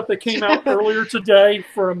is some stuff that came out earlier today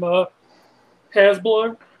from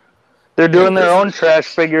Hasbro. They're doing their own trash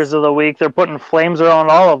figures of the week. They're putting flames around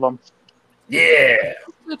all of them. Yeah.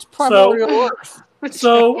 It's primordial Earth.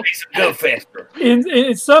 So Makes them go faster.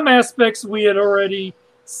 In some aspects, we had already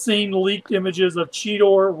seen leaked images of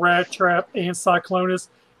Cheetor, Rat Trap, and Cyclonus.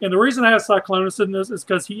 And the reason I have Cyclonus in this is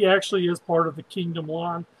because he actually is part of the Kingdom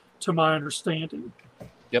line, to my understanding.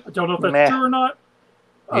 Yep. I don't know if that's true or not.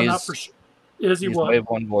 I'm not for sure. Is he what? Wave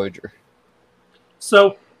 1 Voyager.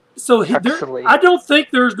 So I don't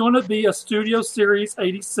think there's going to be a Studio Series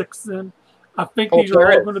 86 then. I think these are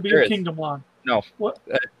all going to be a Kingdom line. No. What?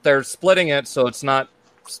 They're splitting it so it's not,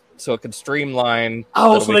 so it can streamline.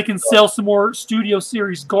 Oh, so they can sell some more Studio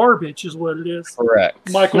Series garbage is what it is. Correct.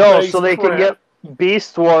 So they can get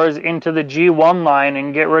Beast Wars into the G1 line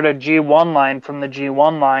and get rid of G1 line from the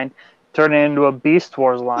G1 line, turn it into a Beast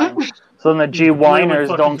Wars line. So then the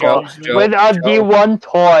G-Winers don't go without G1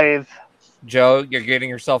 toys. Joe, you're getting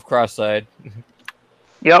yourself cross-eyed.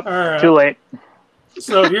 Yep, right. Too late.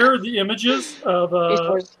 So here are the images of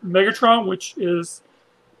Megatron, which is,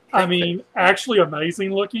 actually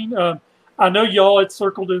amazing looking. I know y'all had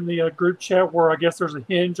circled in the group chat where I guess there's a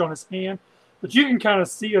hinge on his hand, but you can kind of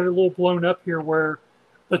see it a little blown up here where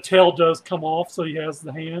the tail does come off, so he has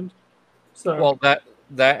the hand. So well, that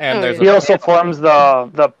and there's he also forms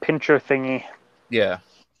the pincher thingy. Yeah.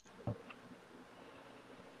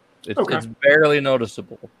 It's barely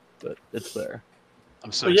noticeable, but it's there.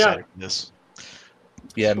 I'm so excited for this.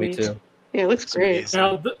 Yeah, me too. Yeah, it looks great.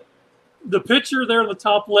 Now, the picture there in the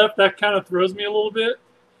top left, that kind of throws me a little bit.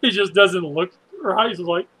 He just doesn't look right. He's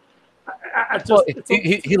like,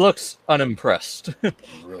 he looks unimpressed.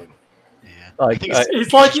 Really? Yeah. Like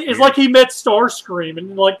it's like he met Starscream,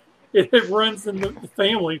 and like it runs in the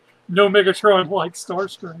family. No Megatron like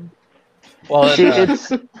Starscream. Well,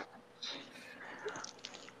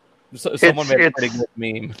 someone made a pretty good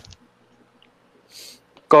meme.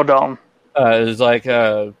 Go down. It was like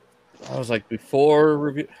I was like before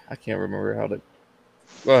review. I can't remember how to.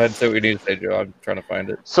 Go ahead and say what you need to say, Joe. I'm trying to find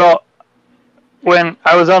it. So when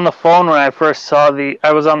I was on the phone when I first saw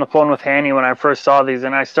I was on the phone with Hanny when I first saw these,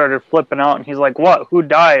 and I started flipping out, and he's like, "What? Who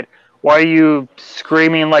died? Why are you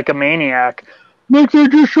screaming like a maniac? Make it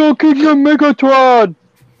just show Kingdom Megatron."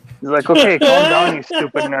 He's like, "Okay, calm down, you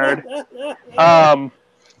stupid nerd."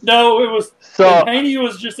 No, it was so Haney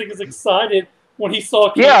was just as excited when he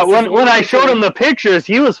saw. Yeah, when I showed him the pictures,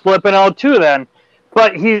 he was flipping out too. Then,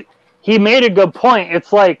 but he made a good point.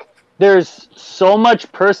 It's like there's so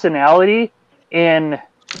much personality in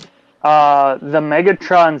the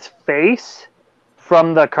Megatron's face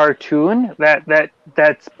from the cartoon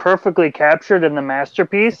that's perfectly captured in the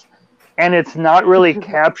masterpiece, and it's not really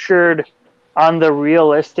captured on the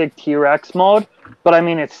realistic T-Rex mode. But I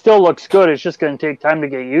mean, it still looks good. It's just going to take time to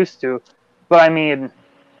get used to. But I mean,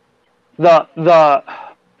 the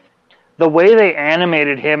way they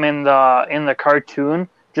animated him in the cartoon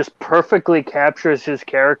just perfectly captures his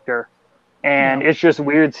character, and it's just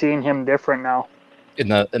weird seeing him different now. In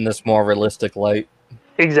this more realistic light.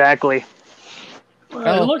 Exactly.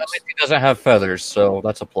 Well, he doesn't have feathers, so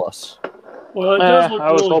that's a plus. Well, it does look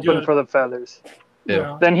I was really hoping good. for the feathers.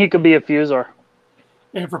 Yeah. Then he could be a Fusor.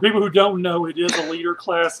 And for people who don't know, it is a leader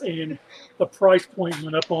class, and the price point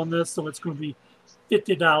went up on this, so it's going to be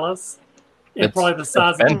 $50, and probably the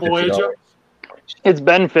size of the Voyager. It's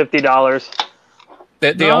been $50.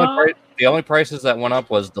 The only prices that went up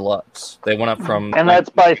was deluxe. They went up from, and that's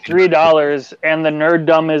by $3. And the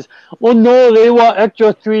nerddom is, well, no, they want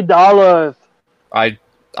extra $3.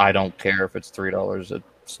 I don't care if it's $3.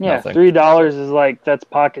 It's nothing. $3 is like, that's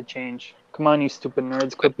pocket change. Come on, you stupid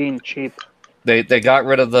nerds, quit being cheap. They got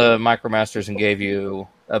rid of the Micromasters and gave you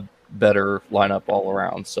a better lineup all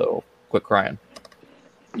around. So quit crying.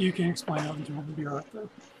 You can explain how you want to be right though.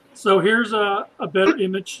 So here's a better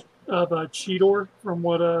image of Cheetor from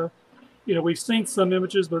what we've seen some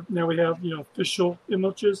images, but now we have official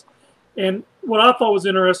images. And what I thought was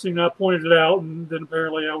interesting, I pointed it out, and then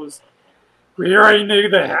apparently we already knew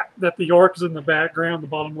that the Ark is in the background, the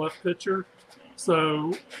bottom left picture.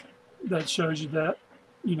 So that shows you that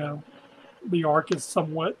the Ark is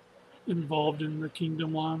somewhat involved in the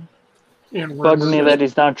Kingdom line. And bugs me that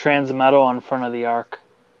he's not transmetal in front of the Ark.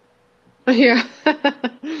 Yeah.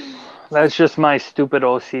 That's just my stupid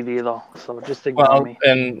OCD, though. So just ignore me.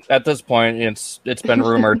 And at this point, it's been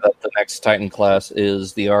rumored that the next Titan class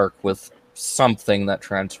is the Ark with something that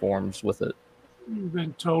transforms with it. We've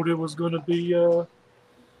been told it was going to be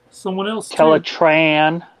someone else.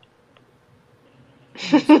 Teletran.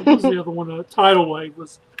 What was the other one? Tidal Wave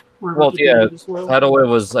was. Tidal Wave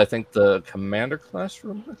was, I think, the Commander class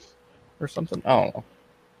rumor or something. I don't know.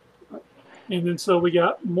 And then so we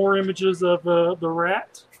got more images of the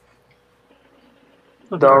rat.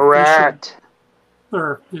 Their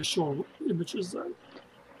official images.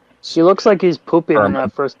 He looks like he's pooping in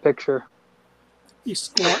that first picture. He's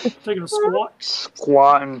taking a squat.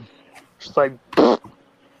 Squatting. Just like... Bender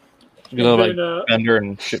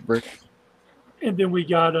and Shipbrick. And then we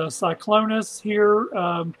got Cyclonus here,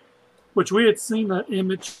 which we had seen that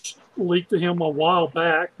image leaked to him a while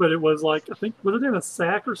back, but it was like, I think, was it in a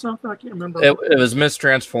sack or something? I can't remember. It was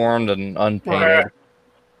mistransformed and unpainted. Right.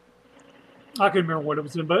 I can't remember what it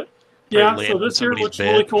was in, but yeah, so this here looks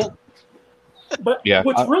really cool. But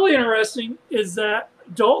what's really interesting is that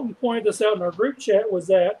Dalton pointed this out in our group chat was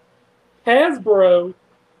that Hasbro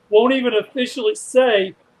won't even officially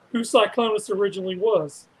say who Cyclonus originally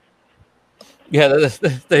was. Yeah,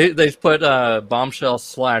 they put Bombshell /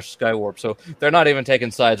 Skywarp, so they're not even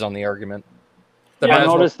taking sides on the argument. I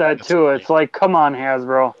noticed that too. It's like, come on,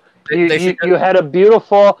 Hasbro. You had a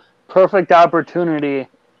beautiful, perfect opportunity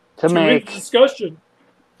to make discussion.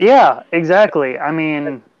 Yeah, exactly. I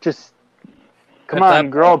mean, just come on,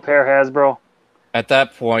 grow a pair, Hasbro. At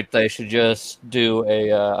that point, they should just do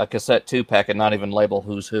a cassette 2-pack and not even label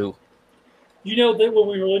who's who. You know that what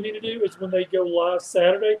we really need to do is when they go live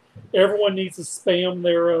Saturday, everyone needs to spam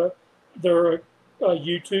their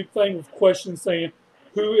YouTube thing with questions saying,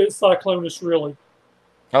 "Who is Cyclonus really?"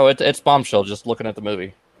 Oh, it's Bombshell. Just looking at the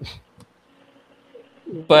movie.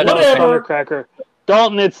 But Thundercracker,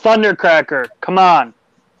 Dalton, it's Thundercracker. Come on.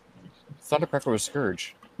 Thundercracker was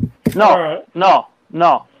Scourge. No.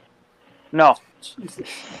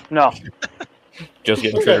 Just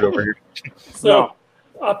getting triggered over here. So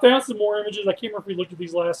I found some more images. I can't remember if we looked at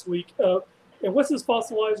these last week. And what's his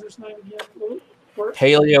fossilizer's name again?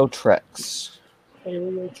 Paleotrex.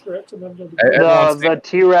 Paleotrex.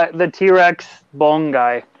 The T-Rex bone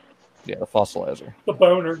guy. Yeah, the fossilizer. The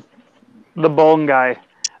boner. The bone guy.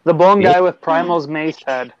 The bone guy with Primal's mace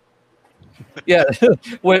head. Yeah,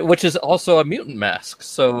 which is also a mutant mask.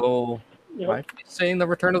 So might be seeing the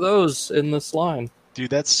return of those in this line.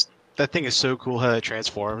 Dude, that thing is so cool how it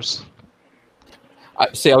transforms. I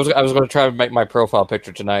was going to try to make my profile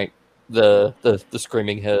picture tonight. The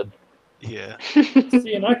screaming head. Yeah.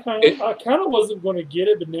 See, and I kind of wasn't going to get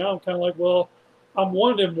it, but now I'm kind of like, well, I'm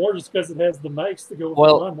wanting it more just because it has the mace to go with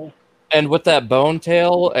the Primal. And with that bone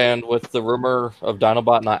tail, and with the rumor of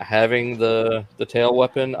Dinobot not having the tail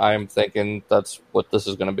weapon, I'm thinking that's what this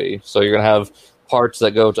is going to be. So you're going to have parts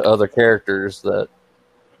that go to other characters that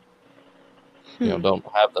don't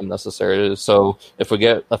have them necessarily. So if we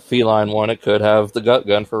get a feline one, it could have the gut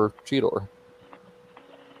gun for Cheetor.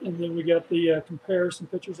 And then we got the comparison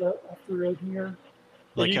pictures I threw in here.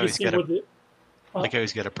 Like how he's got a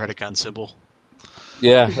Predacon symbol.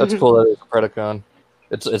 Yeah, that's cool. That is a Predacon.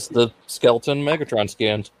 It's the skeleton Megatron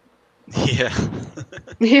scanned. Yeah.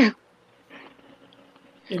 Yeah.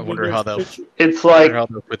 I wonder how they'll. It's like how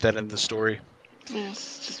they'll put that in the story. Yeah,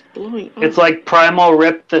 it's just blowing up. It's like Primal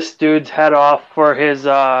ripped this dude's head off for his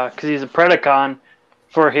because he's a Predacon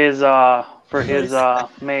for his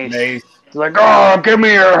mace. He's like, "Oh, give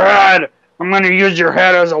me your head! I'm going to use your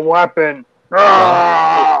head as a weapon."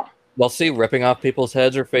 Well, see, ripping off people's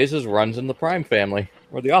heads or faces runs in the Prime family.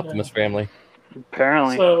 We're the Optimus family.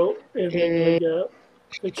 Apparently. So, and then we got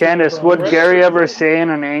pictures Candace, from would Rex. Gary ever say in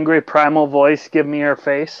an angry primal voice, "Give me your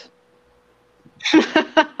face"?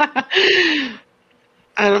 I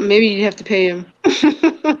don't. Maybe you'd have to pay him.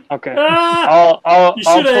 Okay. Ah! I'll You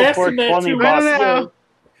should have put asked for him that 20 2 bucks. months ago.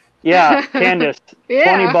 Yeah, Candace,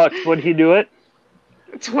 Yeah. 20 bucks. Would he do it?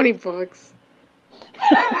 $20.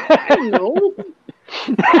 I don't know.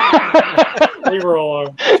 Leave her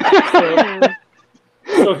alone.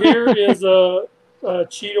 So here is a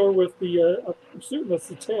Cheetor with the. I'm assuming that's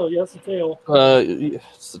the tail. Yes, the tail.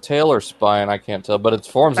 It's the tail or spine, I can't tell, but it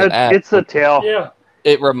forms an axe. It's the tail. Yeah.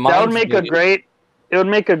 It reminds That would make me. It would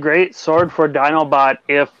make a great sword for Dinobot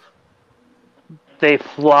if they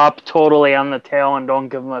flop totally on the tail and don't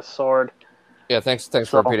give him a sword. Yeah, thanks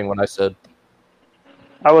for repeating what I said.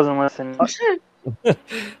 I wasn't listening.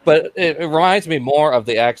 But it reminds me more of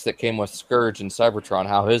the axe that came with Scourge in Cybertron,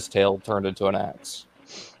 how his tail turned into an axe.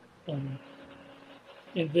 And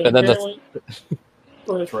then, And then apparently,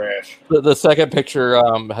 go ahead. Trash. The second picture,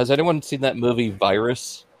 has anyone seen that movie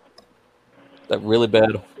Virus? That really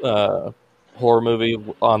bad horror movie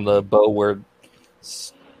on the bow where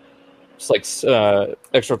it's like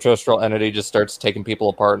extraterrestrial entity just starts taking people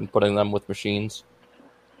apart and putting them with machines.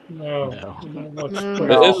 No. It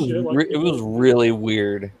was really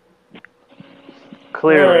weird.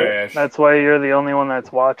 Clearly, Trash. that's why you're the only one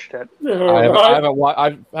that's watched it. I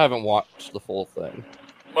haven't watched the full thing.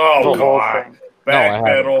 Oh The whole God! thing. No, I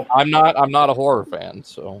Backpedal. haven't. I'm not a horror fan,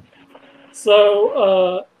 so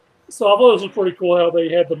So I thought this was pretty cool how they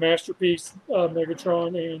had the Masterpiece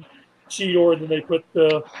Megatron and Cheetor, and then they put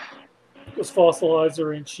this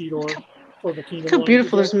Fossilizer and Cheetor for the Kingdom. Look how line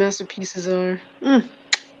beautiful those together. masterpieces are. So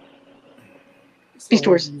Beast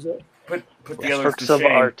Wars. I'll use it. Put the others Works to of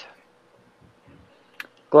shame. art.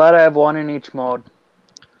 Glad I have one in each mode.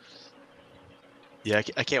 Yeah,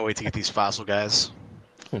 I can't wait to get these fossil guys.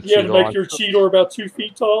 You had to make your Cheetor about 2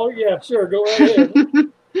 feet tall? Yeah, sure, go right ahead.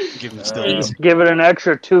 Give them studies. Give it an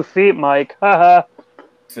extra 2 feet, Mike. Haha.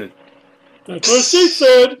 That's what she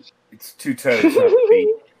said. It's 2 toes, not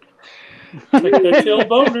feet. Take that tail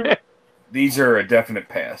boner. These are a definite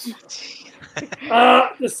pass.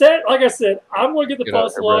 The set, like I said, I'm going to get the Get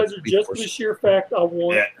out there, Brett. Fossilizer just for the sheer fact I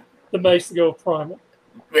want Yeah. the Mace to go primal.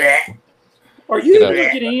 Blech. Are you Get out going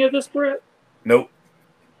to get any of this, Brett? Nope.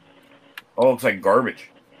 Oh, it looks like garbage.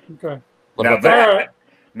 Okay. What Now about that? All right.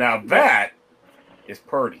 that is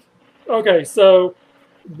purdy. Okay, so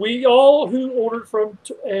we all who ordered from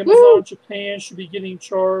Amazon Japan should be getting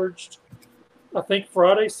charged, I think,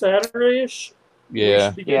 Friday, Saturday-ish.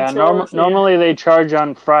 Yeah. Yeah, normally they charge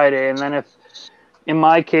on Friday, and then in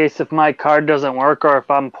my case, if my card doesn't work or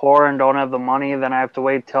if I'm poor and don't have the money, then I have to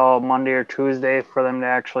wait till Monday or Tuesday for them to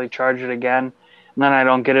actually charge it again. And then I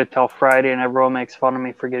don't get it till Friday, and everyone makes fun of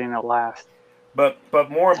me for getting it last. But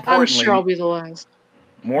more I'm importantly, sure I'll be the last.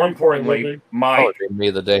 more importantly, Probably. Mike, Probably me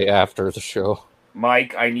the day after the show.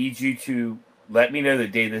 Mike, I need you to let me know the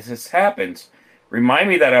day this happens. Remind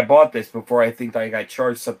me that I bought this before I think I got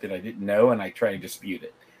charged something I didn't know, and I try to dispute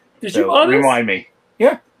it. Did So you buy this? remind me.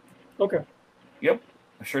 Yeah, Okay.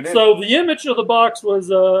 I sure did. So the image of the box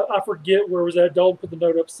was, I forget where it was at. Dalton put the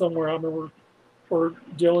note up somewhere. I remember, or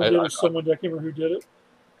Dylan did, or someone. I can't remember who did it.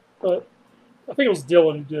 But I think it was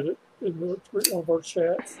Dylan who did it in one of our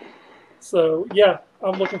chats. So, yeah,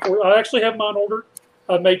 I'm looking for it. I actually have mine ordered.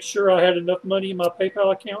 I made sure I had enough money in my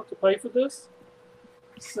PayPal account to pay for this.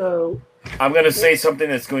 So I'm going to say something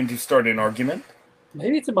that's going to start an argument.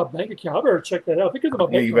 maybe it's in my bank account. I better check that out. I think it's in my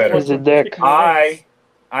bank you account. better. He's a dick.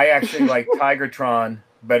 I actually like Tigertron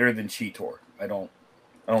better than Cheetor. I don't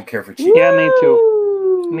care for Cheetor. Yeah, me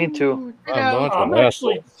too. Me too. I'm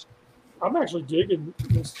actually digging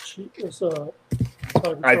this Tigertron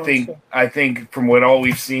I think from what all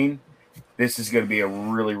we've seen, this is going to be a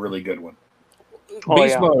really, really good one. Oh,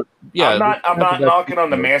 Beast yeah. mode. Yeah. I'm not knocking on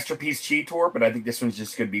the Masterpiece Cheetor, but I think this one's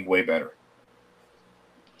just going to be way better.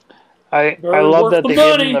 I Very love worth that the they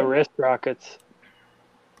gave money. him the wrist rockets.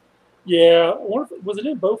 Yeah, I wonder if, was it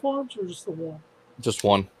in both arms or just the one? Just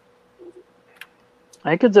one. I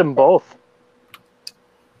think it's in both.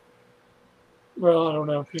 Well, I don't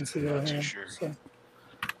know. You can see that Not too hand. sure. So.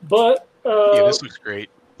 But Yeah, this looks great.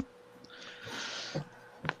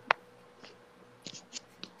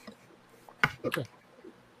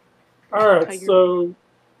 all right. Tiger.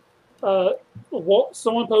 So,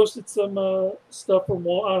 someone posted some stuff from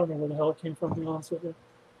Wal. I don't know where the hell it came from. To be honest with you,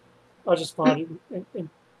 I just find it and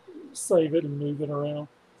save it and move it around.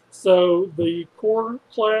 So the core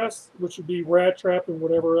class, which would be Rat Trap and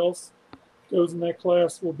whatever else goes in that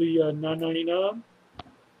class, will be $9.99.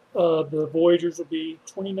 The Voyagers will be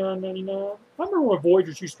 $29.99. I remember when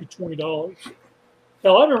Voyagers used to be $20.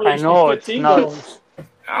 Hell, I remember they used to be $15.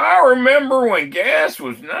 I remember when gas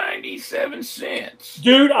was 97 cents.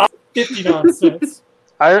 Dude, 59 cents.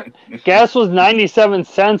 Gas was 97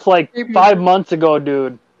 cents like 5 months ago,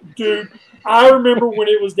 dude. Dude, I remember when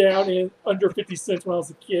it was down in under 50 cents when I was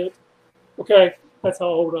a kid. Okay, that's how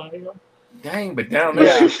old I am. Dang, but down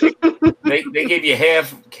there, they gave you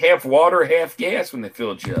half water, half gas when they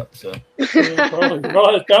filled you up. So Yeah, probably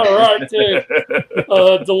right, kind of right too.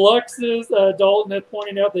 Deluxes, Dalton had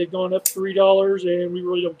pointed out they've gone up $3, and we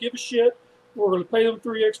really don't give a shit. We're going to pay them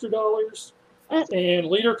 $3 extra. And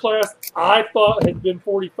leader class, I thought had been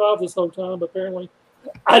 $45 this whole time, but apparently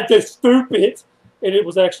I did stupid, and it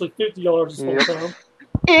was actually $50 this whole time.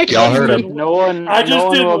 Y'all heard him. No one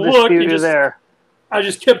didn't will look. dispute you there. I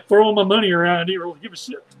just kept throwing my money around. I didn't really give a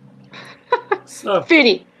shit. So,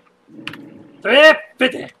 50.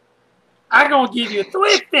 $3.50. I'm gonna give you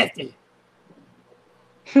 $3.50.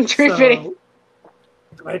 $3.50.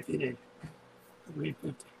 $3.50.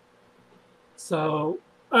 $3.50. So,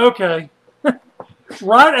 okay.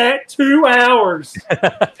 Right at 2 hours.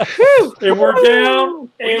 And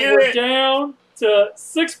we're down to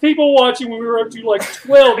 6 people watching when we were up to like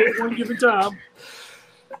 12 at one given time.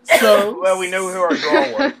 So well, we know who our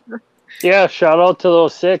draw was. Yeah, shout out to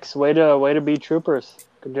those 6. Way to be troopers.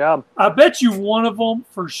 Good job. I bet you one of them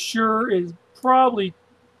for sure is probably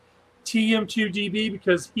TM2DB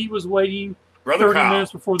because he was waiting Brother 30 Kyle.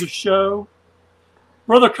 minutes before the show.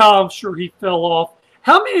 Brother Kyle, I'm sure he fell off.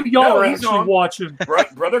 How many of y'all are he's actually on. watching?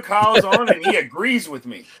 Brother Kyle's on, and he agrees with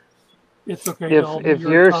me. It's okay. If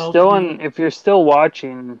you're still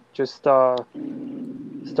watching, just start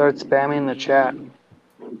spamming the chat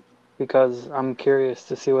because I'm curious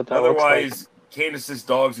to see what that looks like. Otherwise, Candace's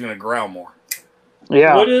dog's gonna growl more.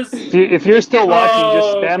 Yeah. What is? If you're still watching,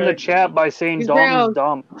 just spam okay. the chat by saying He's Dalton's brown.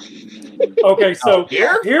 dumb. Okay, so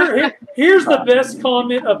Here? here's the best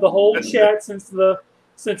comment of the whole chat since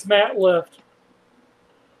Matt left.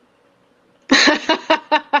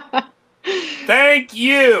 Thank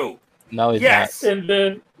you. No, he's Yes. And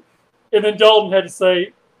then Dalton had to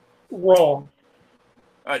say wrong.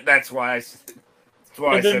 That's why I said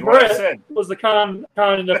And then what I Brett said. was the kind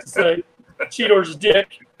enough to say Cheetor's a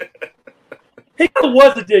dick. He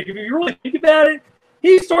was a dick. If you really think about it,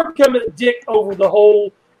 he started becoming a dick over the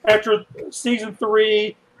whole after season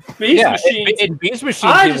 3. Beast Machines. In Beast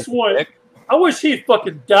Machines, I he just was want. sick. I wish he had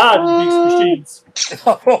fucking died in Beast Machines.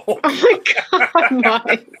 Oh my god,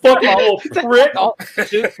 Mike. Fucking little prick. Oh,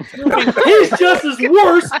 He's just as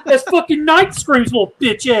worse as fucking Night Scream's little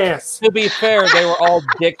bitch ass. to be fair, they were all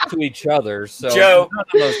dicks to each other, so Joe. none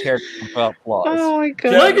of those characters felt flaws. Oh my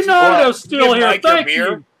god. Leonardo's still Give here. Mike a Thank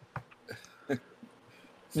beer. you.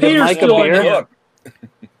 Give Peter's Mike a still in beer. here. Look,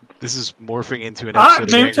 This is morphing into an episode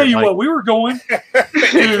of Man, Angry tell you Mike. what, we were going.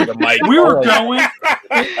 the mic. We were going.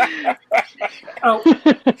 Oh,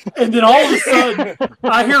 and then all of a sudden,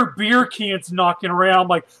 I hear beer cans knocking around.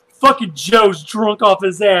 Like fucking Joe's drunk off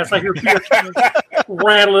his ass. I hear beer cans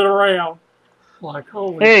rattling around. Like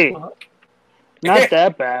holy fuck! Not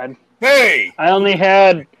that bad. Hey, I only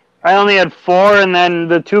had 4, and then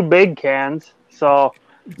the 2 big cans. So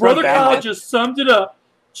Brother not Kyle bad. just summed it up.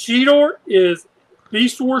 Cheetor is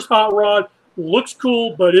Beast Wars Hot Rod. Looks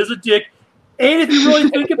cool, but is a dick. And if you really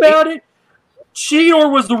think about it,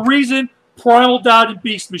 Cheetor was the reason Primal died in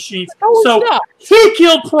Beast Machines. No, So he's not. he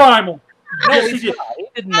killed Primal. No, Yes, he he's did. not. He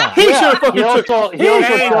did not. He should have fucking He took also Thank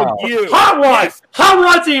killed you. Hot Rod. Yes. Hot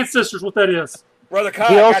Rod's ancestors, what that is. Brother Kyle.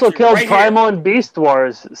 He I got also you killed right Primal and Beast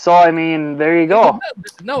Wars. So I mean, there you go.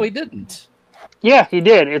 No, he didn't. Yeah, he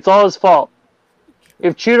did. It's all his fault.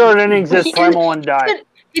 If Cheetor didn't exist, Primal wouldn't die.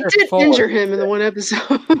 He They're did forward. injure him in the one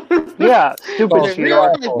episode. Yeah, stupid Oh, a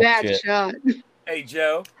Cheetor. really bad shit. shot. Here. Hey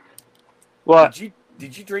Joe, What?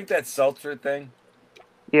 did you drink that seltzer thing?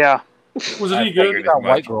 Yeah. Was it I any figured good? it. Got much.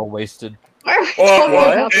 white girl wasted. Why are we Well, talking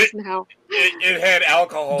what? about this now? It had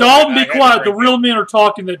alcohol. Dalton, I be had to quiet. The drink it. real men are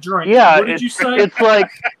talking that drink. Yeah, What did you say? It's like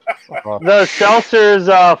the seltzer's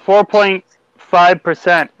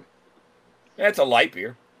 4.5%. That's a light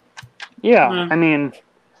beer. Yeah, Mm. I mean,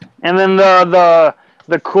 and then the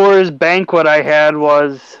Coors Banquet I had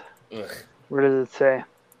was, Ugh. where does it say?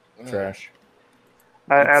 Trash.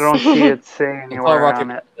 I don't see it saying It's all anywhere rocket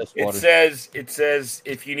on it. this It water. says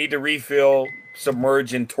if you need to refill,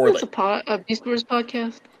 submerge in What's toilet. a Beast Wars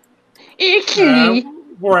podcast? Icky.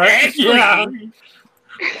 We're Actually- yeah.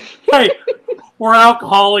 Hey, we're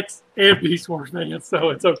alcoholics and Beast Wars fans, so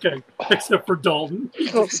it's okay. Except for Dalton.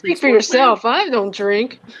 Well, speak for yourself. I don't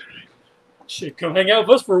drink. Shit, come hang out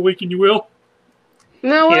with us for a week and you will.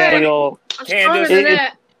 No way. Yeah, you'll. I'm stronger Candace- than It-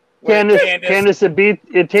 that. Candace,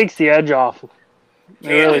 it takes the edge off. It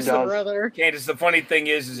really Candace, does. Brother. Candace, the funny thing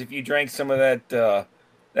is if you drank some of that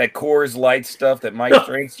Coors Light stuff that Mike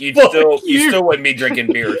drinks, you still wouldn't be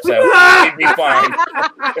drinking beer, so you'd be fine.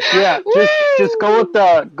 Yeah, just go with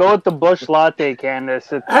the Busch Latte,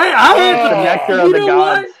 Candace. It's I the had nectar of the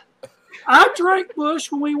gods. I drank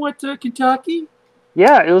Bush when we went to Kentucky.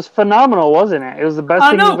 Yeah, it was phenomenal, wasn't it? It was the best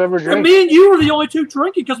thing you've ever And drank. me and you were the only two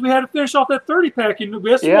drinking because we had to finish off that 30-pack. And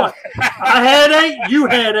guess what? I had 8. You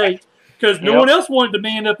had 8 because no one else wanted to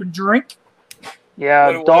man up and drink.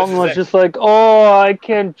 Yeah, Dalton was just like, "Oh, I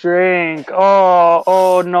can't drink.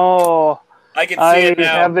 Oh no. I can see it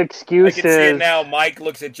now. have excuses." I can see it now. Mike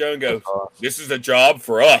looks at Joe and goes, "This is a job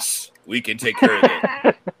for us. We can take care of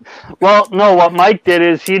it." Well, no, what Mike did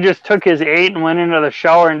is he just took his 8 and went into the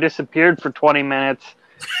shower and disappeared for 20 minutes.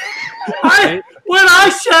 When I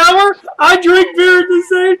shower, I drink beer at the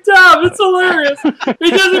same time. It's hilarious.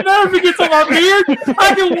 It doesn't matter if it gets on my beard.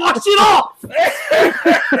 I can wash it off.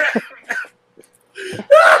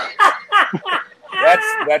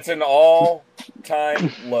 That's an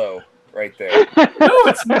all-time low right there. No,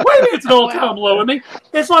 it's an all-time low. I mean,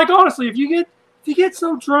 it's like honestly, if you get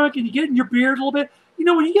so drunk and you get in your beard a little bit,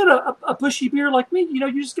 when you get a bushy beard like me,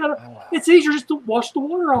 you just gotta. It's easier just to wash the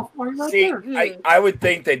water off while you're right there. I would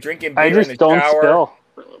think that drinking beer in the shower,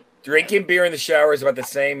 drinking beer in the shower is about the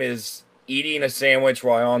same as eating a sandwich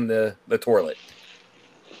while on the toilet.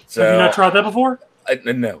 So, have you not tried that before?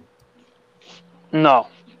 No.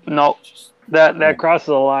 No. That crosses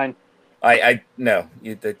the line. No.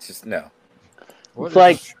 That's just no. It's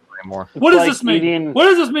like. What does this mean? What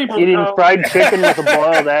does this mean? Eating fried chicken with a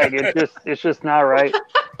boiled egg. It's just not right.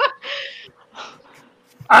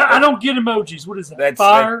 I don't get emojis. What is that? That's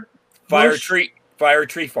fire tree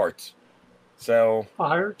farts. So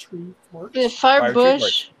fire tree farts. Yeah, fire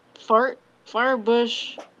bush, fart, fire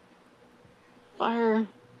bush, fire,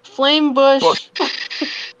 flame bush.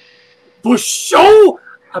 Bush show.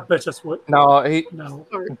 I bet that's what. No,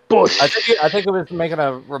 Bush. I think it was making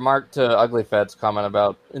a remark to Ugly Fed's comment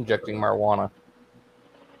about injecting marijuana.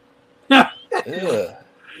 Yeah.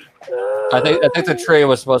 I think the tree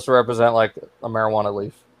was supposed to represent like a marijuana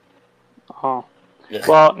leaf. Oh.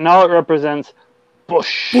 Well, now it represents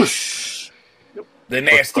Bush. Bush. The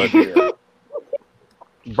nasty beer.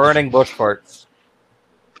 Burning bush farts.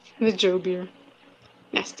 The Joe beer.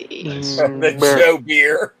 Nasty. The Joe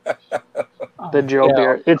beer. The Joe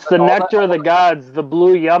beer. It's the nectar of the gods, the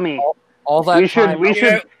blue yummy. All that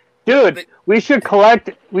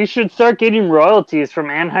we should start getting royalties from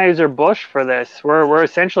Anheuser-Busch for this. We're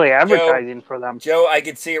essentially advertising for them. Joe, I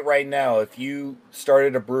could see it right now. If you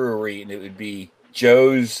started a brewery and it would be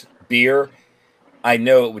Joe's beer, I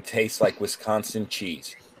know it would taste like Wisconsin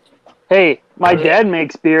cheese. Hey, my dad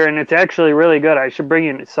makes beer and it's actually really good. I should bring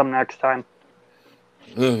you some next time.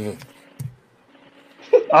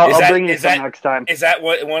 I'll bring you some next time. Is that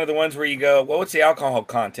one of the ones where you go, well, what's the alcohol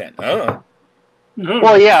content? Oh.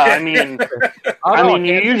 Well, yeah, I mean,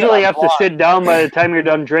 you usually have to sit down by the time you're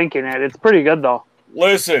done drinking it. It's pretty good, though.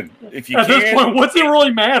 Listen, if you at this point, what's it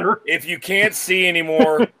really matter? If you can't see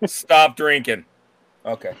anymore, stop drinking.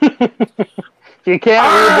 Okay. If you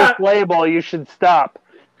can't read this label, you should stop.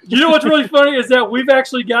 You know what's really funny is that we've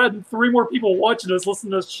actually gotten 3 more people watching us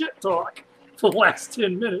listen to us shit talk for the last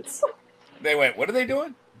 10 minutes. They went, what are they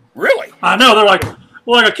doing? Really? I know. They're like,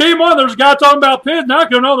 I came on, there's a guy talking about pins. Now I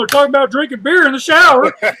come on, they're talking about drinking beer in the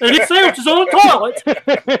shower and eat sandwiches on the toilet.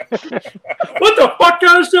 What the fuck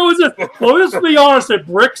kind of show is this? Well, let's be honest, at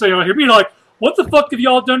Brick's on here, being like, what the fuck have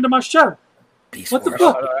y'all done to my show? What the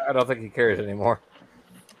fuck? I don't think he cares anymore.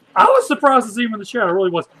 I was surprised to see him in the show. I really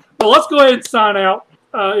was. But let's go ahead and sign out.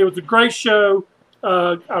 It was a great show.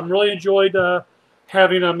 I really enjoyed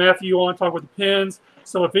having Matthew on talk with the pins.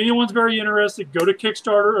 So if anyone's very interested, go to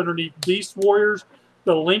Kickstarter underneath Beast Warriors.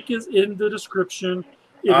 The link is in the description.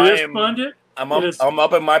 It is funded. I'm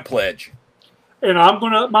up in my pledge. And I'm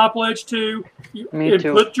going to up my pledge too. Me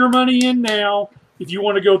too. Put your money in now. If you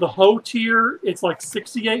want to go the whole tier, it's like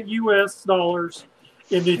 $68 US.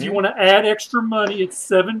 And if you want to add extra money, it's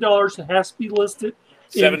 $7. It has to be listed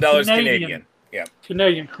 $7 Canadian. Yeah.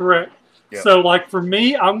 Canadian, correct. Yep. So, like for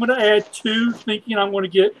me, I'm going to add 2, thinking I'm going to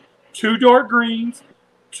get 2 dark greens,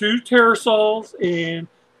 2 Terrasols, and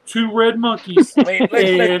 2 red monkeys. Let's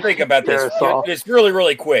think about this. Just really,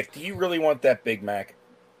 really quick. Do you really want that Big Mac?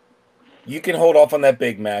 You can hold off on that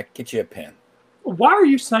Big Mac. Get you a pen. Why are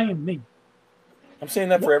you saying me? I'm saying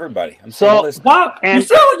that for everybody. I'm saying you sound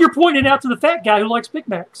like you're pointing out to the fat guy who likes Big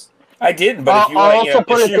Macs. I didn't, but if you want, also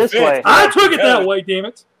put it this way. I took it that way, damn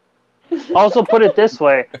it. Also put it this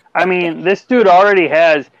way. I mean, this dude already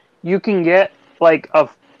has. You can get like a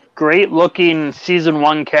great looking season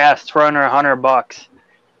 1 cast for under $100.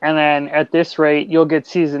 And then at this rate, you'll get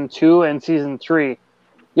season 2 and season 3.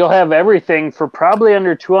 You'll have everything for probably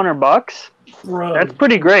under $200. Bro. That's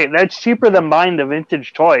pretty great. That's cheaper than buying the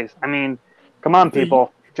vintage toys. I mean, come on,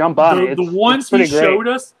 people, jump on it. The ones he showed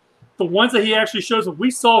us, the ones that he actually shows us,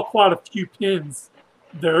 we saw quite a few pins.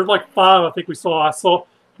 There are like 5, I think we saw.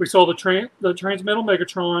 We saw the Transmetal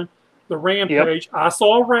Megatron, the Rampage. Yep. I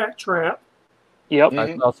saw a Rat Trap. Yep.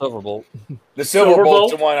 I saw Silverbolt. The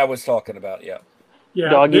Silverbolt's the one I was talking about. Yeah. Yeah.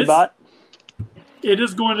 Doggy Bot. It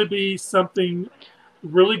is going to be something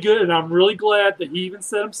really good, and I'm really glad that he even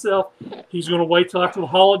said himself he's going to wait till after the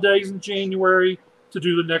holidays in January to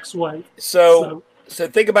do the next wave. So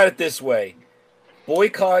think about it this way: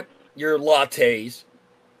 boycott your lattes,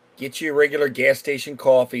 get you a regular gas station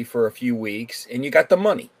coffee for a few weeks, and you got the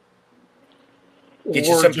money. Get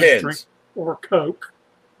you some pins or Coke.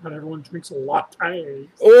 Not everyone drinks a latte.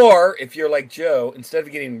 Or if you're like Joe, instead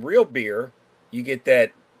of getting real beer, you get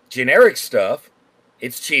that generic stuff.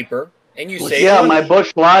 It's cheaper. And you say, yeah, my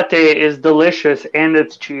Busch Latte is delicious and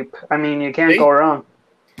it's cheap. I mean, you can't go wrong.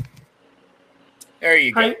 There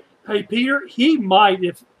you go. Hey, Peter, he might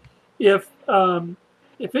if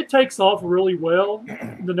it takes off really well,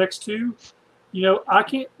 the next 2,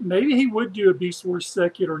 maybe he would do a Beast Wars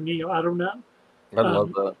Sekit or Neo. I don't know. I'd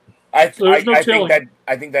love that. I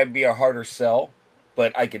think that'd be a harder sell,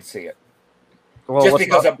 but I could see it. Well, just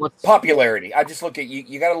because of popularity. I just look at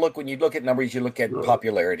you got to look when you look at numbers, you look at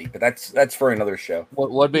popularity, but that's for another show.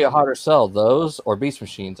 What would be a harder sell, those or Beast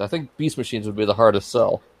Machines? I think Beast Machines would be the hardest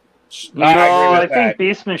sell. No, I think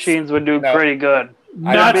Beast Machines would do pretty good.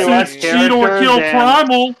 Not since Cheetor killed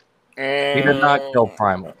Primal. He did not kill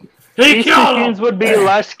Primal. Beast Machines would be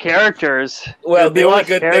less characters. Well, the only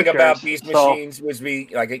good thing about Beast Machines was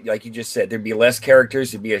like you just said, there'd be less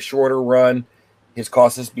characters, it'd be a shorter run. His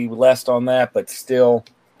costs would be less on that, but still,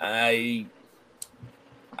 I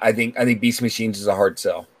think Beast Machines is a hard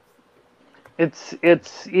sell.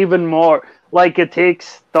 It's even more like it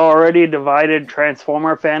takes the already divided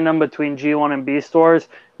Transformer fandom between G1 and Beast Wars,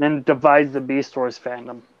 and then divides the Beast Wars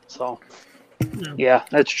fandom. So, yeah,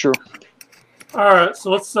 that's true. All right,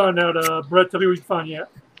 so let's sign out. Brett, tell me where you can find you at.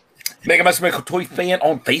 Mega Master Toy Fan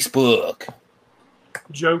on Facebook.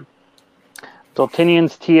 Joe.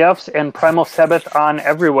 Daltonians TFs and Primal Sabbath on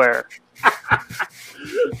everywhere.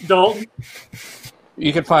 Dalton.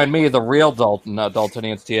 You can find me, the real Dalton,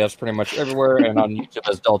 Daltonians TFs, pretty much everywhere, and on YouTube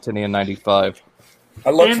as Daltonian95.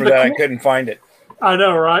 I looked for that, I couldn't find it. I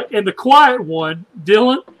know, right? And the quiet one,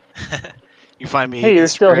 Dylan. You find me. Hey, you're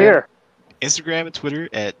still here. Instagram and Twitter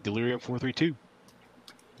at Delirium432.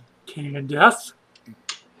 Candace.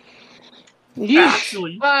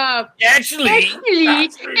 Actually, you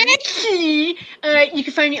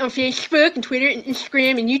can find me on Facebook and Twitter and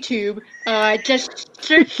Instagram and YouTube. Just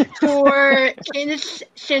search for Candace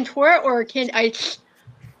Santora or Candace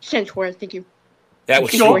Santora. Thank you. That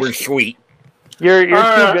was super sweet. You're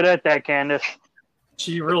too good at that, Candace.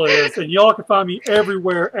 She really is. And y'all can find me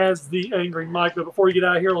everywhere as the Angry Mike. But before you get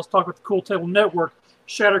out of here, let's talk about the Cool Table Network.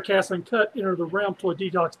 Shattercast Uncut, Enter the Realm, Toy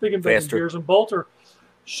Detox, Big and Bacon, Beers and Bolter.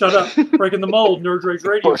 Shut Up, Breaking the Mold, Nerd Rage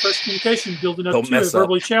Radio, Fresh Communication, Building Up to It,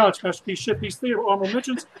 Verbally Challenged, Masterpiece, Shitpiece Theater. Honorable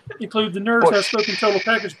mentions include the Nerds Have Spoken, Total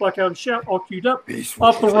Package, Blackout and Shout, all queued up,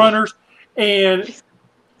 Off the Runners, and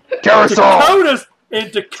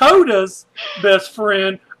Dakota's best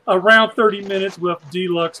friend, Around 30 Minutes with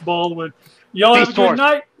Deluxe Baldwin. Y'all have a good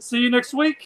night. See you next week.